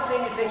 Take one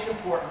thing you think is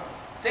important,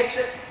 fix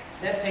it,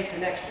 then take the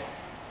next one.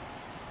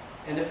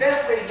 And the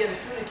best way to get it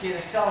through the kid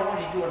is tell him what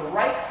he's doing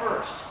right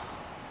first.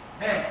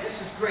 Man,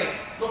 this is great,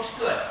 looks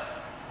good.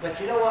 But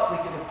you know what, we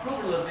can improve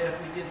it a little bit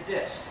if we did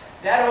this.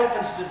 That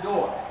opens the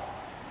door.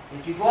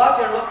 If you go out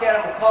there and look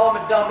at him and call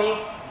him a dummy,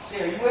 and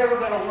say, are you ever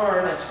going to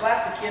learn, and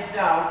slap the kid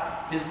down,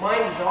 his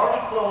mind is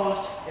already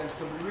closed, and it's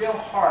going to be real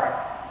hard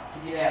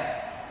to get at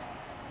it.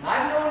 Now,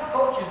 I've known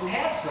coaches and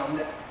had some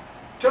that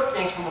took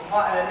things from a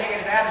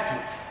negative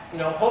attitude, you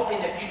know, hoping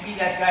that you'd be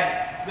that guy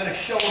that's going to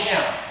show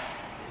him.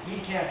 He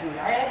can't do it.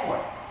 I had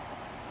one.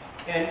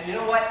 And you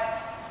know what?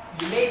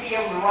 You may be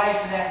able to rise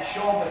to that and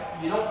show him, but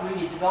you don't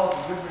really develop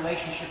a good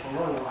relationship or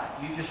learn a lot.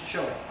 You just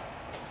show him.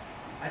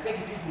 I think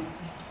if you can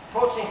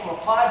approach things from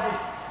a positive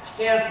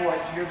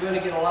standpoint, you're going to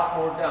get a lot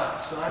more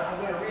done. So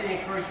I'm going to really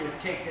encourage you to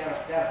take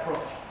that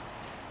approach.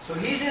 So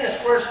he's in a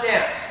square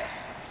stance.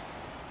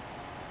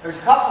 There's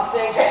a couple of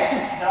things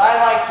that I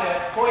like to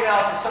point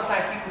out that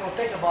sometimes people don't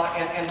think about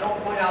and don't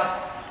point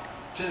out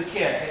to the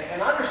kids.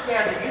 And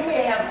understand that you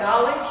may have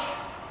knowledge,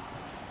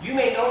 you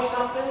may know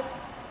something,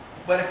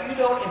 but if you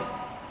don't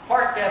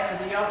impart that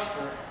to the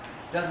youngster,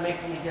 it doesn't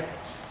make any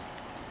difference.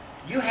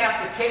 You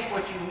have to take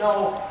what you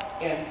know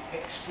and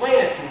explain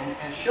it to them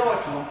and show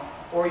it to them,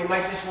 or you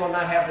might just well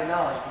not have the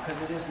knowledge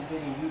because it isn't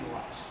getting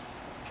utilized.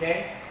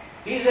 Okay?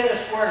 He's in a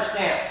square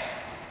stance.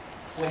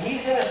 When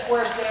he's in a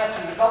square stance,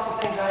 there's a couple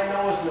things I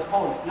know as an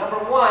opponent. Number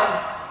one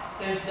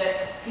is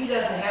that he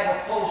doesn't have a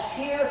post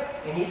here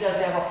and he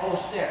doesn't have a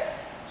post there.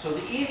 So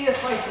the easiest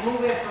place to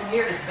move in from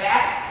here is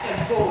back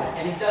and forward,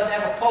 and he doesn't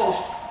have a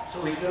post,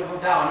 so he's going to go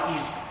down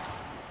easy.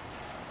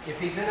 If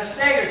he's in a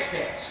staggered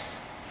stance,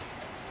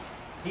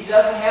 he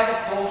doesn't have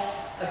a post.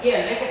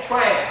 Again, make a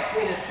triangle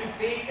between his 2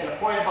 feet and a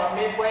point about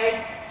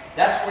midway.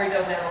 That's where he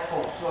doesn't have a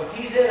post. So if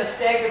he's in a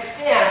staggered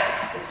stance,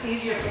 it's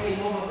easier for me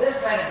to move in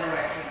this kind of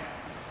direction,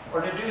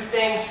 or to do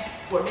things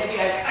where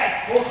maybe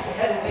I post the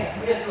head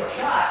and get into a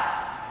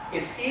shot.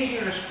 It's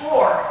easier to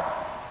score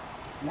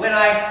when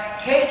I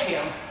take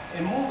him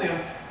and move him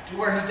to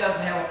where he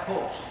doesn't have a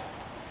post.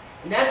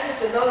 And that's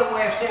just another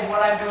way of saying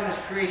what I'm doing is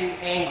creating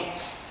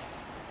angles.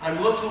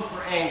 I'm looking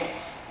for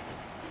angles.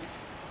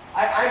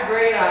 I'm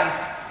great on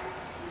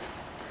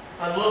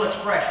little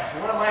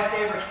expressions. One of my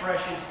favorite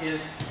expressions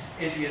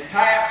is you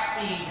tie up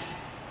speed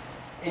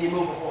and you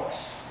move a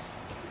horse.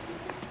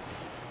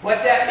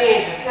 What that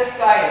means, if this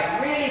guy is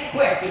really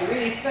quick and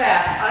really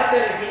fast, I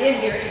better get in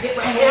here and get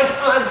my hands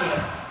on him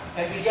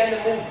and begin to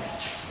move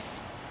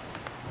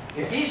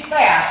him. If he's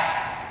fast,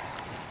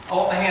 I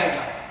want my hands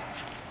on him.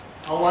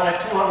 I want a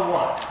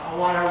 2-on-1. I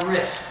want a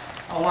wrist.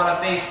 I want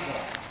a baseball.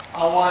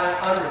 I want an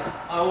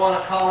underhook. I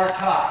want a collar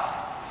tie.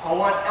 I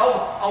want elbow.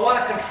 I want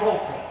a control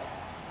point.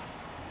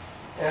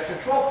 And a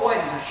control point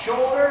is a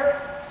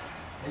shoulder,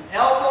 an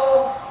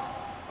elbow,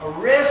 a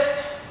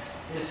wrist,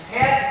 his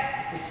head.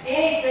 It's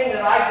anything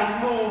that I can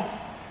move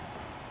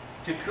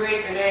to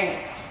create an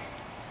angle.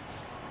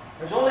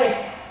 There's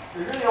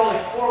really only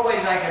 4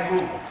 ways I can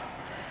move them.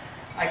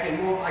 I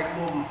can move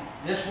them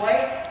this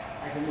way,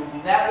 I can move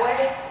them that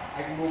way,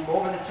 I can move them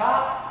over the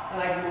top,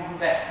 and I can move them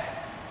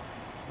back.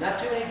 Not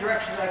too many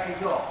directions I can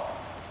go.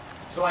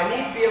 So I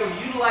need to be able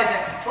to utilize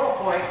that control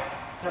point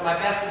to my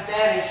best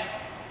advantage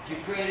to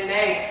create an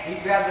angle.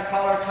 He grabs a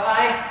collar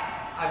tie,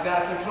 I've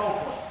got a control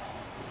point.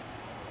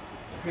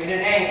 Create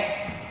an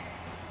angle.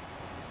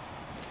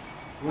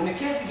 When the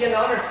kids begin to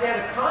understand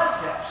the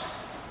concepts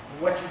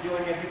of what you're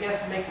doing, it begins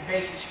to make the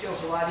basic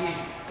skills a lot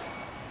easier.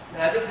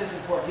 And I think this is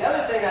important. The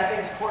other thing I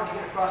think is important to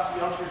get across to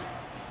youngsters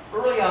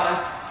early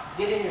on,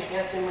 get in your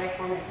stance, can make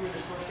for me if you're in the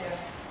square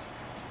stance.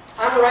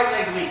 I'm a right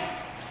leg lead.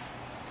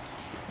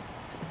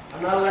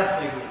 I'm not a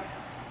left leg lead.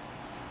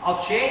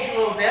 I'll change a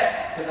little bit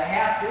because I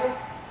have to,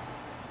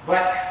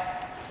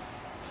 but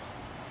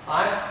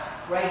I'm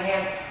right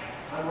hand,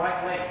 I'm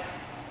right leg.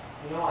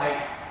 You know,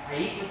 I I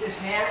eat with this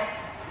hand,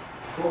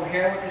 comb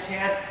hair with this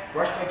hand,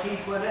 brush my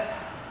teeth with it.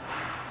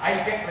 I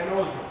pick my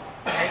nose with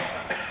it. Okay?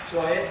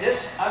 So I'm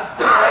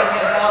putting my right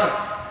hand down.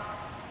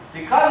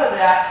 Because of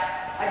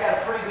that, I got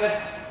a pretty good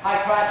high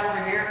crotch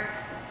over here.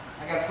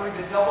 I got a pretty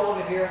good double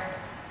over here.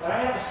 But I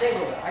have a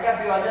single there. I got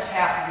to be on this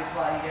half of his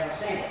body to have a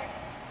single.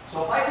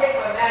 So if I take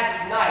my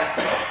magic knife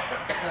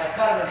and I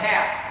cut him in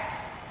half,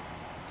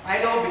 I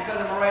know because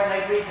of my right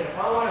leg weak that if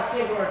I want a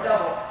single or a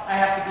double, I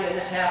have to be on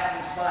this half of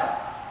his body.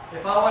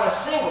 If I want a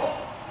single,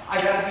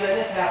 I got to be on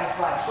this half of his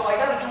body. So I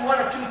got to do one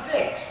or two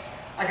things.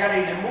 I got to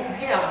either move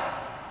him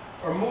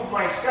or move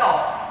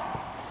myself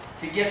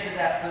to get to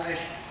that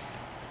position.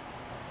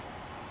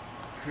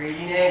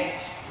 Creating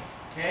angles.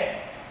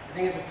 Okay? I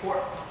think it's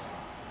important.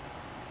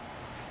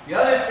 The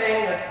other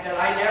thing that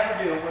I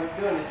never do when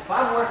doing this, if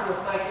I'm working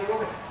with my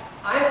kid,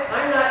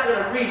 I'm not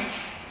going to reach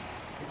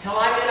until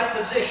I'm in a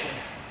position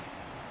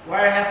where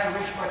I have to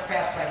reach much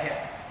past my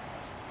head.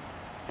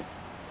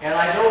 And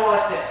I don't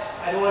want this.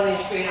 I don't want any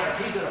straight arms.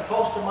 He's going to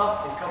post them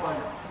up and come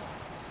under.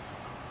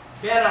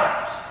 Bent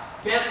arms,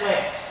 bent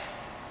legs,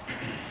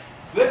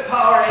 good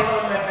power angle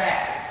in my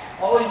back.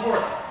 Always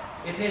working.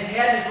 If his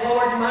head is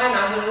lower than mine,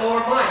 I'm going to lower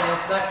mine. And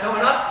it's not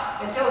coming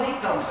up until he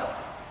comes up.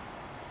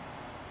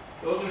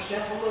 Those are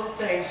simple little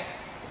things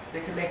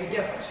that can make a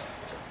difference.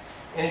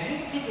 And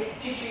if you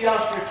teach a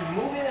youngster to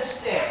move in a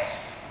stance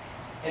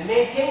and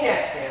maintain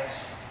that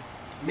stance,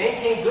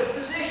 maintain good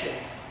position,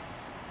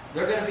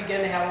 they're going to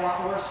begin to have a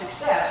lot more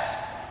success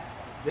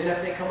than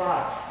if they come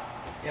out of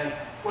it. And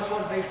what's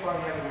one baseball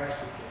you have in your high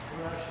school kids?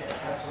 Come out of stance.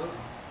 Absolutely.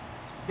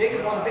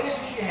 One of the biggest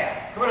things you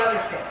have. Come out of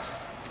their stance.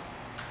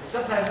 And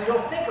sometimes we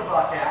don't think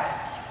about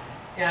that,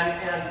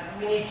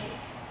 and we need to.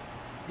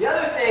 The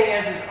other thing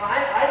is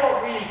I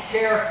don't really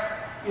care,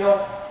 I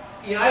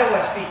don't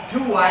want his feet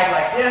too wide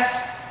like this,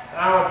 and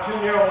I don't want them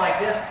too narrow like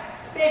this,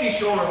 maybe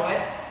shoulder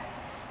width.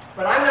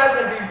 But I'm not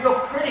going to be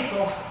real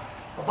critical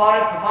about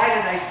it,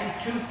 provided I see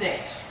two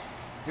things.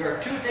 There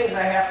are two things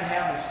I have to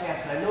have in a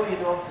stance, and I know you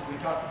know because we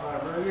talked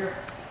about them earlier.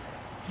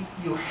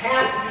 You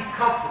have to be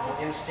comfortable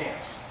in a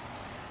stance,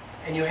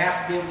 and you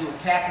have to be able to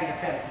attack and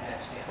defend from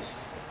that stance.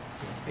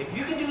 If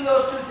you can do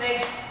those two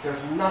things,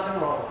 there's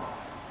nothing wrong with it.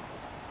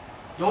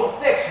 Don't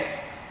fix it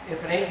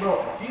if it ain't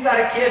broken. If you got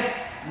a kid,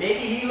 maybe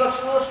he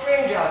looks a little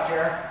strange out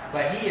there,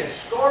 but he is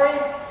scoring,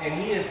 and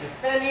he is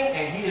defending,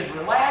 and he is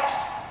relaxed,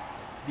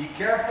 be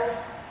careful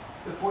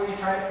before you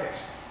try to fix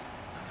it.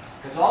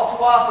 Because all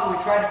too often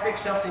we try to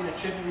fix something that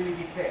shouldn't really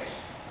be fixed.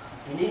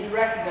 We need to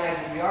recognize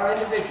that we are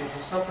individuals,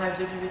 and sometimes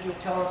individual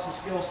talents and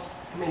skills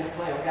come into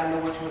play. We've got to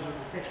know which ones we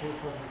can fix and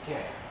which ones we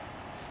can't.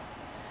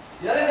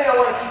 The other thing I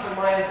want to keep in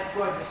mind is,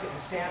 go ahead, just get the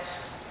stance.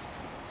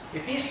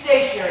 If he's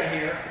stationary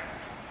here,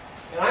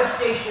 and I'm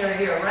stationary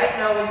here, right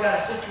now we've got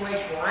a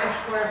situation where I'm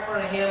square in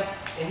front of him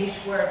and he's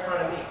square in front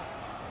of me.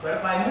 But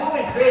if I move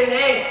and create an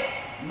angle,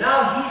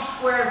 now he's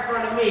square in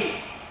front of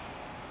me,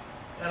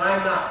 and I'm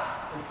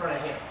not in front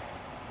of him.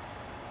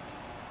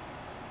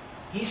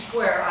 He's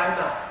square, I'm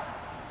not.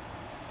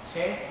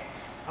 Okay?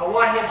 I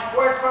want him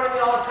square in front of me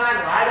all the time,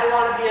 and I don't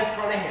want to be in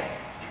front of him.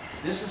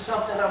 This is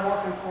something I'm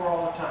working for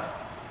all the time.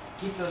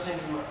 Keep those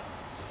things in mind.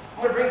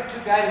 I'm going to bring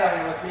two guys out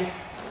here with me.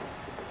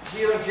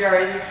 Gio and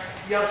Jerry, these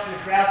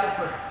youngsters wrestle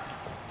for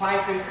Pine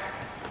Creek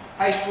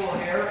High School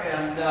here,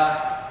 and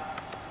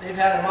they've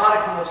had a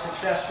modicum of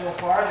success so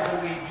far. They're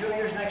going to be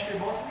juniors next year.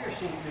 Both of you are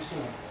seniors.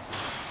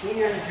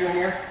 Senior and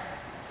junior.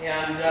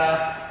 And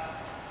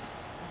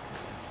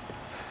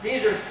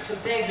these are some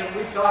things that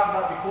we've talked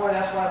about before.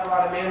 That's why I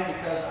brought them in,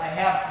 because I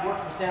have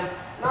worked with them,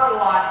 not a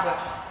lot, but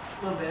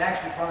a little bit.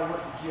 Actually, probably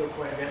worked with Gio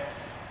quite a bit.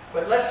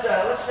 But let's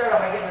start off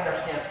by getting in our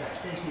stance, guys,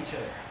 facing each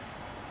other.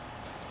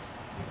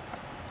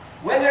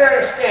 When they're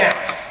in a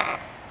stance,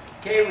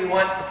 okay, we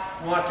want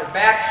their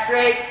back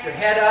straight, their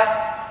head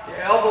up,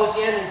 their elbows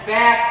in and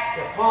back,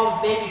 their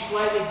palms maybe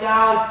slightly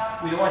down.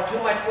 We don't want too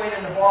much weight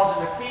on the balls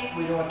of their feet.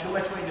 We don't want too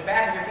much weight in the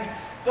back of their feet.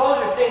 Those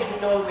are things we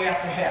know that we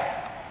have to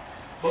have.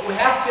 But we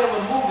have to be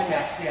able to move in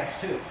that stance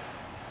too.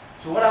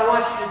 So what I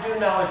want you to do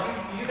now is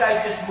you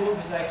guys just move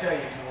as I tell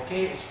you to,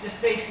 okay? It's just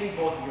face me,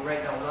 both of you,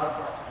 right now, without a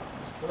problem.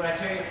 So when I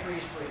tell you to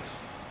freeze, freeze.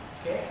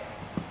 Okay?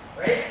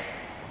 Ready?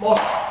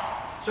 Motion.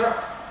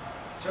 Circle.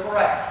 Circle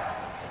right.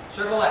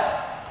 Circle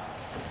left.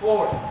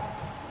 Forward.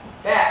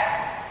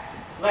 Back.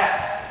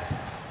 Left.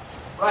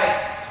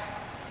 Right.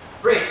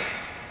 Breathe.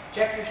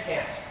 Check your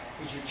stance.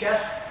 Is your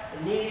chest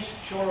and knees,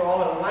 shoulder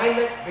all in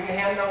alignment? Bring your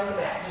hand down to the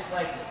mat, just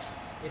like this.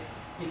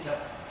 If the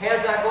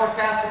hand's not going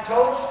past the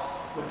toes,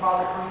 we're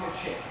probably pretty good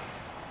shape.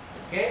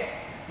 Okay?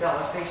 Now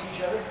let's face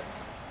each other.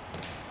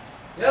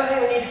 The other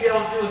thing we need to be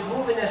able to do is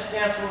move in this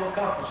stance when we're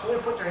comfortable. So we're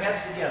going to put their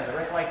heads together,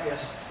 right like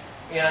this.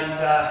 And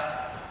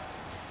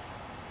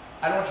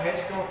I don't want your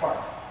heads to go apart.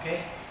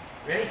 Okay?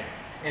 Ready?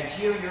 And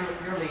Gio,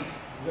 you're leading.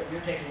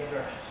 You're taking the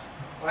directions.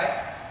 All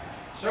right?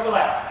 Circle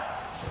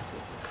left.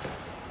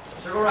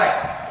 Circle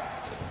right.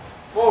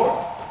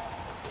 Forward.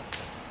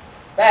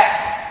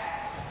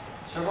 Back.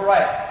 Circle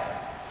right.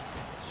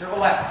 Circle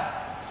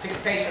left. Pick the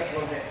pace up a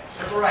little bit.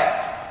 Circle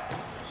right.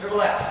 Circle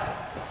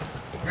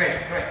left.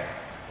 Great, great.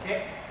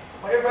 Okay?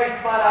 When everybody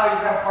come out, you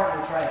grab a partner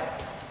and try it.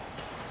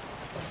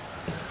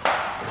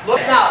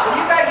 Look now, when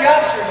you got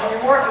youngsters and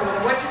you're working with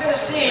them, what you're going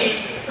to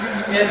see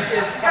is you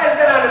guys have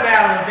been on the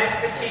mat a little bit,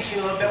 been teaching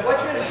a little bit. What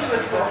you're going to see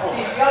with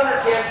these younger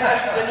kids,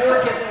 especially the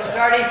newer kids that are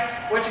starting,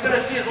 what you're going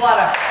to see is a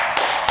lot of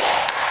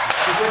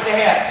with the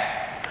heads.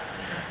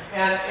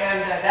 And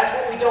that's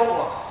what we don't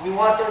want. We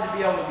want them to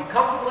be able to be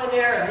comfortable in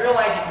there and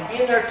realize you can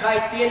be in there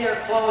tight, be in there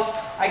close.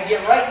 I can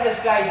get right in this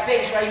guy's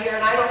face right here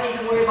and I don't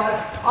need to worry about it.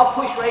 I'll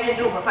push right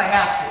into him if I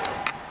have to.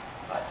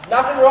 But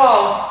nothing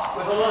wrong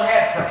with a little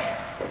head pressure.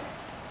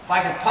 If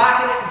I can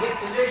pocket it and get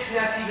position,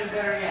 that's even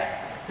better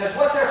yet. Because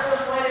what's our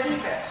first line of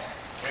defense?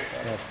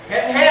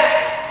 Head and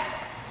hands.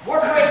 We're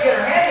afraid to get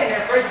our head in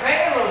there, afraid to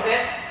bang a little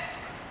bit.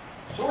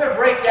 So we're going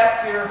to break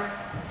that fear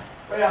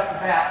right off the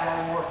bat while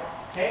we work.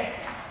 Okay?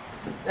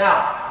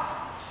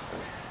 Now,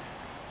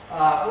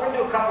 we're going to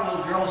do a couple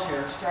little drills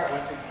here to start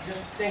with,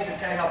 just things that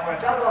kind of help. When I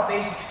talk about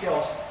basic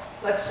skills,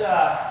 let's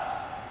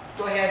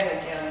go ahead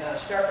and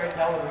start right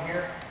down over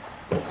here.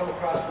 We'll come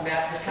across the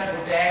mat, just kind of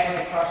go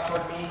diagonally across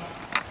toward me.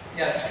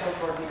 Yeah, just come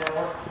toward me,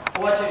 that'll work.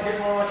 Here's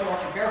what I want you. I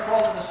want you to bear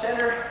crawl to the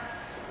center.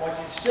 I want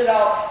you to sit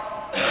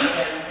out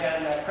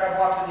and crab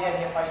walk to the end,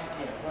 hip bicep to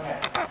the end. Go ahead.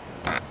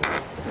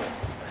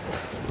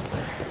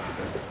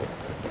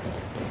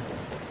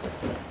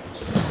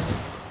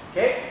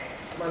 Okay,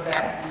 come on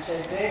back, do the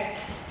same thing.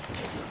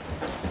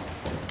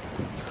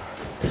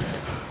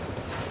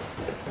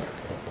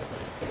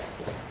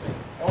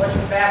 I want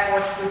you to back, I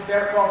want you to do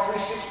bear crawl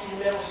 360 in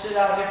the middle, sit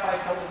out, hip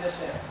bicep come to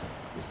this end.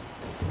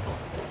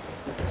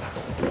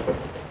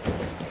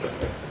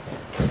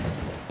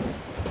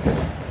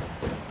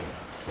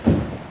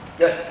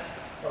 Good.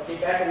 Okay,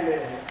 back in the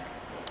middle here.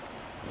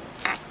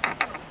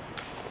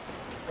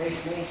 Face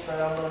me,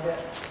 spread out a little bit.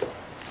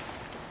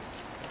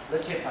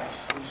 Let's hip ice.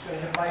 We're just going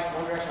to hip ice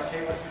one direction. I'll tell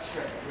you what's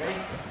straight. You ready?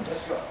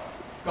 Let's go.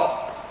 Go.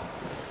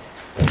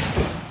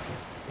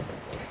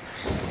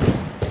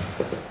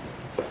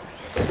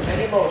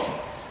 Steady motion.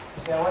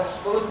 Okay, I want it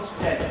smooth and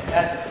steady.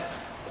 That's it.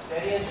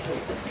 Steady and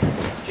smooth.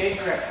 Change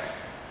direction.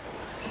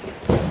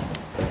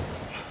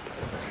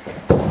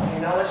 Okay,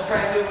 now let's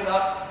try and do it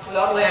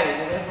without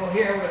landing. We're going to go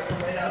here. We're going to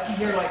come right out to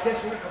here like this.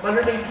 We're going to come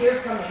underneath here,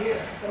 come to here.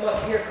 Come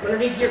up here, come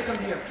underneath here, come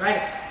to here. Try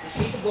to just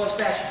keep it going as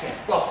fast as you can.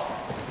 Go.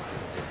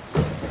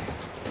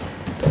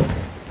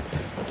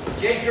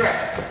 Change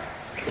direction.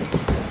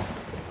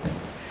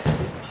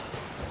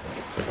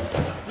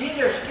 These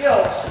are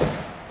skills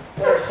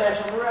that are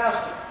essential to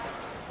wrestling.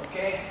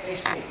 Okay?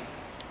 Face me.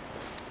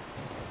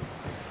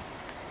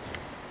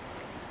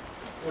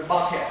 We're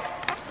bounce here.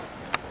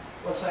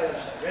 One side, other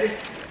side. Ready?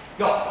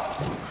 Go.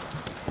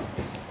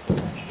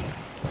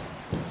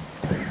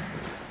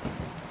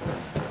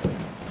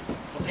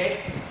 Okay?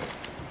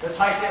 Let's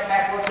high step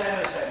back one side,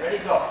 other side. Ready?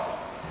 Go.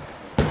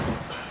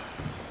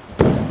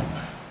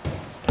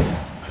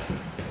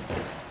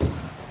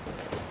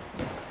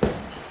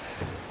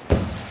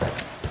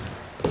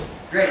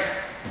 Great.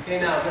 Okay,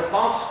 now we're going to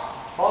bounce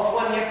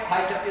one hip,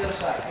 high step the other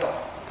side. Go.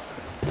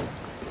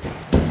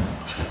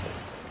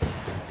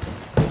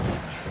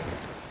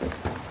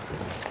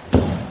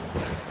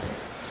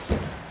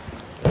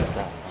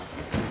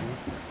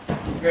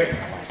 Great.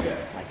 That's good.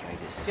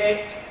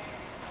 Okay.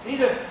 These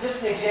are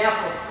just an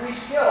example of 3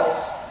 skills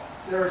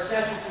that are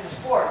essential to the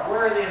sport.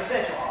 Where are they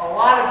essential? A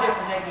lot of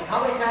different techniques.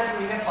 How many times do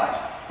we hip flex?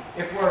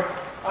 If we're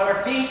on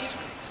our feet,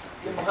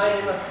 get behind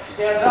him,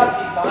 stands up,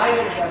 he's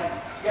behind him.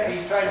 Yeah,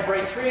 he's trying to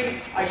break free,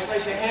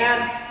 isolate the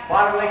hand,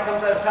 bottom leg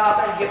comes out of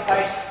top end, hip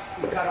heist,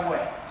 we cut away.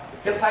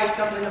 Hip heist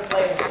comes into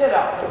play in sit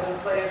out, comes into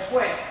play in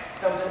swing,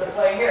 comes into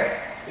play here.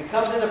 It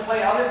comes into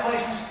play other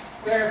places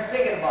we're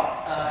thinking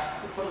about.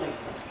 Put a link.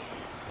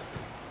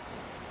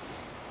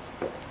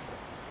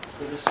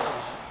 For this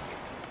solution.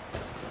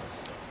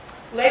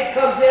 Leg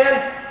comes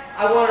in,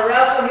 I want to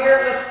wrestle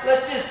here.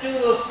 Let's just do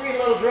those 3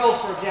 little drills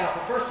for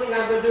example. First thing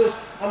I'm going to do is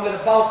I'm going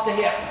to bounce the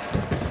hip.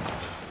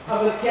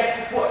 I'm going to catch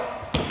the foot.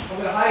 I'm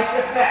going to high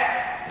step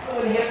back. I'm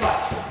going to hip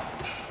up.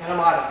 And I'm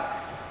out of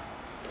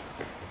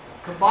it.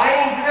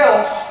 Combining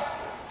drills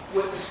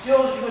with the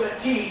skills you're going to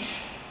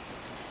teach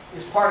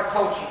is part of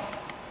coaching.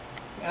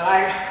 And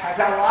I've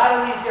got a lot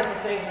of these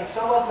different things, and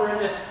some of them are in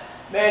this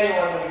manual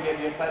I'm going to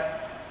give you.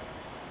 But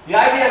the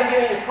idea I'm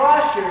getting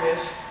across here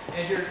is,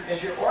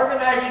 as you're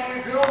organizing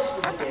your drills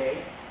for the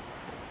day,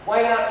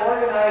 why not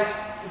organize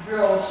the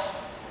drills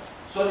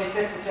so they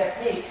fit the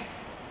technique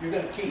you're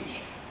going to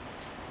teach?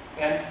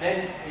 And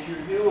then, as you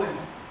review and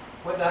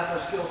whatnot,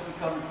 those skills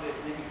become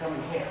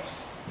enhanced.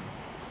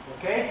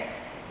 Okay?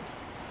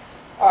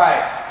 All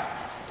right.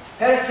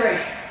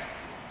 Penetration.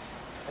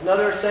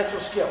 Another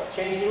essential skill.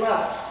 Changing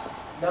levels.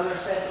 Another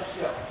essential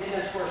skill. Getting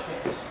his first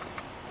hands.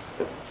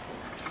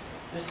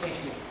 This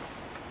takes me.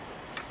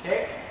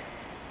 Okay?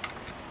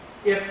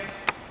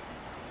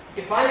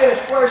 If I'm in a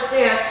square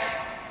stance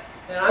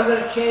and I'm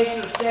going to change to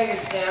a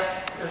staggered stance,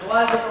 there's a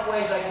lot of different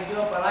ways I can do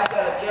it, but I've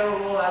got a general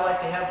rule I like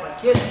to have my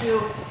kids do.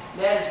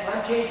 And that is, if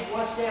I'm changing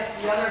one stance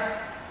to the other,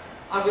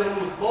 I'm going to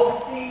move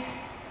both feet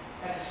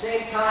at the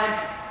same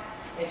time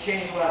and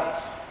change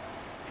levels.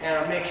 and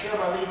I make sure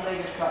my lead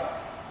leg is covered.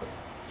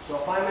 So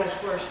if I'm in a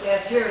square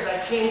stance here, as I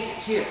change,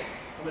 it's here.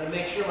 I'm going to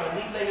make sure my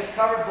lead leg is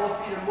covered, both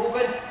feet are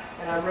moving,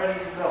 and I'm ready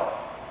to go.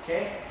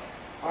 Okay?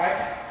 All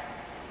right?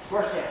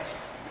 Square stance.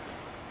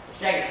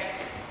 Stagger.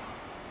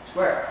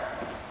 Square.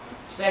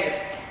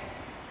 Stagger.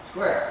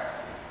 Square.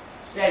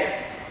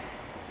 Stagger.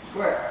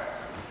 Square.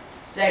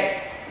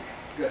 Stagger.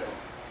 Good.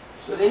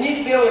 So they need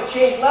to be able to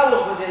change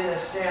levels within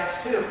this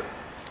stance too.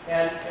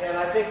 And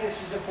I think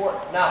this is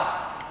important.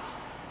 Now,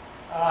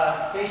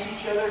 face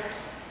each other.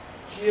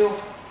 It's you.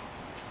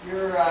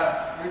 You're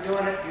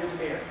doing it. You're the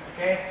mirror.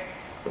 Okay?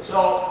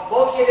 So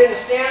both get in a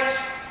stance.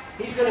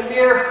 He's going to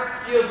mirror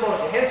Gio's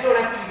motion. Heads don't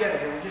have to be together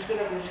here. We're just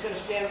going to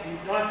stand. You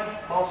don't have to be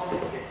bouncing.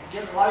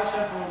 Allow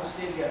yourself to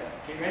stay together.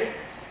 Okay, ready?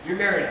 You're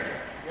mirroring it.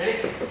 Ready?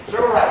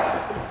 Circle right.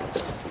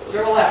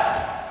 Circle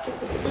left.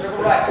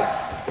 Circle right.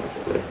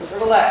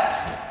 Circle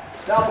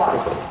left. Down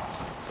block.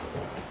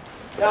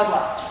 Down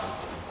block.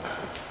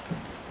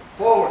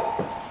 Forward.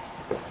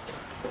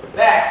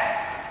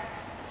 Back.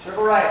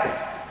 Circle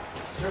right.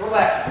 Circle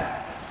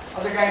left.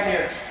 Other guy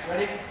mirrors.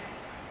 Ready?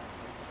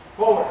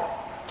 Forward.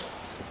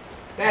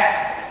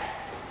 Back.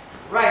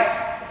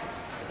 Right.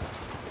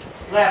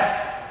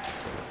 Left.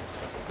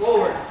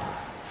 Forward.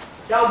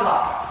 Down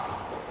block.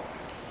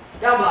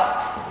 Down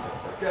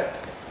block. Good.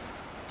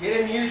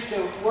 Get him used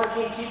to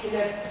working, keeping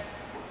it.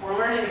 We're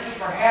learning to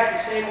keep our head the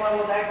same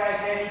level that guy's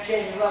head. He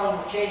changes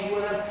level, we're changing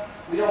with him.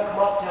 We don't come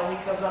up till he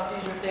comes up.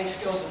 These are things,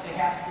 skills that they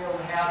have to be able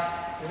to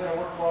have. They're going to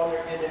work well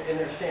in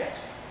their stance.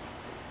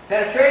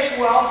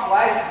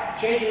 Penetration-wise,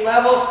 changing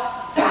levels.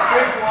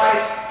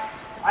 Penetration-wise,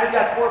 I've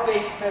got 4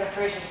 basic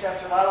penetration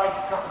steps that I like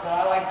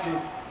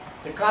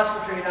to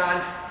concentrate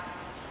on.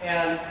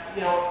 And,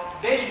 you know,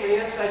 basically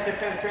inside step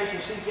penetration,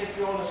 you see kids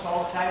doing this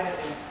all the time, and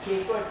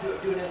kids go and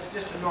do it. It's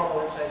just a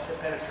normal inside step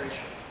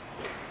penetration.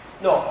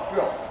 No,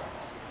 drill.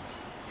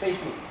 Face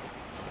me.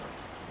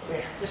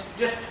 Okay,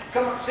 just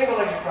come single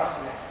legs across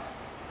the neck.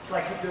 Just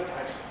like you do it to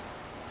high school.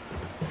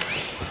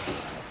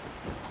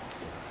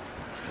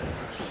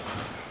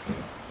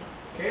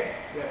 Okay,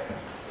 good.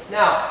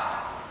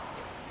 Now,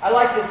 I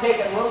like to take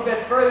it a little bit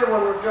further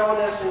when we're drilling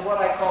this in what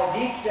I call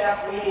deep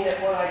step, meaning that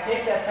when I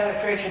take that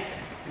penetration,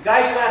 the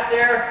guy's not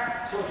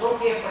there, so it's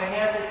okay if my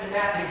hands hit the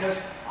mat because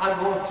I'm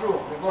going through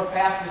him. They're going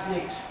past his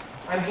knees.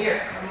 I'm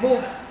here, I'm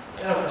moving,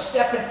 and I'm going to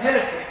step and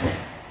penetrate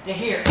to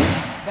here.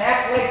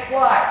 Back leg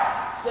flies.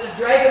 Instead of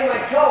dragging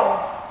my toe,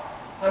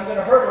 I'm going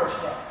to hurdle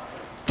step.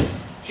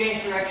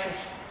 Change directions,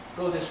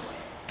 go this way.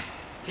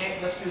 Okay,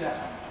 let's do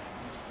that.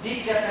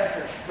 Deep step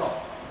penetration, go.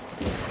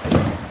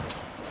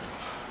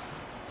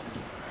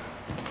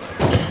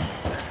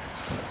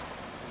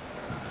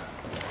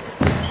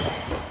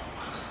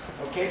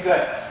 Okay,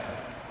 good.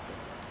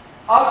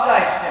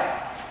 Outside step,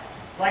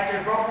 like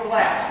your broken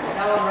glass. Go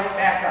down and right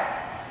back up.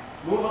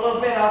 Move a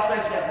little bit,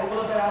 outside step. Move a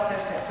little bit,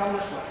 outside step. Come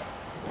this way.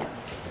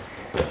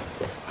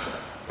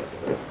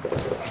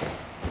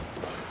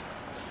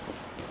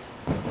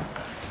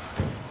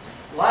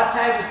 A lot of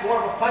times it's more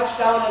of a punch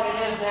down than it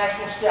is an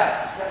actual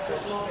step. Step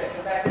just a little bit.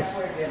 Come back this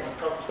way again.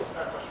 Coach,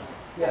 that question.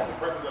 Yeah. What's the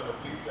purpose of the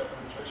deep step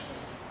penetration?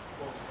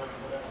 What's the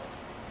purpose of that?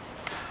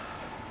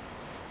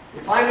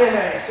 If I'm in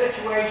a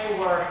situation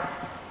where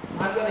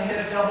I'm going to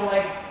hit a double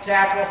leg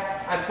tackle,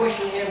 I'm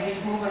pushing him,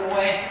 he's moving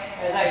away.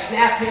 As I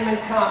snap him and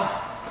come,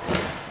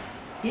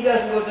 he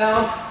doesn't go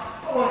down.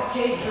 I want to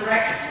change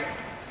directions here.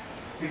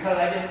 Because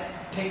I didn't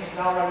take him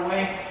down right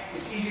away,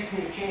 it's easier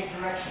for me to change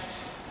directions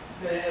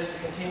than it is to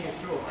continue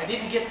through him. I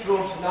didn't get through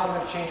him, so now I'm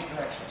going to change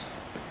directions.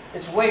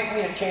 It's a way for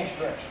me to change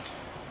directions.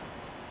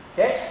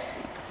 Okay?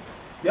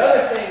 The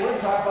other thing, we're going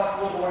to talk about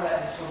a little more of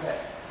that in just a little bit.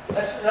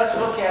 Let's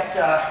look at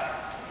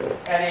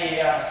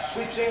a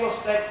sweep single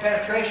step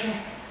penetration.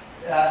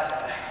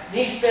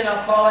 Knee spin,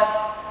 I'll call it.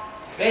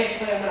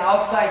 Basically, I'm going to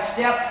outside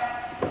step.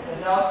 As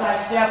an outside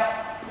step,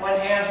 one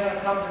hand's going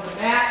to come to the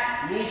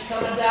mat, knees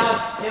coming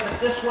down, pivot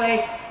this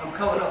way, I'm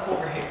coming up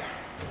over here.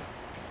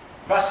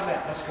 Across the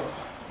mat, let's go.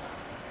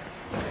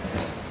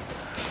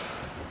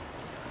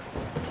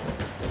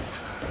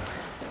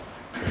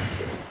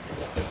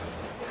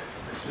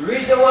 The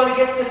reason I want to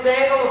get this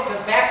angle is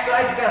because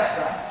backside's best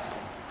side.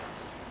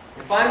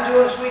 If I'm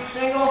doing a sweep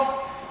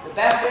single, the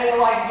best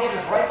angle I can get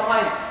is right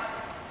behind me.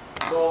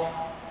 So,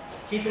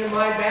 keeping in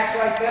mind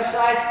backside, best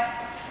side,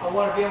 I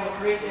want to be able to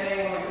create that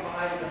angle and get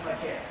behind him if I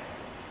can.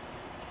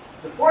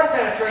 The fourth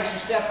penetration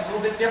step is a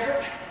little bit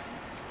different.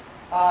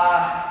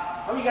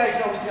 How many of you guys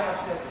know who John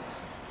Smith is?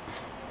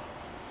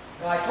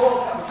 Now I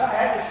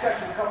had a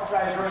discussion with a couple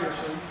guys earlier,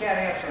 so you can't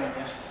answer on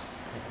this.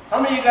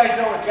 How many of you guys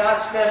know what John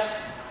Smith's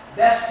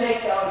best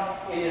takedown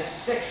in his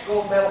 6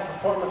 gold medal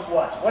performance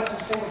was? What's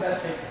his single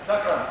best takedown?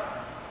 Tuck run.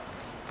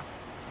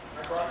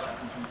 High crotch.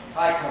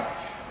 High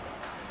crotch.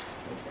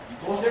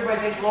 Most everybody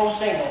thinks low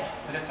single,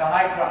 but it's a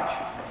high crotch.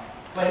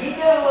 But he did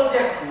it a little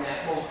different than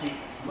that, most people.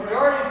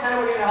 Majority of the time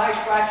when you're in a high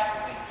crotch,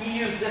 he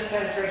used this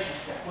penetration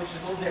step, which is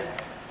a little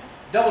different.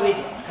 Double knee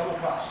gloves, come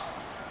across.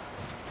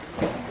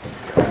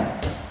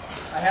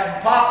 I have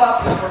them pop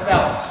up just for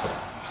balance.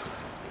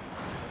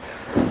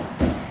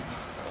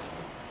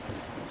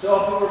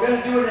 we're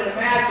going to do it in a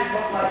match. It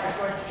looked like it's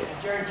going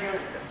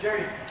to,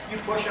 Jerry, you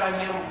push on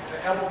him,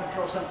 elbow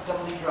control, some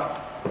double knee drop.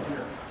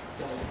 Here.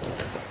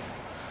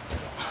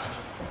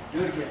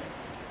 Do it again.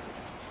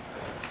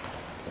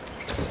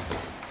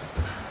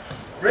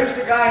 Brings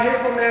the guy,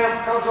 his momentum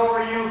comes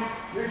over you,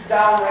 you're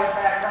down, right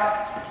back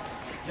up.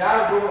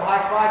 John will do a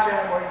high crotch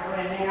on it, or you do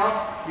anything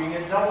else. You can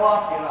get a double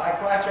off, you get a high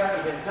crotch on it,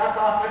 you get a duck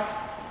off it.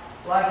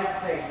 A lot of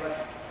different things,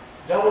 but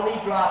double knee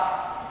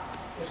drop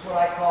is what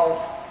I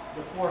call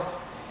the fourth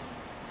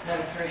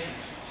penetration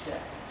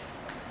step.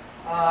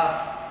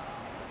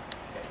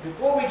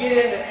 Before we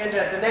get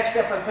into the next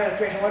step on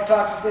penetration, I want to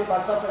talk to you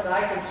about something that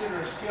I consider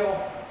a skill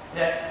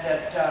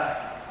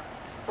that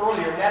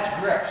earlier, and that's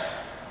grips.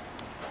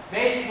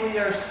 Basically,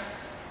 there's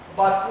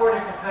about 4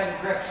 different kinds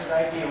of grips that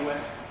I deal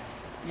with.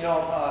 You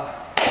know,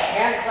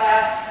 hand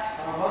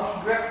clasp, a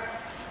monkey grip.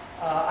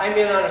 I'm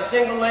in on a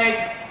single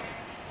leg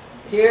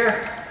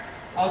here.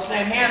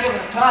 Outside hand over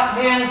the top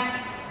hand.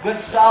 Good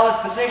solid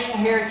position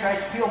here. He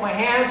tries to peel my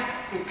hands.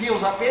 It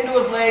peels up into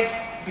his leg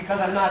because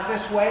I'm not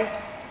this way.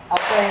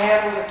 Outside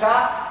hand over the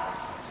top.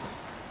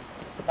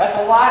 That's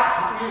a lot.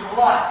 You can use a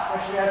lot,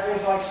 especially on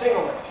things like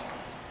single legs.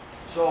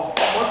 So,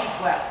 monkey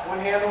clasp, one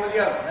hand over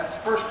the other. That's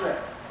the first grip.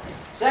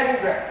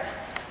 Second grip,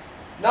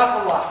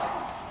 knuckle lock.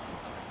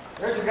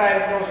 There's a guy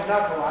that knows a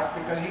knuckle lock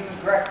because he was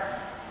Greco.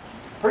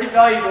 Pretty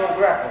valuable in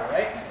Greco,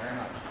 right? Very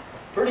much.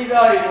 Pretty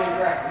valuable in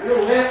Greco.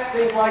 Little lift,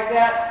 things like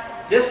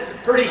that. This is a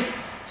pretty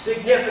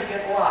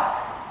significant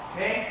lock.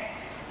 Okay?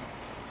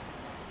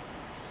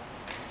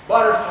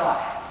 Butterfly.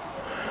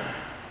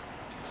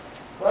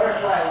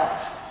 Butterfly lock.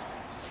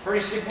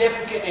 Pretty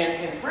significant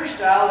in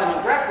freestyle and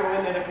in Greco,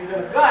 in that if you're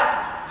going to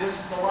gut, this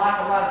is the lock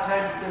a lot of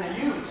times you're going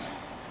to use.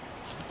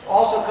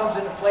 Also comes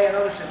into play in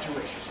other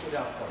situations. Go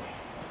down for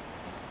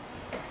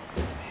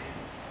me.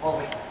 All the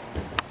way.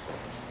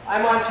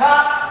 I'm on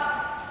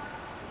top.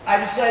 I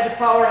decide to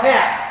power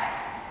half.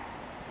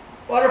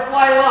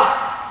 Butterfly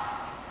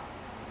lock.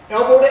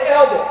 Elbow to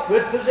elbow.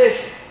 Good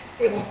position.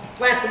 Able to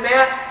plant the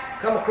mat,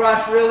 come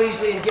across real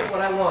easily and get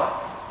what I want.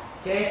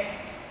 Okay?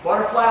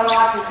 Butterfly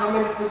lock and come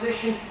into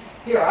position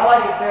here. I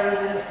like it better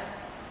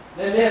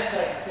than this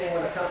type of thing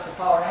when it comes to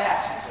power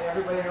halves. So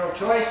everybody their own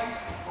choice.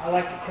 I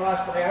like to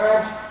cross my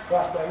arms,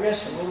 cross my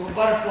wrists, and move a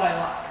butterfly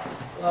lock.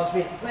 Allows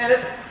me to plant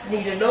it,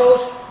 knee to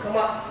nose, come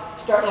up,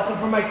 start looking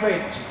for my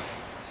cradles.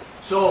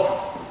 So,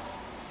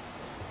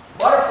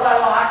 butterfly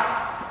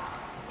lock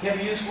can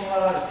be useful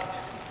on other things.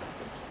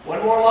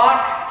 One more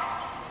lock,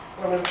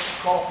 what I'm going to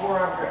call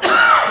forearm grip. And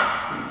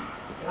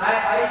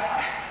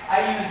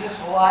I use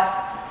this a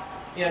lot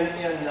in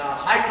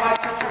high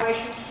crotch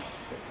situations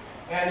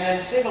and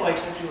in single leg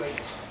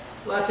situations.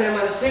 A lot of time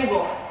on a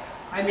single,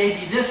 I may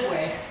be this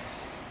way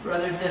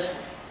rather than this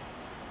way.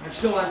 I'm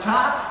still on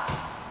top.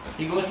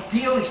 He goes to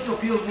peel. He still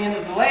peels me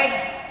into the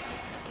leg.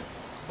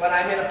 But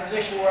I'm in a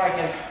position where I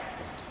can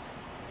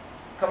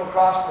come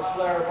across the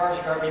flare or bars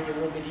guard maybe a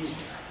little bit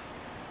easier.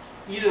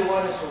 Either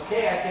one is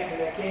okay. I think in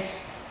that case,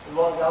 as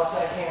long as the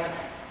outside hand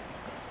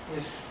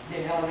is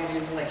being elevated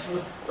into the leg.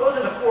 So those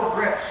are the 4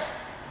 grips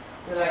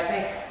that I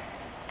think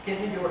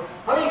kids need to work.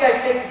 How many of you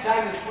guys take the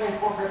time to explain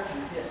 4 grips to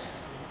your kids?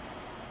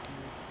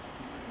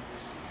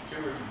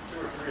 Two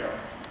or three of them.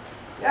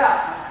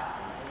 Yeah.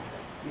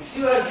 You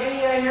see what I'm getting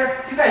at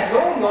here? You guys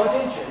know them, though,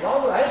 didn't you? You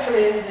all know. I didn't show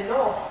you anything to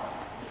know.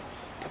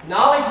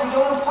 Knowledge we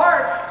don't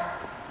impart.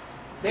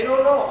 They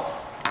don't know.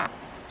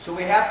 So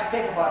we have to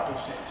think about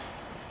those things.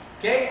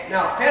 Okay?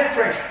 Now,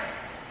 penetration.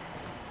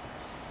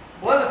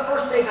 One of the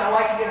first things I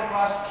like to get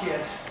across to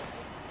kids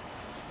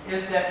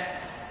is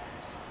that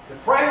the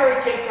primary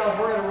takedowns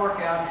we're going to work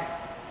on,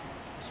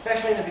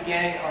 especially in the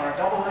beginning, are a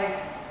double leg,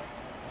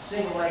 a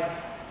single leg,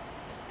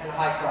 and a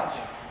high crotch.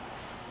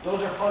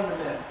 Those are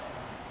fundamental.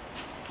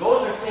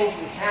 Those are things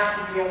we have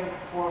to be able to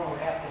perform and we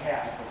have to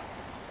have.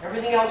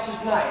 Everything else is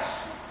nice,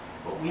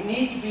 but we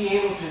need to be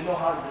able to know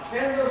how to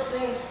defend those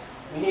things.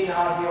 We need to know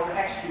how to be able to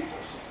execute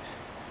those things.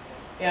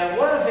 And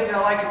one of the things I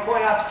like to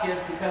point out to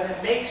kids, because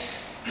it makes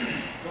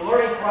the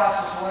learning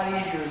process a lot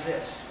easier, is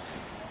this.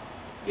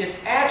 It's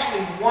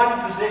actually one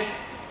position.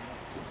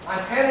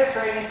 I'm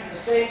penetrating to the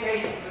same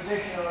basic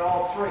position on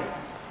all 3.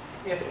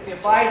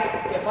 If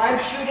I'm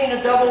shooting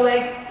a double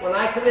leg, when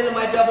I come into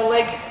my double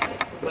leg,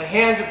 my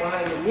hands are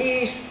behind the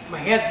knees, my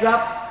head's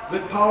up,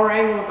 good power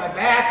angle in my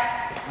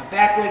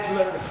back legs are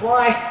ready to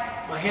fly,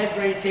 my head's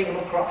ready to take him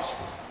across,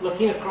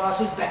 looking across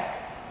his back,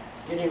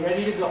 getting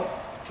ready to go,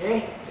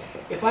 okay?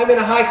 If I'm in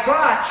a high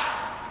crotch,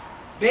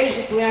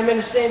 basically I'm in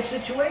the same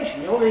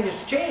situation. The only thing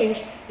that's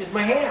changed is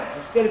my hands.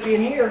 Instead of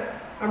being here,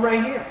 I'm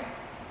right here.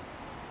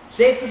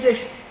 Same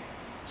position.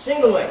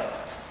 Single leg.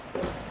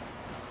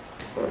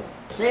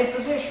 Same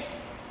position.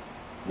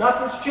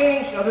 Nothing's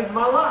changed other than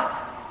my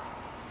lock.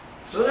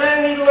 So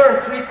then I need to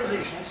learn 3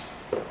 positions.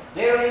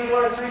 They don't need to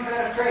learn 3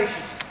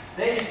 penetrations.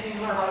 They just need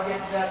to learn how to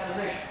get to that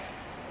position.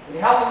 And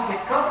to help them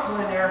get comfortable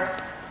in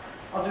there,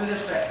 I'll do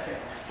this type of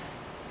thing.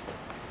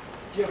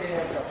 Jim,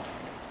 get in trouble.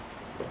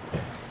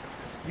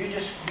 You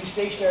just be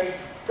stationary.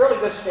 Fairly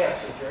good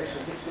stance here, Jerry, so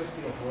it gets a good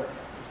feel for it.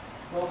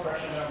 No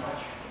pressure, not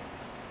much.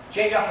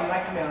 Change off on my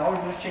command. All we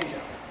do is change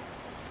off.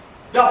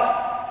 Double.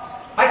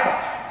 High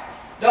crouch.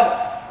 Double.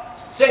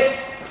 Single.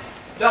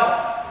 Double.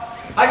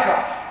 High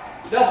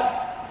crouch. Double.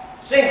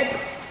 Single.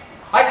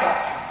 High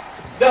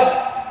crouch. Double.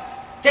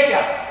 Take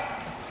out.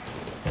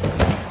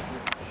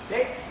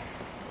 Okay?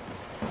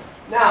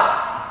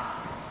 Now,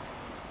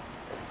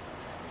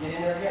 get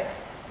in there again.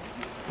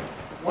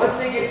 Once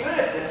they get good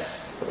at this,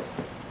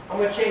 I'm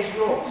going to change the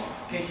rules.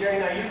 Okay, Jerry,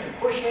 now you can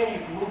push in, you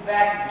can move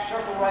back, you can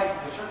circle right, you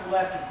can circle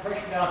left, you can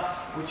pressure down.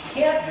 What you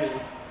can't do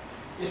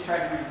is try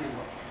to read the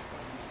way.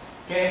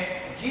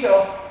 Okay?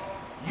 Geo,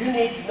 you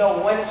need to know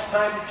when it's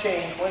time to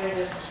change, when it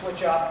is to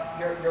switch off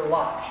your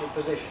locks, your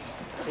position.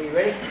 Okay, you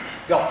ready?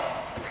 Go.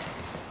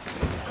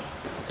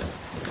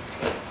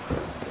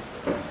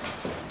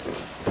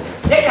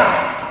 Take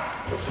on.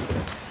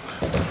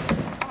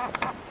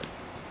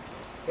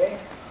 Okay?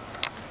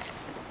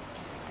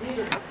 These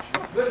are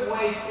good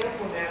ways to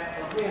implement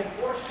or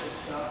reinforce this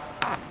stuff,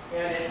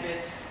 and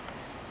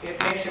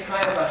it makes a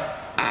kind of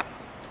a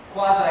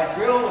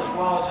quasi-drill as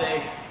well as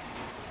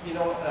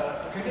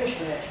a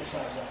conditioning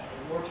exercise.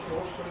 It works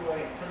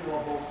pretty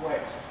well both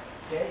ways.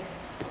 Okay?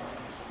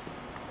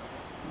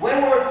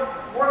 When we're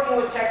working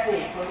with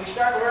technique, when we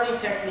start learning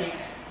technique,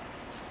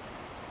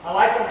 I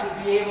like them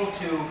to be able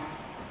to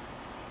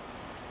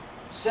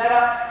set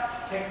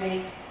up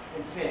technique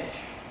and finish.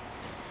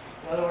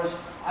 In other words,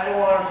 I don't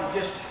want them to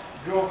just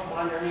drill from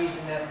underneath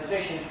in that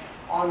position.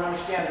 I want them to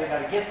understand they've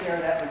got to get there.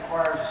 That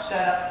requires a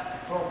setup,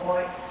 control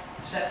point,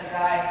 set the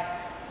guy.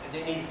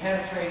 They need to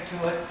penetrate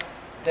to it.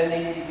 Then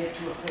they need to get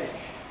to a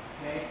finish.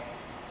 Okay?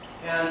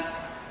 And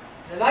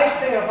the nice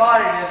thing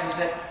about it is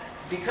that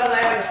because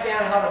I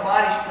understand how the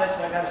body splits,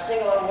 and I got a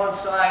single on one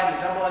side and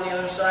a double on the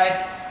other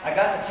side, I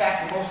got an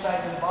attack to both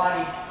sides of the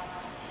body.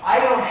 I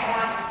don't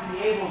have to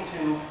be able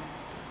to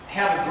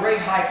have a great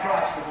high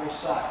crotch to both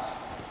sides.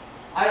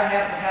 I don't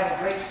have to have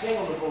a great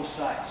single to both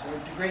sides, or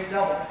a great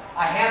double.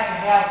 I have to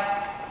have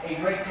a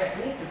great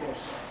technique to both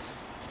sides.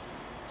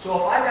 So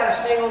if I've got a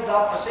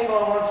single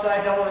on one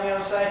side, double on the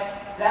other side,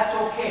 that's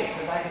okay,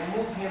 because I can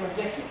move him and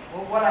get to him.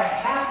 But what I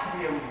have to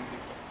be able to do,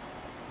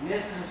 and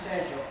this is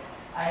essential,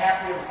 I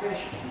have to be able to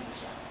finish it from either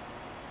side.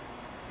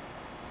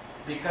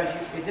 Because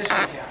this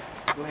can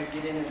happen. Go ahead,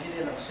 get in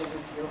on a single.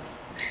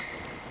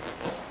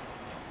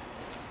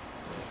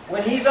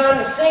 When he's on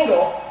the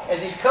single,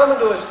 as he's coming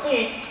to his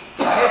feet,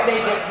 if they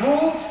get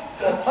moved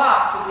or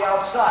popped to the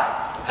outside,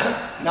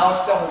 now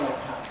it's double leg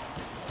time.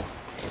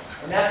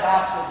 And that's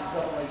opposite his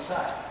double leg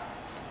side.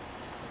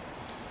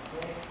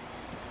 Okay?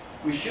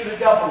 We shoot a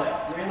double leg.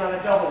 We're in on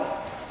a double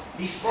leg.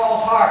 He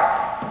sprawls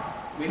hard.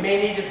 We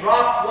may need to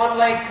drop one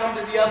leg, come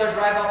to the other,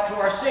 drive up to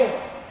our single.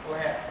 Go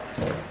ahead.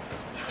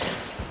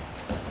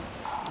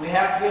 We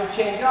have to be able to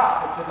change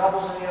off. If the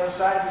double's on the other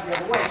side, we the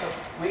other way. So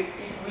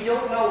we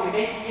don't know. We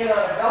may be in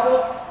on a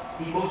double.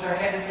 He moves our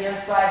head to the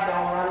inside.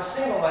 Now we're on a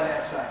single on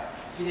that side.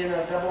 Get in on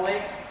a double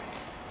leg.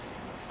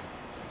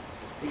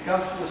 He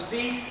comes to his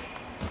feet.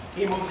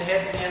 He moves the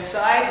head to the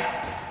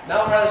inside.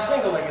 Now we're on a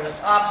single leg, and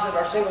it's opposite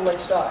our single leg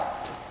side.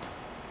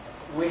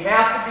 We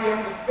have to be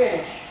able to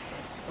finish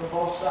from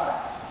both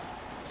sides.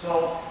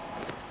 So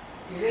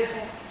it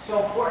isn't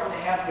so important to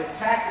have the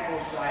attack to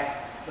both sides,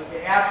 but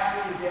they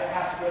absolutely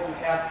have to be able to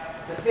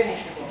have the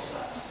finish to both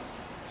sides.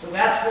 So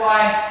that's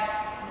why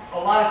a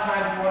lot of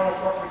times we want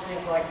to incorporate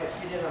things like this.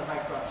 Get in on high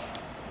crotch.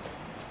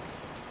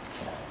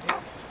 Okay.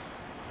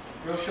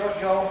 Real short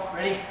go.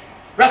 Ready?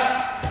 Wrestle.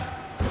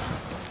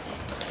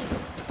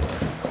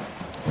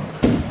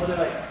 Other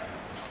leg.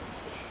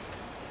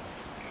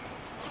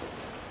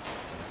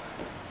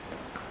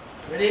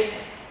 Ready?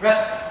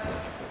 Wrestle.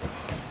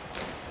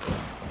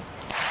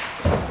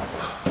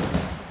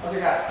 Other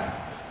guy.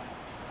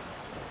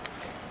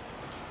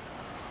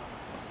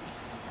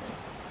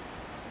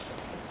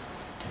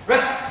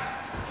 Wrestle.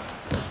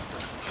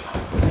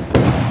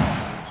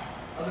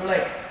 Other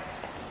leg.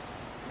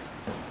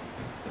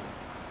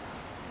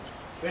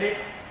 Ready?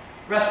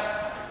 Wrestle.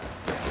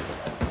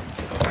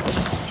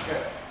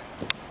 Good.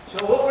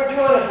 So what we're doing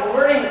is we're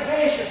learning the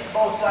finishes to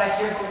both sides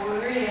here, but we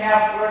really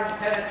have learned the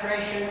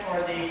penetration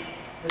or the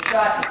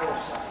shot to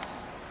both sides.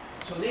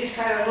 So these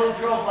kind of little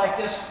drills like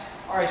this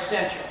are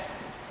essential.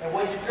 And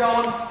when you're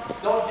drilling,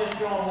 don't just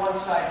drill on one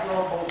side,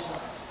 drill on both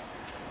sides.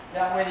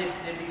 That way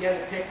they begin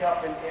to pick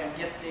up and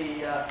get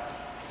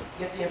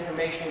the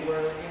information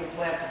where they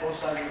implant to both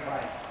sides of the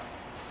body.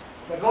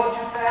 Am I going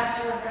too fast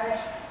here, guys?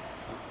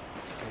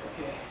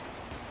 Okay.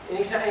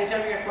 Anytime you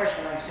got a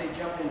question, I can say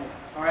jump in there.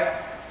 All right?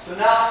 So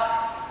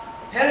now,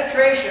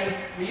 penetration,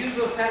 we use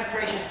those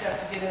penetration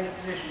steps to get into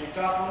position. We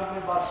talked a little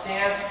bit about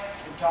stance.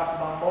 We talked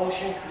about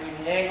motion,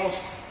 creating angles.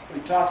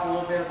 We talked a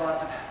little bit about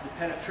the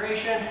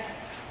penetration.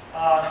 Go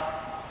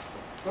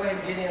ahead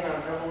and get in on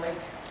a double leg.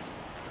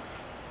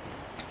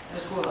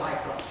 Let's go with a high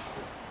crotch.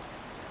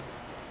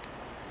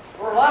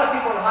 For a lot of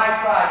people in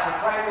high crotch, the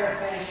primary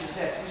finish is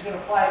this. He's going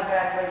to fly the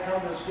back leg,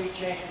 come to his feet,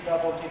 change the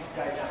double, and take the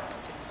guy down.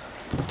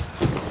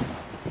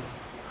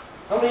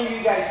 How many of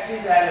you guys see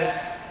that as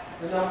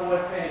the number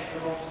one finish for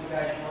most of the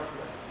guys you work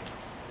with?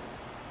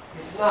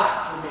 It's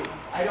not for me.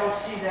 I don't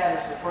see that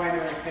as the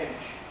primary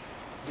finish.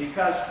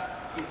 Because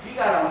if you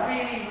got a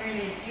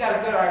you got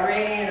a good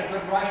Iranian, a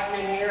good Russian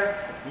in here,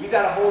 and you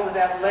got a hold of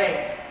that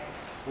leg,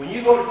 when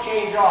you go to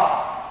change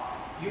off,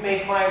 you may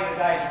find the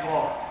guy's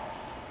gone.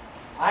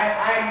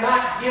 I am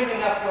not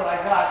giving up what I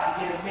got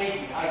to get it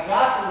made. I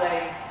got the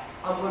leg,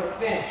 I'm going to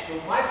finish. So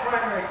my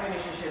primary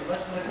finish is here.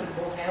 Let's lift it with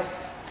both hands,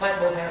 plant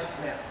both hands to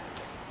the mat.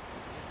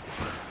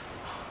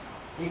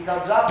 He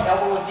comes up,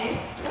 elbow is deep,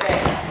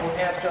 bang, both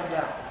hands come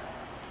down.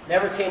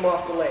 Never came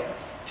off the leg.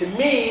 To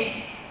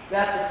me,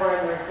 that's the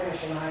primary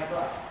finish in high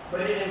cross.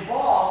 But it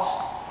involves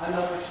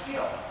another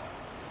skill.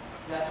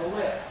 That's a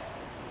lift.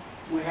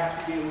 We have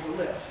to be able to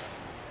lift.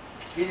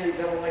 Get in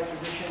double leg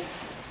position,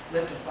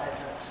 lift it 5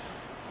 times.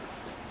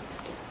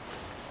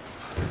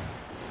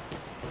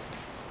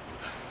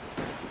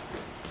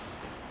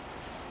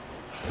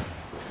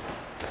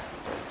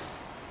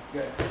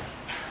 Good.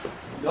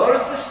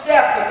 Notice the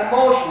step and the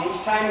motion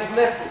each time is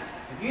lifted.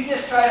 If you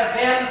just try to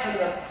bend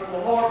from the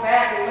lower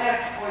back and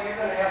lift, well, you're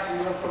going to have some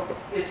real trouble.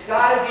 It's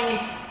got to be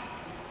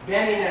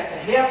bending at the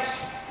hips,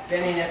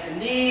 bending at the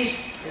knees,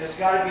 and it's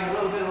got to be a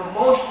little bit of a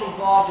motion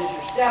involved as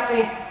you're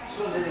stepping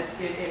so that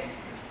it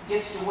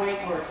gets to weight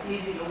where it's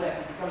easy to lift.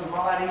 It becomes a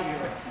lot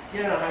easier.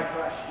 Get in a high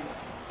cross skew.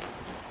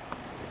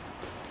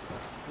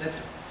 Lift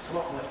it. Come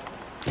up, lift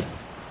it.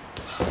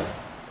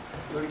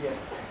 Do it again.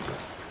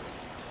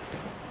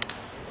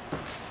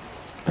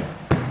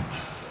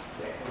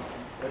 Okay.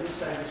 This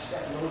side, just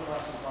step a little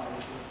across the body.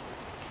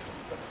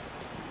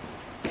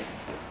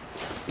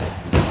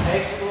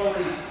 Makes it a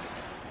little easy.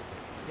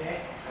 Okay?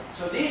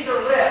 So these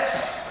are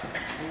lifts.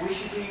 And we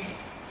should be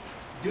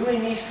doing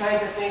these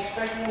kinds of things,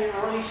 especially in the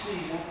early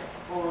season,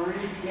 where we're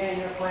really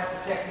beginning to plant the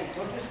technique.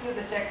 Don't just do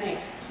the technique.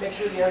 Make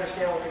sure you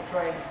understand what you're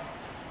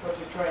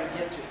trying to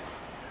get to.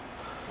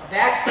 A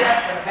back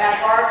step and a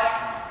back arch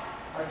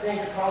are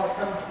things that probably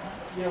come,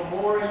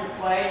 more into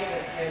play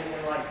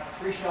and like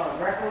freestyle and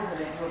record when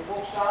they do a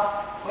folk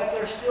style, but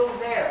they're still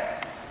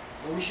there.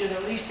 And we should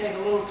at least take a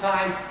little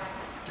time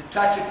to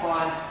touch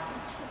upon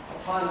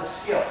the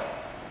skill.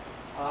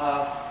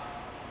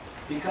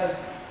 Because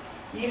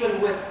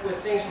even with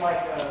things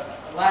like a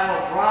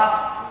lateral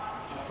drop,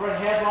 a front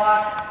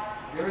headlock,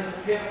 there is a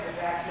pivot with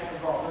back step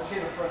involved. Let's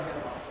hit a front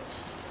headlock.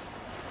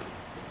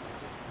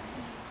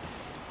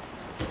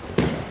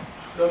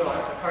 No,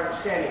 pardon,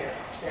 standing here.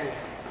 Standing here.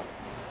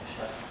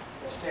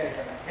 Standing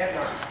here. Head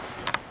arm.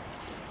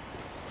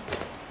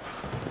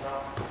 No.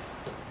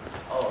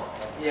 Oh,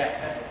 yeah.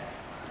 That's it.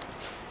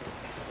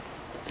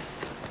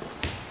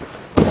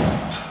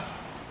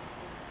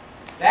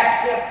 Back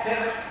step,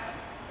 pivot,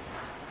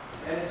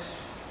 and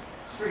it's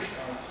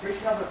freestyle. It's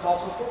freestyle, but it's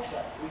also folk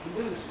style. We can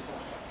do this in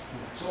folk style.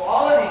 So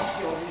all of these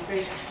skills, these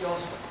basic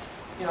skills,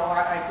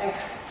 I think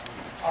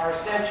are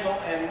essential,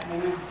 and we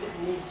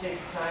need to take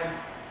the time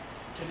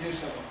to do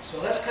something. So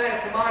let's kind of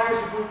come out here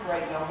as a group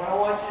right now. What I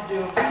want you to do,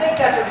 I think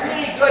that's a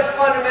really good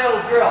fundamental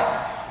drill.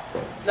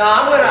 Now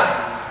I'm going to,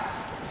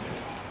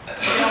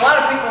 a lot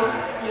of people,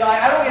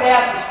 I don't get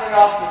asked this very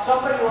often, but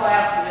somebody will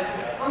ask me this.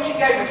 How many of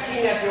you guys have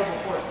seen that drill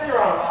before? It's been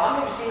around a while. How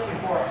many have seen it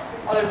before?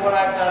 Other than what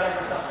I've done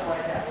or something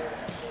like that.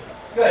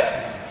 Good.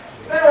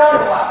 It's been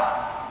around a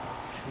while.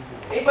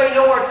 Anybody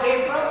know where it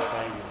came from?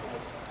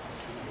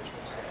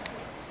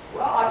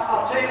 Well,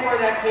 I'll tell you where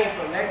that came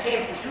from. That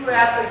came from 2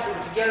 athletes who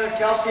were together at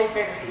Cal State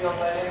Bakersfield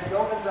by the name of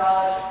Joe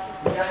Gonzalez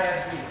and John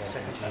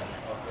Esvito.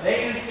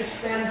 They used to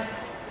spend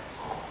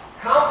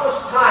countless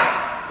time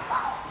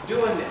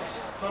doing this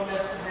from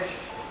this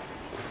position.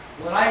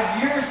 When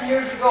years and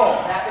years ago,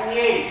 back in the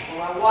 80s,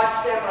 when I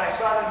watched them and I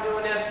saw them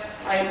doing this,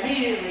 I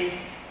immediately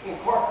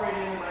incorporated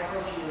it into my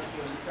coaching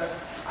routine because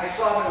I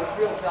saw there was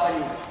real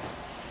value in it.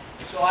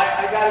 So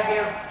I got to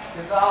give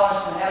Gonzalez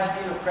and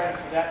Esvito credit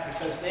for that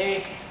because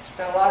they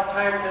spent a lot of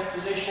time in this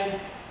position.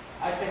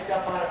 I picked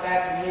up on it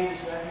back in the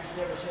 80s and I've used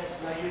it ever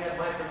since. Now you have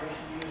my permission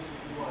to use it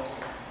if you want.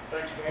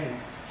 Thanks, man.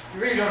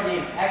 You really don't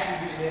need it.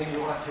 Actually, use it if you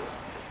want to.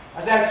 I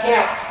was at a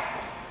camp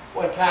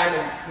one time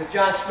with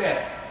John Smith.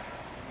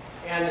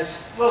 And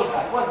this little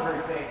guy, wasn't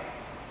very big.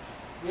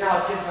 You know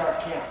how kids are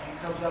at camp. He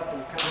comes up to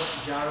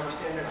John, and we're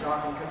standing there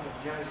talking, he comes up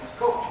to John and says,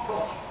 Coach,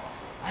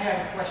 I have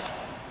a question.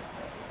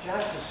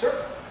 John says,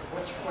 certainly.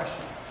 What's your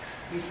question?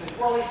 He says,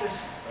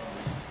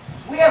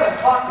 we haven't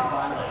talked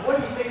about it. What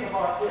do you think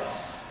about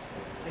this?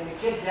 And the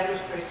kid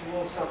demonstrates a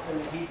little something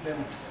that he'd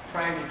been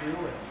trying to do,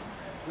 and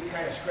we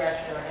kind of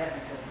scratched our head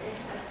and said, hey,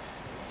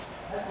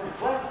 that's pretty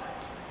clever.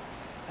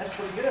 That's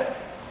pretty good.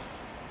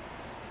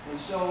 And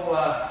so,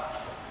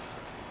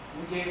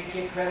 we gave the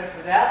kid credit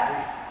for that.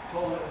 We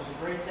told him it was a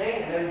great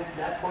thing, and then from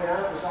that point on,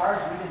 it was ours.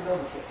 We didn't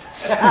build the kid.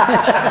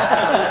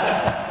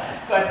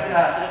 But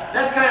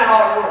that's kind of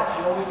how it works.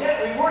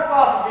 We work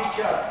off of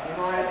each other.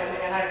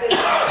 And I think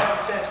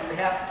that's essential. We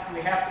have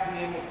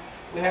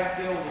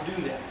to be able to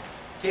do that.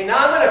 Okay, now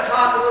I'm going to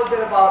talk a little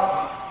bit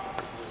about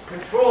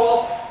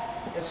control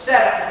and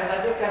setup because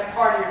I think that's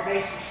part of your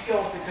basic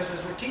skills. Because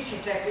as we're teaching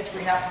techniques,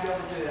 we have to be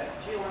able to do that.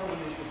 Gee, let me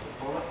use you for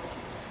a moment.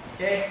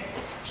 Okay.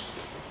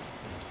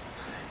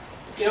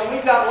 You know,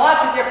 we've got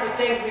lots of different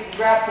things we can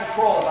grab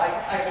control of.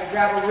 I can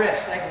grab a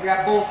wrist, I can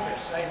grab both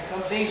wrists, I can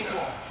come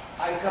baseball,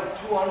 I can come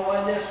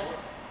 2-on-1 this one,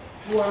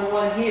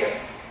 2-on-1 here.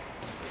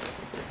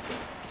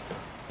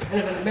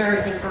 Kind of an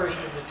American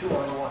version of the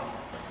 2-on-1.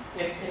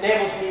 It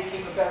enables me to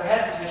keep a better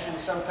head position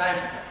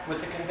sometimes with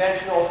the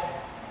conventional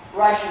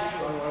Russian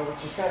 2-on-1,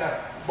 which is kind of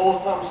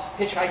both thumbs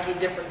hitchhiking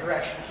different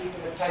direction,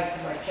 keeping it tight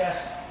to my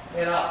chest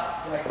and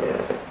up like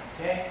this.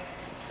 Okay?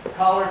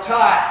 Collar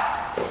tie,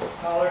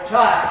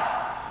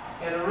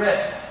 and a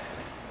wrist.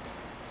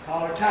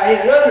 Collar tie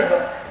and an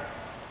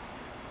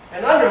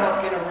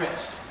underhook and a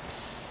wrist.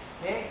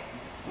 Okay?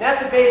 And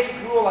that's a basic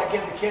rule I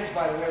give the kids,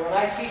 by the way. When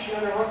I teach you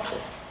underhooks,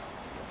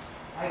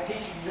 I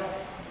teach you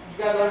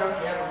got an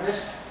underhook, you have a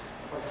wrist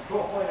or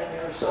control point on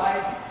the other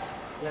side.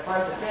 And if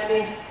I'm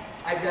defending,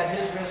 I've got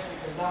his wrist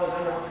because now his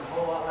underhook is a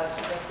whole lot less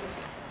effective.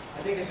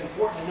 I think it's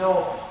important to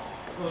know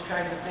those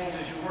kinds of things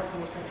as you're working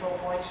with control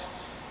points.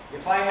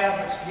 If I have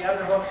the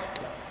underhook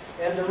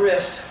and the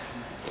wrist,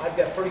 I've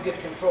got pretty good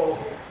control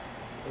here.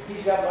 If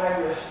he's got my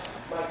wrist,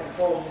 my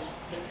control just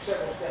gets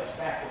several steps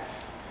backwards.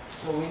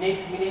 So we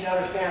need to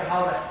understand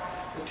how the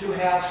two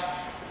halves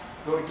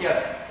go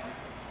together.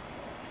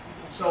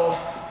 So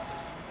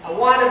I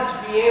want him to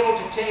be able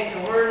to take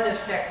and learn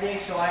this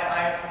technique. So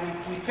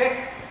we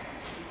pick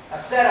a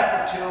setup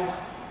or two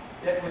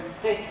that we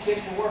think the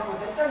kids can work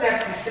with. It doesn't have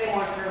to be the same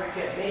one for every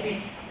kid.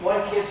 Maybe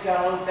one kid's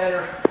got a little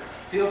better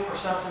feel for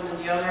something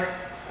than the other,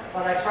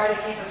 but I try to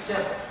keep it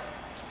simple.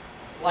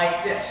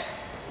 Like this.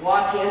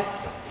 Walk in,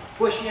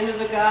 push into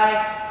the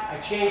guy, I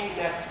change from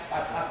that.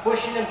 I'm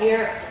pushing him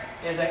here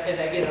as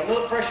I get a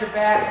little pressure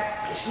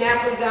back, I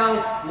snap him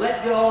down,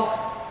 let go,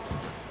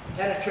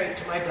 penetrate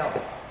to my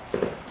belly.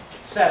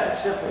 Set it,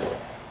 simple.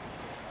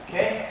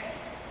 Okay?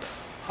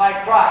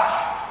 High crotch.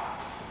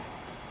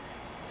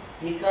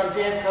 He comes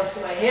in, comes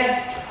to my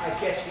head, I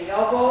catch the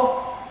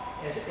elbow.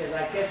 As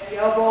I catch the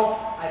elbow,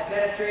 I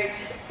penetrate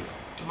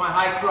to my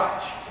high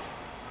crotch.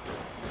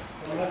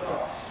 Coming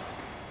across.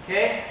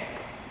 Okay?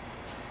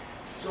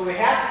 So we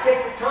have to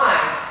take the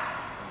time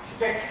to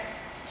pick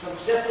some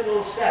simple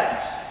little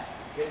setups.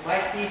 It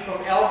might be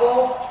from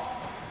elbow,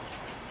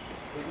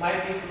 it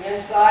might be from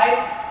inside,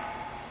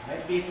 it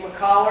might be from a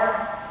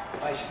collar,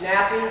 by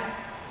snapping,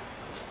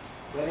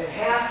 but it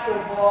has to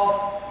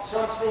involve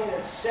something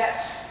that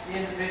sets the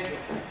individual,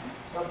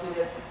 something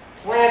that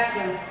plants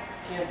him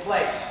in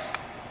place,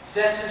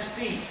 sets his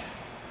feet,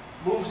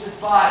 moves his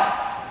body,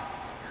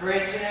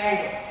 creates an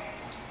angle,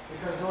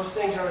 because those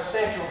things are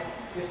essential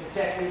if the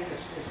technique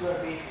is going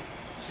to be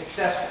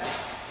successful.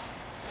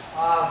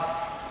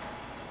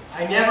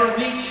 I never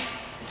reach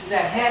to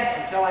that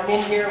head until I'm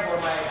in here where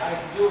I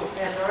can do it with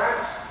bent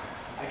arms.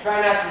 I try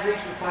not to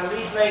reach with my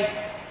lead leg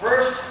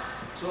first,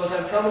 so as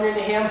I'm coming into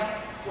him,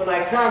 when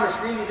I come,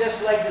 it's really this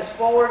leg that's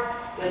forward,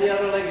 then the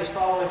other leg is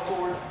following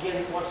forward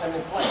again once I'm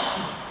in place.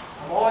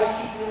 I'm always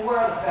keeping aware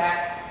of the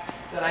fact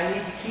that I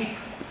need to keep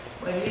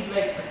my lead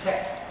leg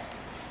protected,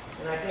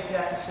 and I think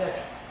that's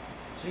essential.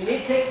 So you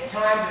need to take the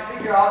time to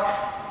figure out,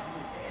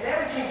 and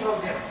every team's a little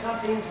different. Some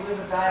teams live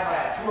or die by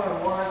a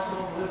 2-on-1, some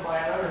live by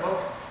an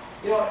underhook.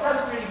 You know, it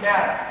doesn't really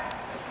matter.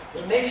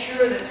 But make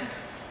sure that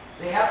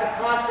they have the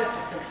concept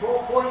of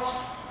control points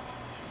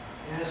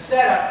and a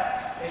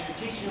setup as you're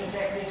teaching the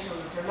technique so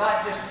that they're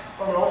not just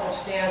from an open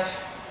stance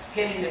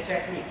hitting the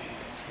technique.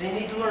 They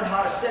need to learn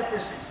how to set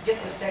this, get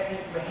this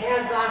technique from a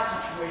hands-on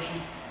situation,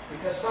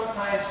 because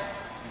sometimes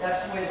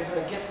that's the way they're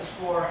going to get the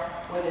score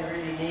when they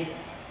really need it.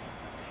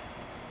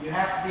 You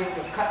have to be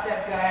able to cut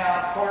that guy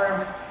out,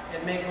 corner him,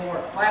 and make him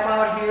work. If I'm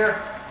out here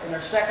and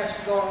there's seconds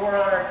to go and we're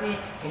on our feet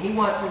and he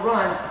wants to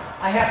run,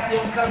 I have to be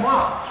able to cut him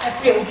off. I have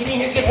to be able to get in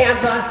here, get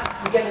hands on,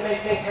 and get him to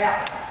make things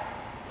happen.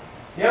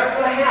 They aren't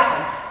going to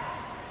happen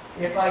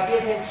if I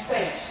give him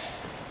space,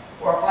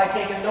 or if I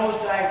take a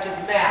nosedive to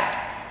the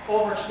mat,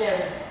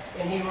 overextend,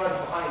 and he runs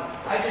behind me.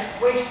 I just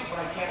wasted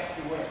my chance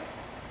to win.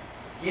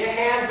 Get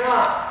hands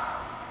on.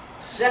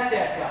 Set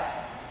that guy.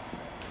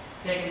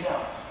 Take him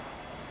down.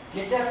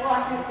 Get that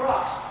philosophy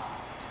across.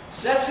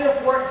 Sets are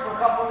important for a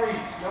couple of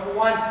reasons. Number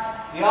one,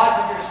 the odds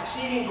of your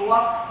succeeding go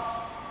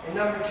up. And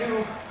number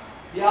two,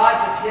 the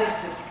odds of his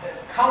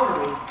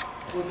countering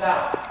go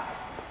down.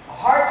 A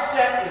hard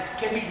set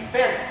can be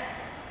defended,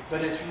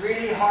 but it's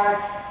really hard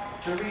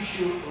to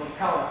reshoot or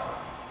counter from.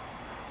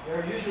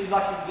 They're usually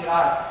lucky to get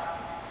out of it.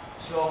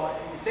 So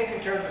if you think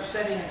in terms of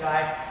setting a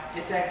guy,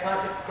 get that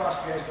concept across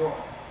the guy's door.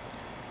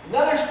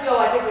 Another skill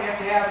I think we have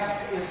to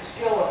have is the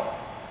skill of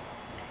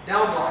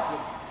down blocking.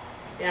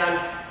 And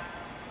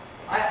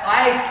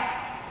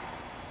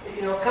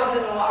you know, it comes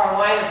into our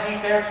line of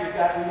defense. We've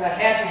got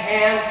head and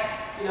hands,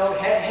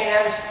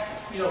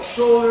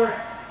 shoulder,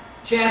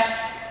 chest,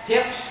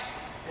 hips,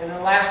 and the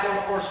last one,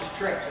 of course, is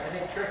tricks. I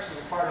think tricks is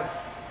a part of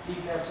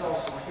defense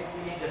also. I think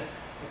we need to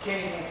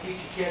occasionally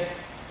teach the kids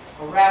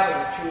a rabbit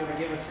or two in a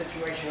given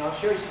situation. I'll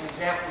show you some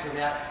examples of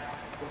that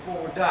before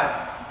we're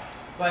done.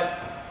 But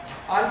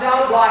on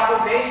down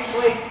blocking,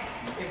 basically,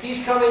 if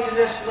he's coming to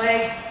this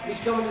leg,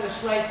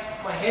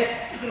 my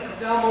head is going to come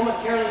down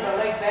momentarily, my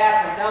leg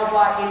back, I'm down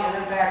blocking, and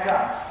then back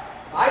up.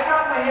 I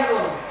drop my head a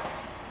little bit.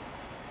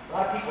 A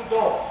lot of people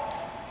don't.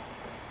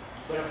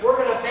 But if we're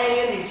going to bang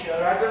into each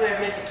other, I'm going to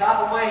admit the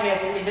top of my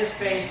head into his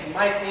face and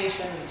my face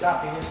into the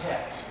top of his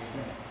head.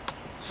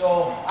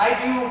 So I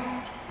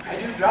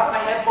do drop my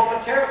head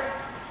momentarily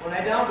when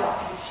I down drop.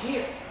 It's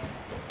here.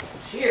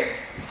 It's here.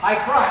 High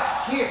crotch.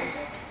 It's here.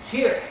 It's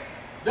here.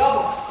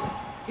 Double.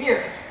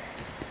 Here.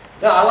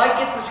 Now I like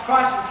to get this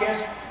across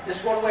because this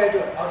is one way I do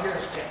it. Out here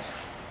it stands.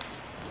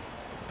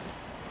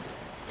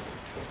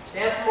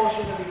 Stance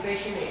motion to be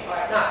facing me. All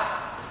right, now,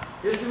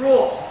 here's the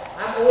rules.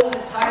 I'm old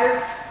and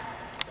tired,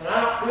 and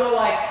I don't feel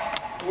like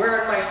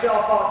wearing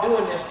myself out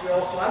doing this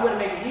drill, so I'm going to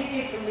make it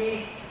easy for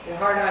me and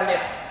hard on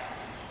them.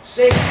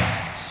 Single,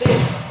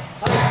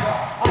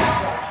 high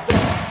crotch,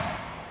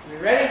 double. You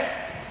ready?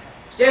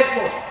 Stance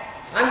motion.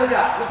 I'm the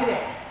guy. Look at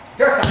that.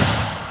 Here it comes.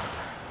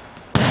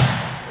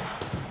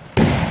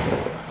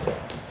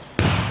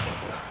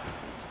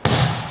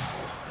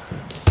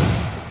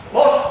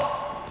 Motion.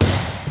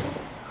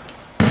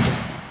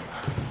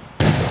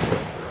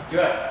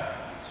 Good.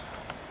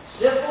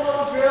 Simple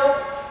little drill.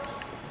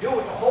 Do it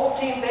with the whole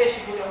team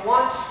basically at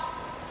once,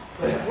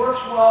 but it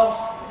works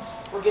well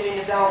for getting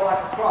it down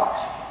block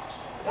across.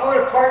 Now we're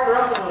going to partner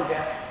up a little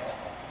bit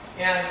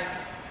and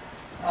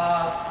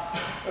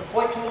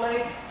point to a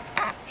leg,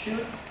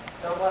 shoot,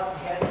 down block the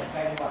head,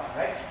 back and body,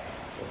 right?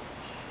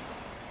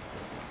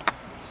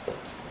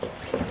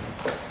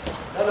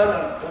 No.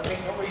 Don't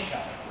make no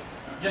reshot.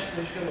 We're just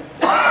going to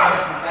block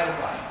the head and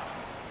body.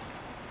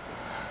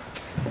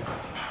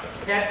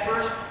 Head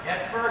first,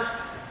 head first.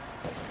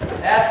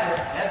 That's it,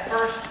 head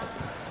first.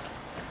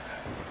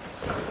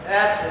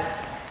 That's it.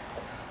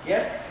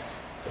 Get.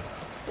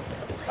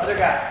 Other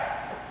guy.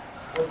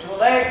 Go to a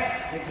leg,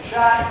 take the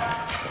shot.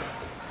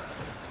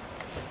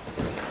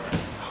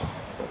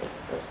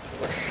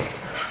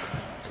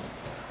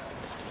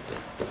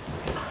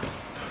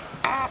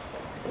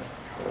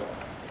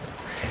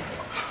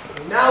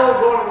 And now we'll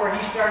go to where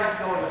he started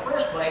to go in the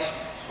first place.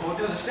 And we'll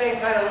do the same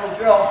kind of little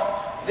drill.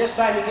 This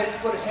time he gets to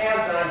put his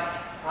hands on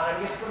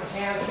he gets to put his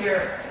hands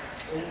here.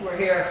 And we're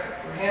here,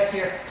 we're hands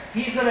here.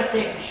 He's going to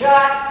take the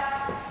shot.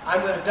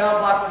 I'm going to down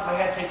block with my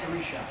head, take the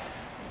reshot.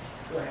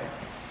 Go ahead.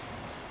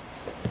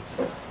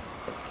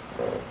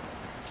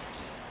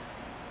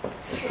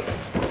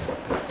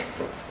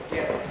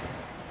 Get it.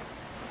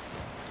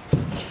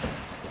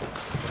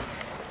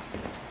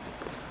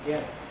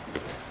 Get it.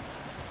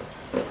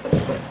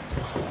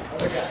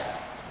 Other guy.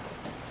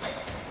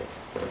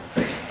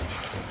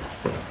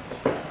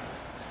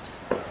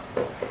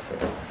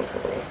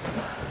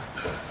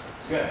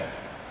 Good.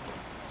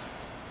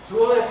 So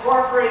we'll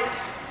incorporate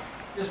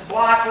this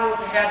blocking with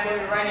the head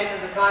moving right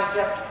into the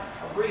concept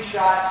of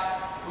reshots,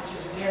 which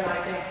is again,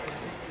 I think,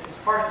 is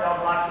part of down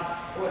blocking.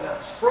 With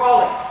a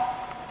sprawling.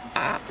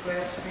 Go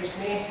ahead, face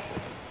me.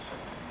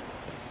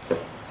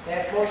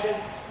 Stance motion.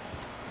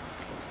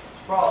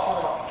 Sprawl,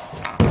 circle up.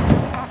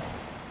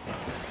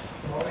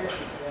 Over your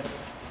feet. Good.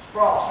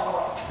 Sprawl, circle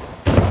up.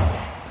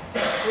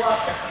 Go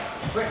up.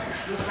 Quick,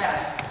 do it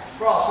fast.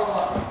 Sprawl, circle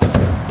up.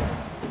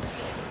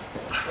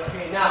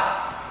 Okay, now,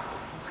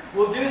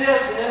 we'll do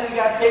this, and then we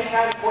got to take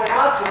time to point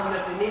out to them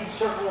that they need to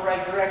circle the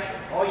right direction.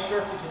 Always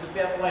circle to the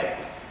bent leg.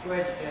 Go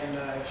ahead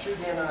and shoot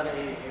in on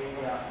a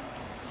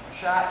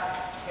shot,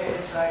 head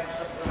inside, or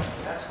something like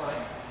that. That's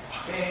fine.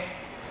 Okay.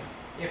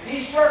 If he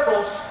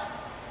circles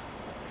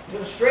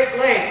with a straight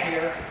leg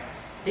here,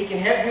 he can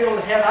head wheel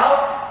the head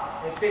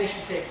out and finish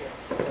the takedown.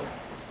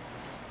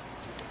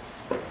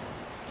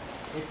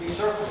 If he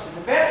circles to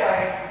the bent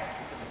leg,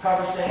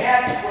 covers the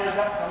head, squares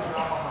up, comes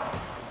around behind.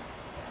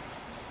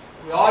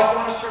 We always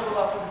want to circle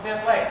up to the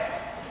bent leg.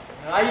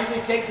 And I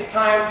usually take the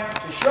time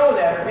to show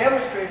that or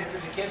demonstrate it to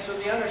the kids so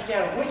they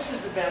understand which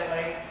is the bent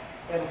leg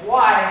and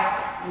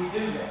why we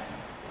do that.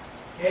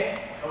 Okay?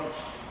 Coach,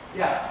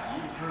 Yeah. do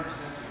you encourage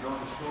them to go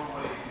the short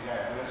way if you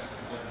got wrist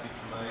and it doesn't get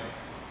your leg?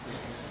 So say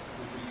this is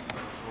completely easy,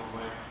 go the short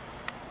way.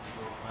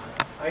 Go behind.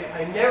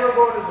 I never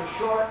go to the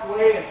short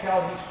way until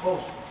he's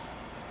posted.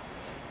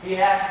 He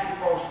has to be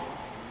posted.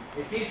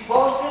 If he's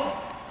posted,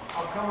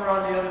 I'll come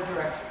around the other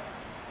direction.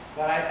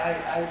 But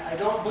I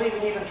don't believe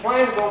in even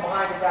trying to go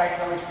behind the guy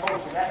until he's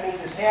posted. That means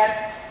his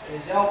head,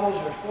 his elbows,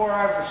 or his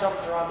forearms, or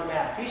something are on the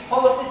mat. If he's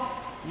posted,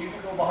 you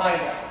can go behind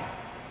him.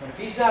 But if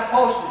he's not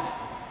posted,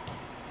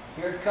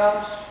 here it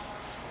comes,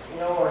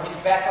 or he's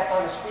back up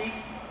on his feet,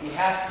 he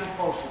has to be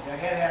posted. That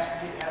head has to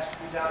be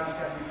down, he's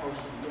got to be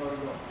posted.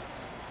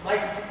 Mike,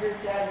 did you agree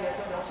with that? You got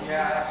something else?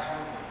 Yeah,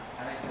 absolutely.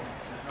 I think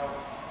there's no,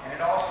 and it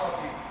also,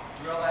 if you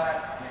drill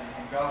that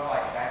and go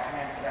like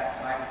backhand to that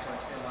side, which I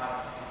see a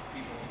lot of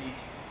people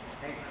teach,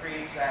 it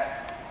creates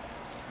that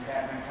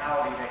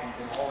mentality that you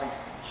can always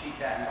cheat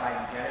that side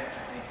and get it.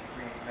 I think it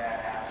creates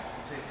bad habits.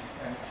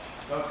 And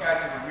those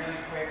guys that are really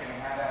quick and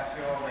have that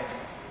skill, they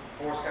can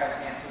force guys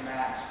hands to the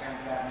mat and spin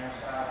to that near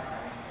side. I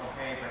think it's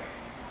okay, but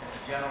as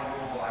a general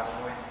rule, I would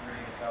always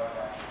agree to go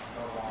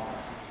long,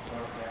 go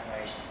to that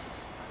way.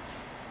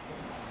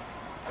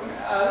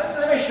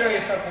 Let me show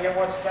you something here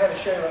once, kind of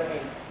show you what I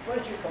mean.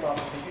 Why don't you come up,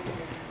 because you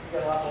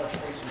got a lot more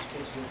space in this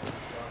case here.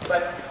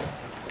 But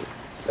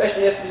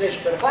especially in this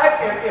position. But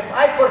if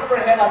I put a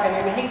front headlock on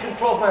him and he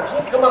controls my arm, so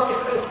he's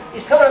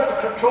coming up to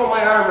control my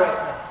arm right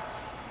now.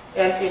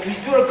 And if he's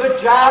doing a good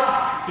job,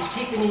 he's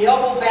keeping the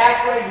elbow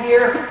back right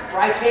here,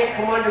 where I can't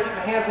come under, get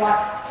my hands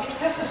locked. See,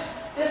 this is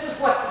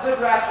what the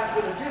good wrestler's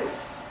going to do.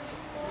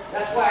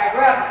 That's why I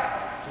grab him.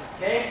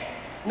 Okay?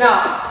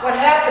 Now, what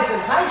happens in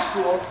high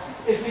school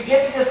is we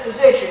get to this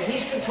position.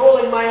 He's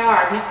controlling my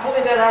arm. He's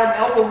pulling that arm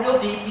elbow real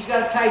deep. He's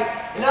got it tight.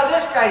 And now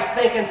this guy's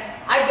thinking,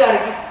 I gotta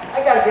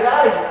get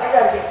out of here. I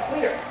gotta get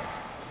clear.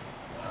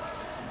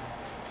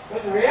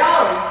 But in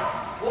reality,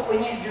 what we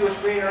need to do is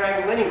create our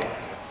angle anyway.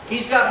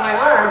 He's got my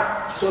arm,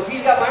 so if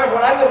he's got my arm,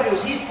 what I'm going to do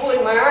is he's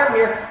pulling my arm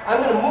here.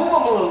 I'm going to move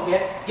him a little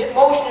bit, get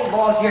motion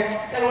involved here,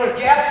 then I'm going to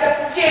jab, step,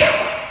 and jam.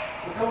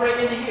 And come right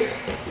into here.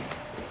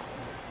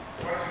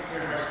 What does it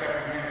say about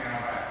stepping in and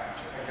all that?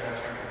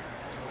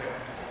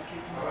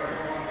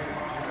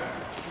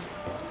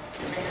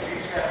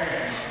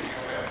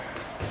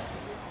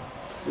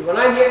 See, when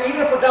I'm here,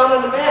 even if we're down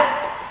on the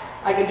mat,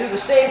 I can do the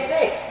same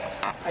thing.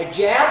 I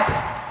jab,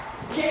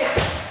 jam.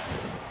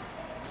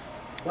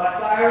 Black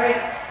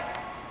diorite.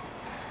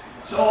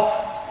 So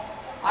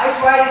I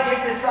try to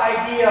get this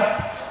idea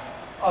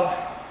of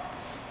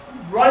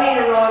running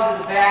around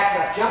to the back,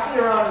 not jumping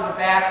around to the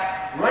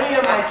back, running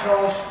on my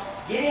toes,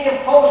 getting him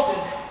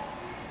posted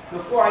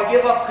before I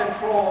give up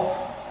control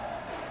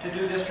to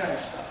do this kind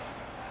of stuff.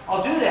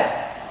 I'll do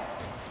that,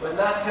 but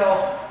not till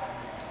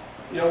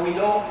we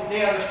know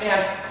they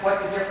understand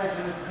what the difference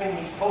is between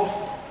he's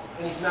posted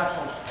and he's not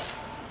posted.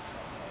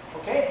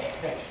 Okay?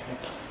 Thanks.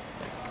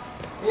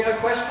 Any other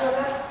question on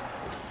that?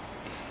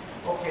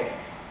 Okay.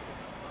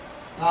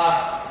 The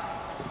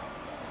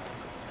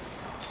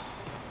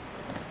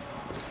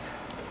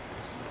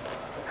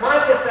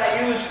concept I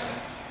use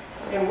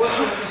in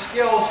working with the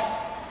skills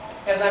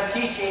as I'm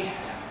teaching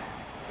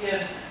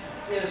is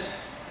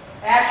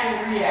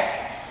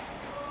action-reaction.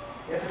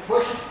 If it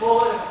pushes,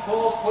 pull it. If it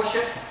pulls, push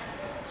it.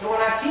 So when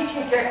I'm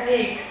teaching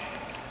technique,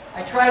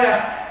 I try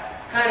to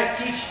kind of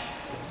teach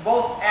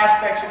both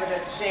aspects of it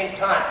at the same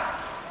time.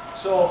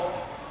 So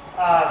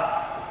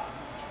let's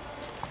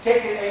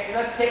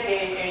take a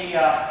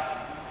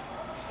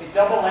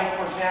double leg,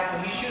 for example.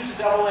 He shoots a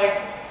double leg,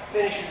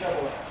 finishes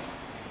double leg.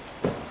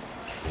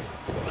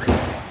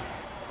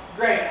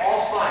 Great,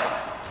 all's fine.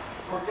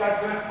 Worked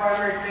out good,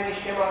 primary finish,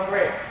 came out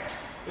great.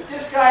 But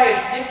this guy, as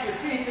you get to your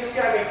feet, this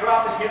guy may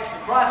drop his hips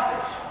and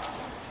cross-face.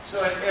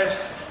 So as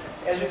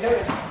we come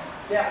in,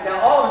 now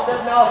all of a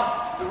sudden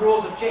now the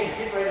rules have changed.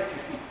 Get right up to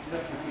your feet. Get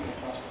up to your feet and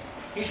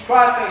cross-face. He's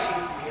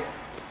cross-facing here.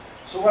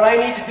 So what I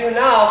need to do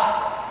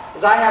now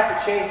is I have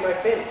to change my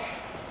finish.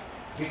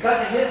 Because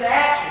of his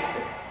action,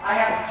 I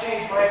have to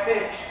change my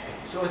finish.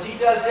 So as he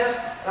does this,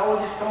 now we'll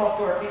just come up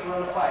to our feet and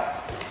run a fight.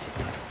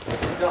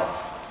 No.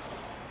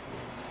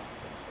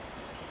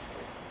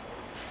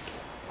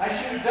 I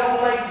shoot a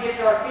double leg to get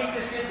to our feet.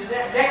 This gets a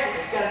neck whip.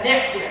 He's got a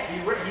neck whip. He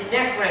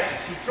neck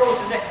wrenches. He throws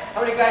his neck. How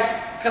many guys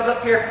come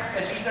up here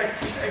as he starts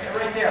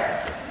right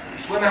there?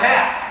 Swim a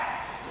half.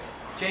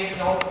 Changes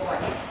the whole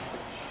complexion.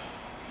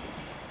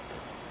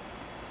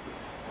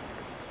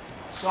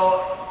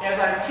 So as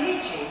I'm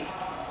teaching,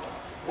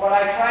 what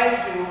I try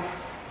to do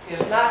is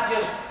not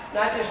just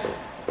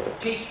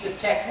teach the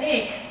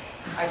technique.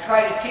 I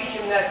try to teach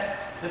him that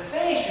the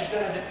finish is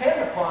going to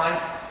depend upon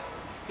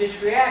his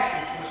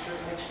reaction to a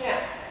certain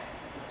extent.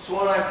 So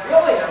when I'm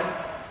drilling him,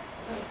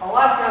 a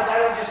lot of times I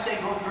don't just say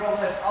go drill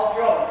this, I'll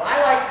drill him.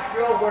 I like to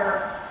drill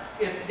where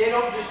if they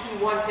don't just do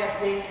one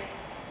technique,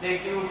 they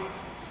do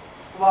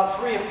about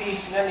 3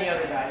 apiece and then the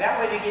other guy. That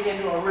way they get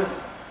into a rhythm.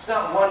 It's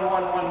not 1, 1,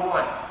 1,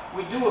 1.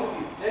 We do a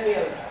few, then the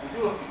other guy. We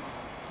do a few.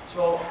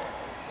 So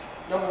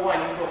number 1,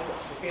 you go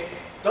first, okay?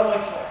 Double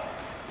leg fly.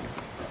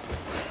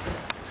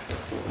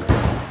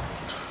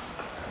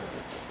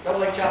 Double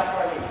leg chop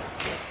front knee.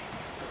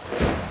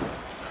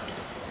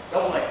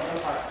 Double leg, run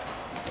pipe.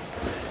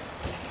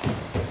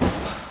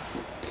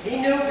 He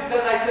knew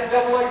because I said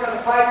double leg on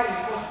the pipe, he's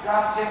supposed to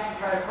drop his hips and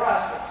try to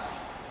cross face.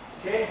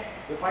 Okay?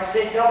 If I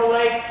say double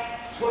leg,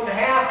 swim a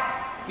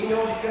half, he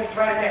knows he's going to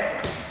try to neck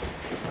wrench.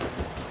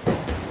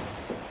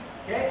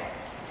 Okay?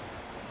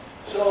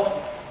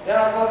 So then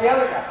I'll go the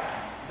other guy.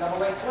 Double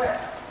leg flare.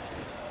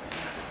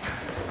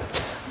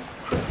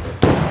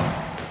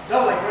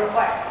 Double leg, run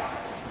pipe.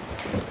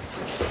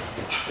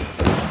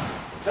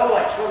 Double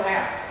leg, swim a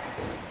half.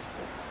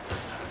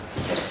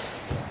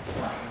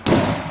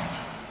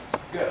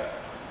 Good.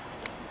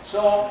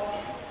 So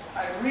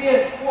I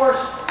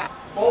reinforce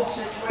both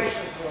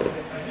situations a little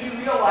bit, but he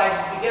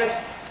realizes, begins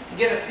to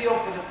get a feel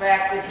for the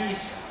fact that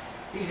he's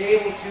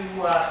able to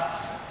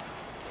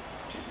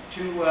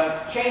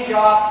change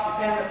off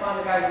depending upon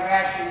the guy's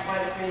reaction and find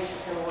a finish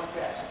that's going to work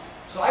best.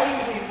 So I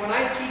usually, when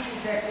I'm teaching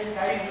technique,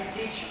 I usually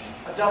teach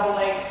a double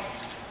leg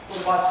with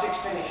about 6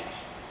 finishes.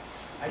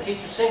 I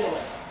teach a single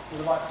leg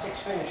with about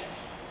 6 finishes.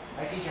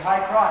 I teach a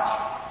high crotch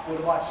with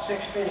about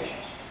 6 finishes.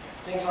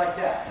 Things like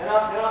that. Then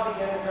I'll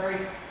begin to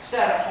vary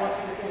setups. Once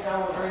we get things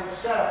down, we'll vary the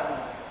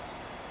setup.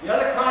 The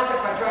other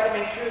concept I try to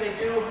make sure they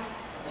do,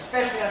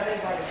 especially on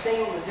things like a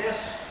single, is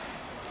this.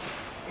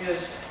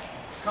 is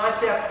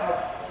concept of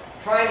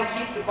trying to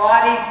keep the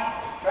body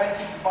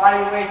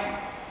weight.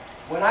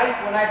 When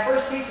I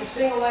first teach a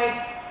single leg,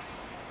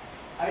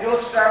 I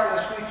don't start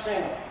with a sweep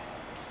single.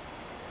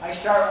 I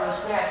start with a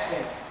snatch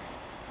single.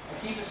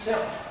 I keep it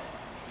simple.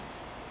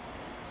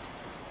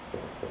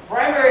 The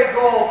primary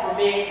goal for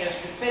me is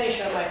to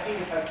finish on my feet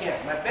if I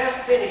can. My best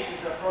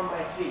finishes are from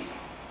my feet.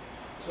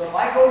 So if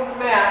I go to the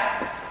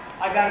mat,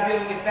 I got to be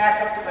able to get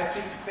back up to my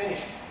feet to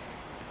finish it.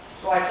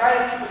 So I try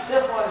to keep it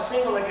simple on a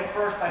single leg at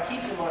first by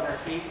keeping them on their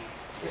feet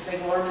if they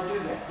can learn to do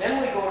that. Then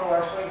we go to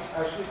our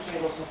sweep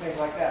singles and things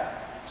like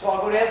that. So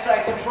I'll go to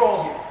inside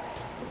control here.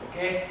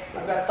 Okay?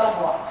 I've got thumb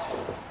blocks.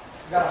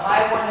 I've got a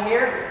high one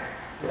here.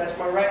 That's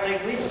my right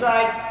leg lead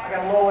side. I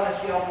got a low one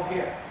that's the elbow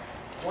here.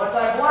 Once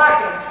I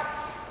block him,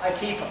 I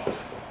keep him.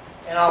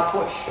 And I'll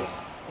push.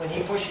 When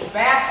he pushes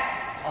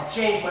back, I'll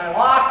change my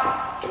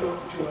lock to a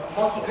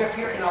monkey grip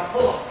here and I'll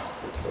pull him.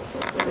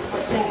 There's my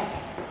single.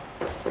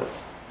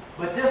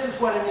 But this is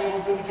what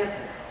enables me to get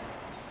there.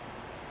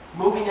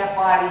 Moving that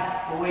body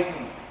away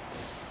from me.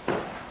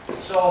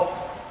 So,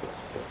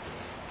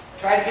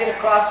 try to get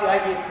across the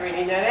idea of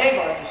creating that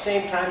angle. At the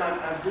same time,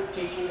 I'm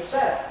teaching the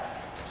setup.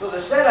 So the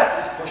setup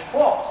is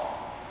push-pull.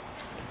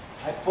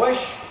 I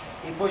push,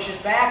 he pushes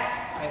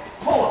back, I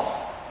pull him.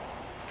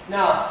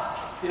 Now,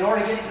 in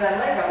order to get to that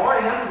leg, I'm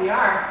already under the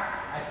arm.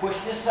 I push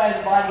this side of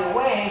the body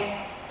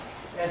away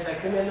as I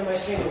come into my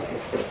single leg,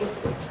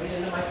 right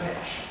into my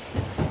finish.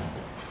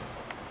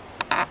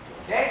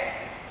 Okay?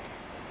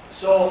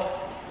 So,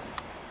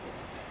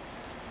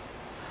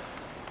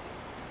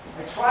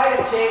 I try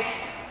to take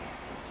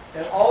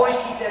and always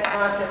keep that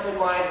concept in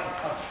mind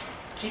of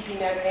keeping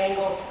that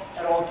angle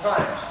at all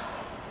times.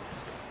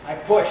 I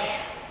push.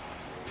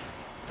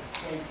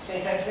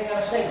 Same type of thing on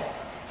a single.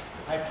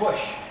 I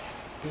push.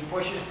 He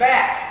pushes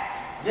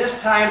back.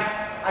 This time,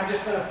 I'm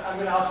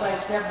gonna outside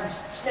step and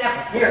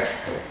snap him here.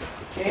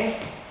 Okay?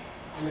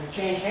 I'm gonna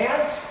change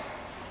hands.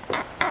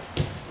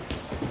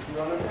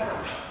 Run him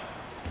down.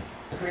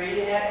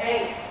 Creating that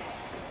angle.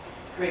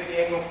 Create the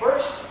angle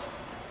first.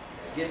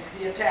 Get to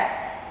the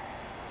attack.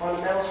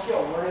 Fundamental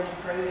skill, learning to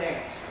create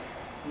angles.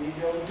 You need to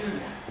be able to do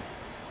that.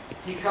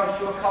 He comes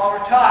to a collar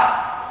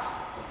tie.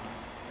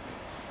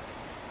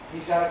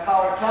 He's got a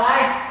collar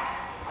tie.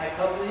 I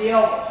come to the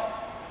elbow.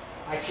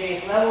 I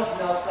change levels,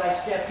 an outside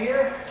step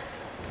here,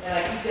 and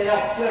I keep that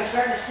elbow. So I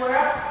start to square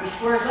up. He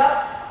squares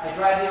up. I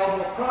drive the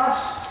elbow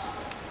across,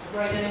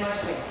 right into my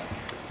single.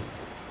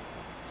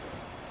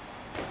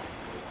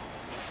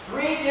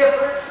 3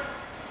 different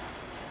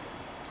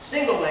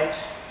single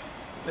legs,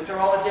 but they're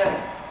all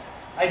identical.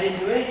 I didn't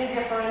do anything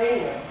different on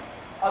any leg,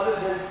 other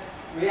than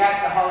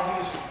react to how he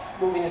was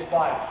moving his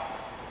body.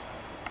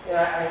 And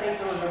I think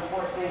those are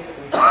important things that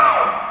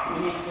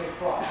we need to get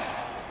across.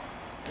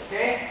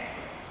 Okay?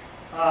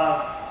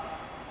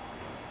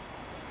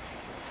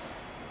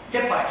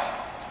 Hip bikes.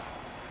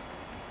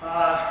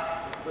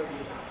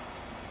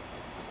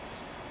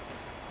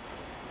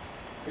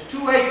 There's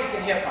 2 ways we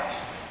can hip bikes.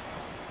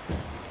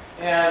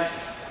 And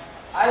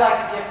I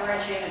like to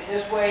differentiate it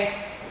this way.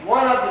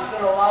 One of them is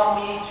going to allow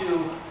me to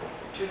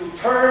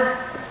turn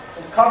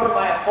and cover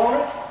my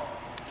opponent.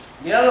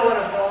 The other one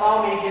is going to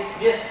allow me to get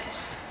distance.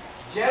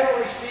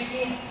 Generally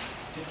speaking,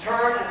 to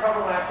turn and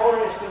cover my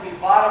opponent is going to be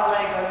bottom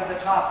leg under the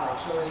top leg.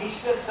 So as he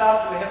sits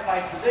out to a hip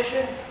height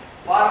position,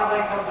 bottom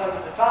leg comes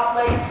under the top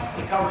leg,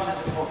 he covers his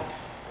opponent.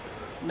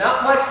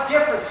 Not much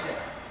difference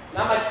there.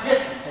 Not much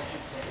distance, I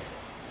should say.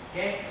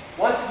 Okay?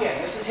 Once again,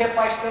 this is hip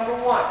height number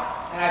 1.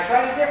 And I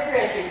try to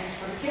differentiate these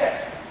for the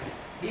kids.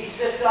 He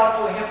sits out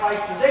to a hip height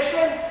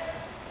position,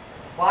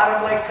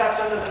 bottom leg cuts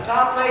under the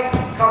top leg,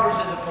 covers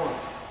his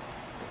opponent.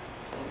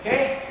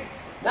 Okay?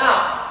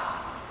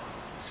 Now,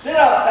 sit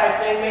out type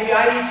thing, maybe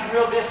I need some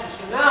real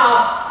distance. So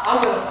now,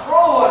 I'm going to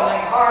throw one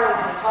leg hard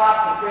into the top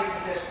and create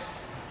some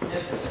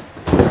distance.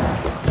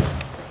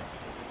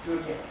 Do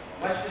it again.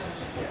 Much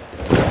distance again.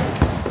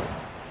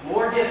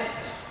 More distance.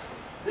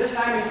 This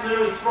time he's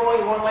literally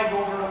throwing one leg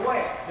over and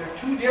away. They're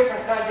 2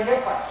 different kinds of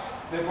hip heights.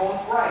 They're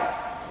both right.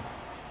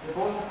 They're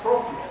both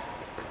appropriate.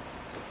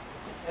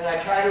 And I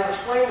try to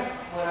explain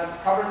when I'm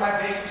covering my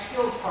basic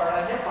skills part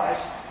on hip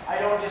heights, I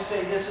don't just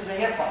say this is a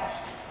hip height.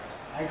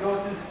 I go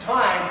through the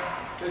time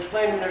to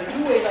explain that there's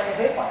 2 ways I can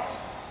hip heights.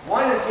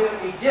 One is giving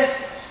me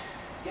distance.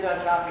 Get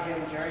on top of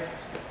him, Jerry.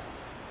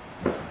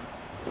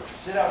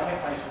 Sit out and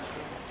hip heights for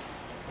a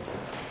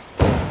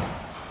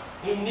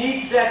He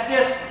needs that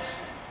distance.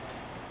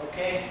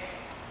 Okay?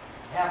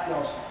 Half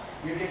Nelson.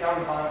 You get down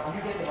the bottom.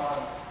 You get the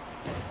bottom.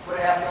 Put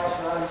a half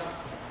Nelson on.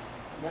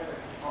 Remember,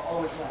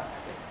 always flat.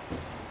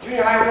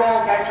 Junior high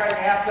roll, guy tries a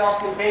half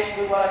Nelson.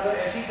 Basically what I'm going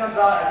to, as he comes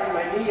out, I bring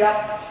my knee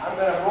up. I'm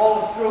going to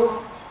roll him through.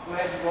 Go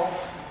ahead and roll.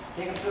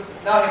 Take him through.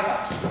 Now hip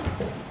heights.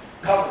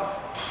 Cover.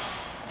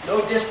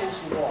 No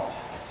distance involved.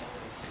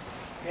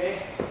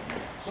 Okay?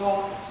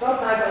 So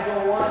sometimes I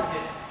don't want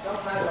distance.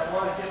 Sometimes I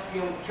want to just be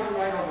able to turn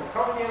right over and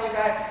cover the other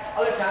guy.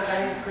 Other times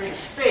I need to create a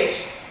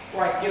space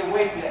where I can get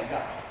away from that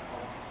guy.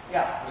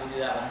 Yeah. Will you do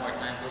that one more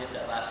time, please?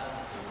 That last one.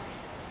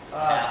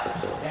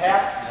 The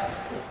half?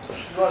 Yeah.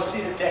 You want to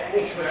see the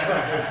techniques, what you're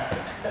going to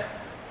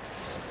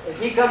do. As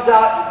he comes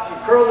out, you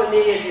curl the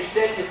knee as you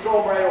sit, you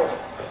throw him right over.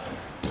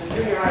 The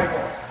junior high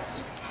rolls.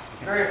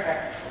 Very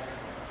effective.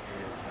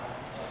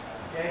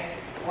 Okay?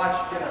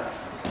 Watch it get on.